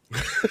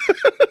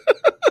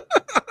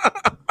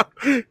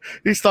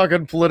 He's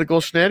talking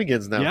political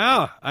shenanigans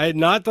now. Yeah,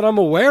 not that I'm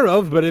aware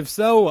of, but if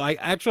so, I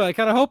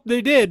kind of hope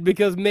they did,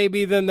 because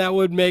maybe then that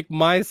would make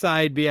my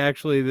side be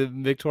actually the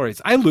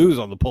victorious. I lose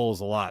on the polls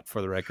a lot,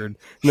 for the record,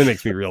 and that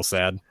makes me real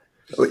sad.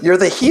 You're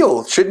the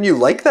heel. Shouldn't you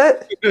like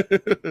that?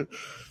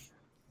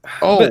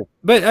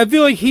 But I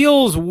feel like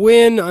heels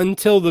win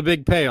until the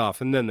big payoff,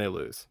 and then they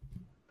lose.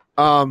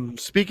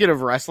 Speaking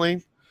of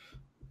wrestling,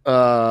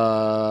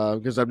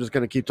 because I'm just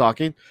going to keep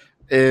talking,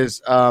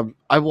 I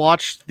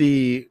watched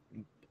the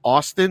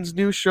Austin's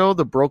new show,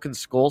 the Broken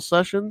Skull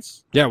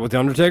Sessions. Yeah, with The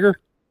Undertaker?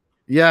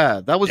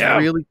 Yeah, that was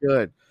really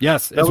good.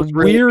 Yes, it's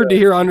weird to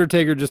hear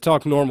Undertaker just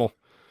talk normal.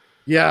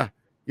 Yeah,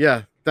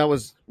 that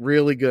was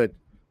really good.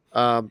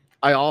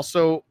 I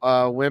also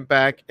went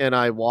back and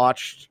I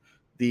watched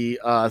the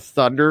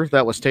Thunder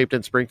that was taped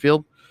in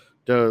Springfield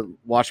to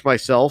watch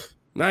myself.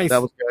 Nice.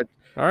 That was good.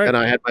 All right. And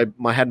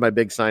I had my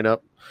big sign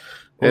up.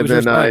 What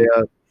and then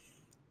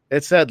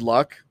it said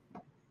luck.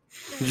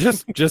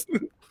 Just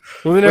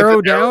with an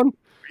arrow down?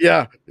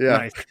 Yeah.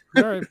 Nice.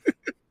 All right.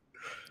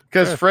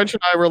 Because French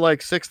and I were like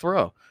 6th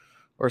row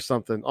or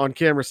something on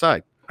camera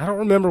side. I don't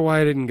remember why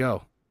I didn't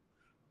go.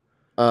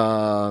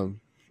 I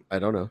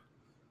don't know.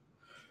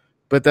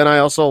 But then I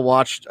also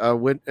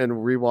went and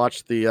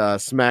rewatched the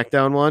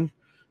SmackDown one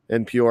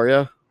in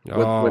Peoria.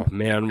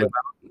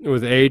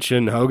 With H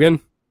and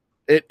Hogan.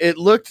 It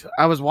looked,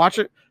 I was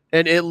watching,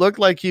 and it looked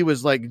like he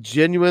was like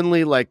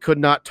genuinely like could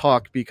not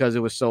talk because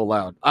it was so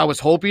loud. I was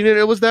hoping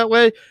it was that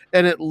way,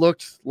 and it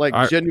looked like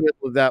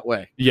genuinely that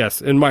way.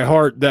 Yes, in my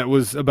heart, that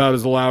was about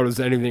as loud as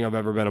anything I've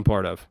ever been a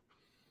part of.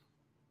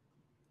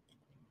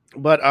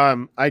 But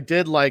I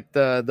did like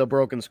the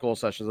Broken Skull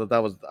sessions.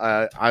 That was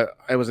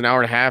it was an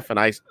hour and a half, and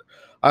I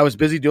was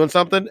busy doing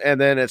something, and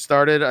then I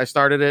started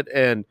it,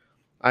 and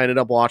I ended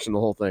up watching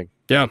the whole thing.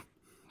 Yeah,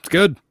 it's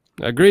good.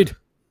 Agreed.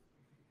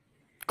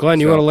 Glenn,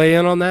 you want to lay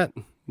in on that?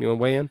 You want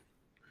to weigh in?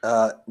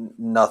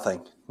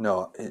 Nothing.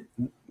 No.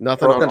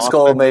 Nothing. Broken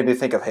Skull made me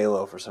think of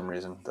Halo for some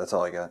reason. That's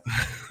all I got.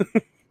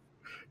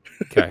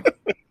 Okay.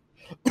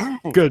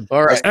 Good.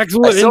 All right.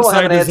 Excellent. I still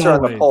have an answer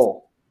on the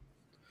poll.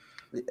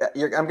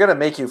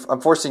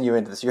 I'm forcing you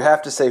into this. You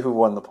have to say who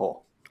won the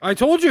poll. I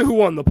told you who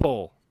won the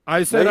poll.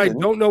 I said No, I you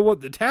didn't. don't know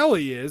what the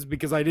tally is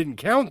because I didn't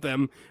count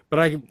them, but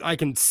I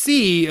can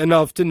see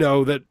enough to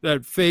know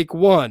that fake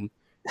won,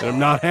 and I'm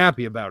not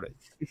happy about it.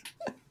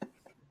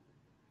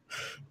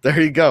 There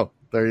you go.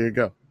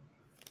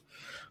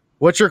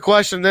 What's your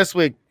question this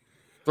week?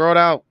 Throw it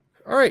out.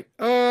 All right,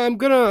 I'm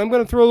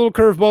gonna throw a little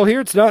curveball here.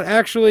 It's not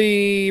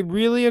actually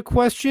really a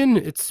question;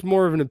 it's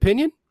more of an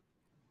opinion.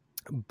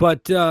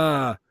 But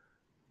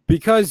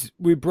because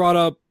we brought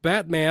up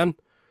Batman,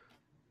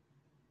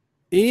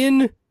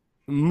 in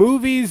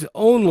movies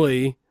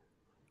only,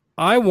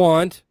 I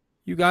want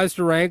you guys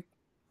to rank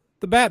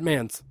the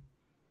Batmans.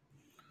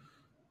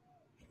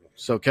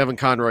 So Kevin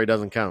Conroy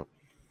doesn't count.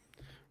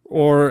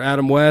 Or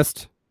Adam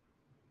West,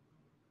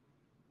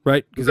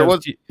 right? Because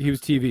he was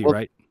TV,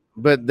 right?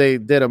 But they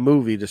did a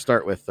movie to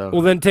start with, though.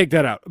 Well, then take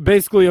that out.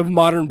 Basically, of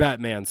modern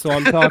Batman. So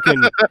I'm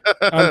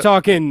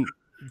talking,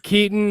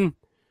 Keaton,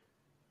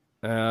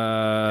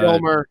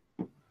 Kilmer,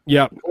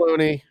 yep,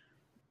 Clooney,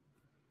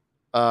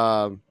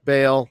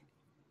 Bale,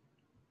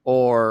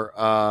 or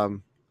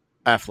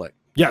Affleck.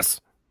 Yes.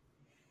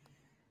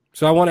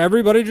 So I want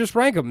everybody to just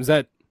rank them. Is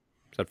that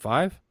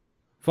 5?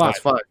 5. That's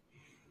 5.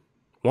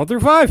 1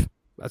 through 5.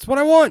 That's what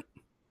I want.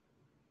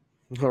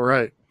 All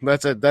right.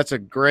 That's a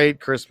great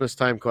Christmas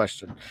time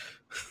question.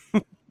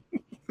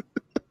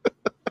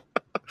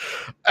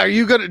 Do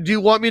you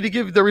want me to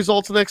give the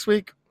results next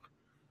week?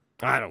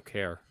 I don't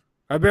care.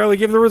 I barely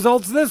give the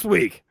results this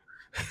week.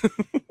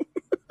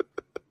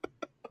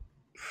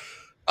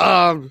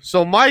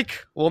 So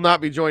Mike will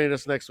not be joining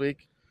us next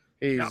week.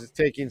 He's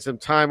taking some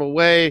time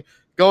away,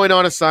 going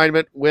on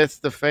assignment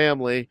with the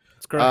family.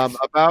 That's correct.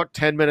 About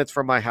 10 minutes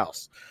from my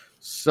house.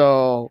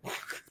 So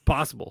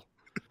possible.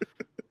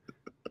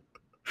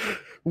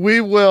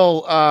 We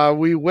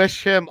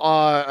wish him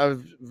a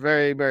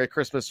very Merry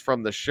Christmas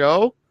from the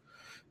show.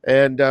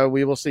 And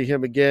we will see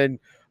him again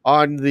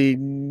on the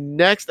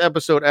next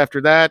episode after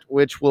that,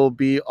 which will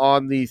be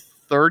on the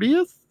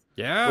 30th.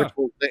 Yeah.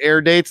 The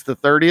air date's the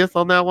 30th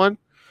on that one.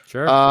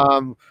 Sure.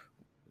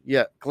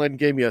 Yeah, Glenn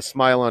gave me a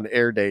smile on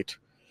air date.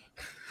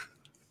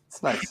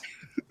 It's nice.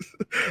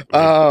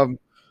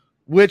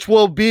 Which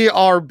will be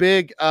our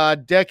big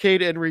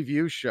decade in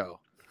review show.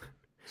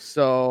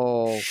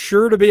 So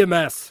sure to be a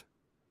mess.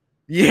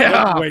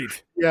 Yeah.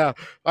 Wait. Yeah.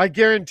 I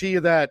guarantee you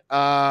that.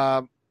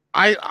 I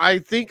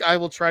think I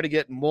will try to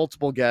get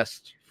multiple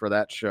guests for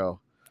that show.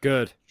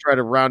 Good. Try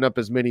to round up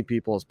as many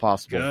people as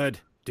possible. Good.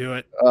 Do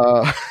it.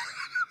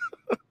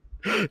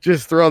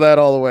 Just throw that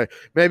all away.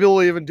 Maybe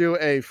we'll even do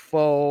a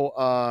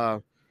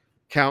faux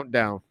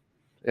countdown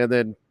and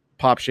then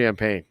pop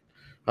champagne.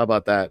 How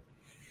about that?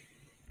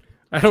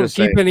 I don't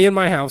keep any in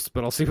my house,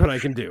 but I'll see what I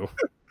can do.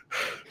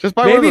 Just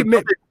by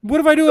what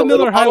if I do a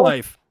Miller High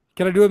Life?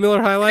 Can I do a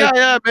Miller High Life?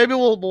 Yeah. Maybe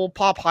we'll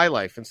pop High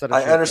Life instead of. I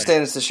champagne.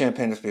 understand it's the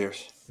champagne of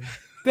beers.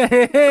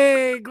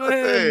 Hey,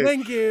 Glenn,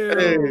 thank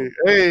you.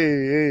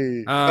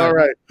 Hey. All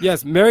right.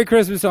 Yes, Merry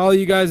Christmas to all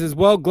you guys as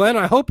well. Glenn,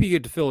 I hope you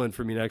get to fill in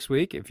for me next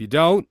week. If you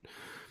don't,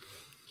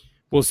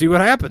 we'll see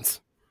what happens.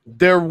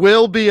 There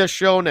will be a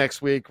show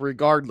next week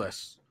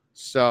regardless.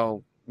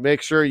 So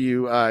make sure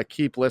you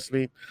keep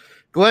listening.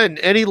 Glenn,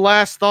 any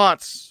last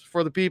thoughts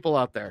for the people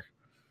out there?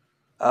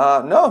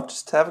 No,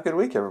 just have a good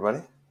week, everybody.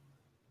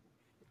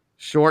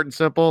 Short and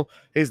simple.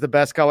 He's the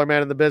best color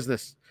man in the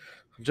business.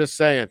 I'm just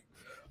saying.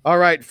 All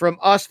right, from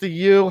us to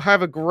you,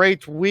 have a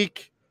great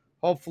week.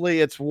 Hopefully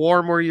it's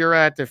warm where you're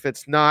at. If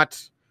it's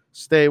not,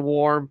 stay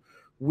warm.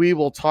 We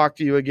will talk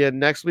to you again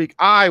next week.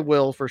 I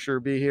will for sure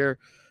be here.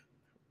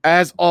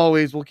 As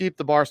always, we'll keep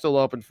the bar still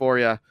open for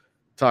you.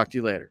 Talk to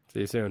you later. See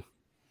you soon.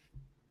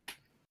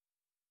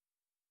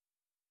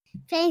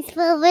 Thanks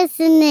for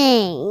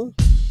listening.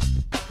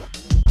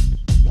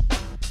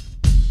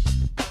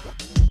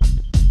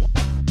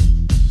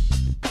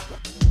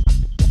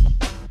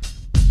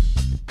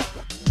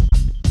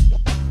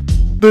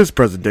 This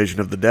presentation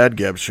of the Dad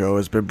Gab Show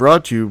has been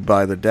brought to you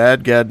by the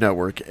Dad Gab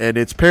Network and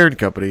its parent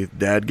company,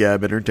 Dad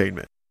Gab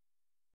Entertainment.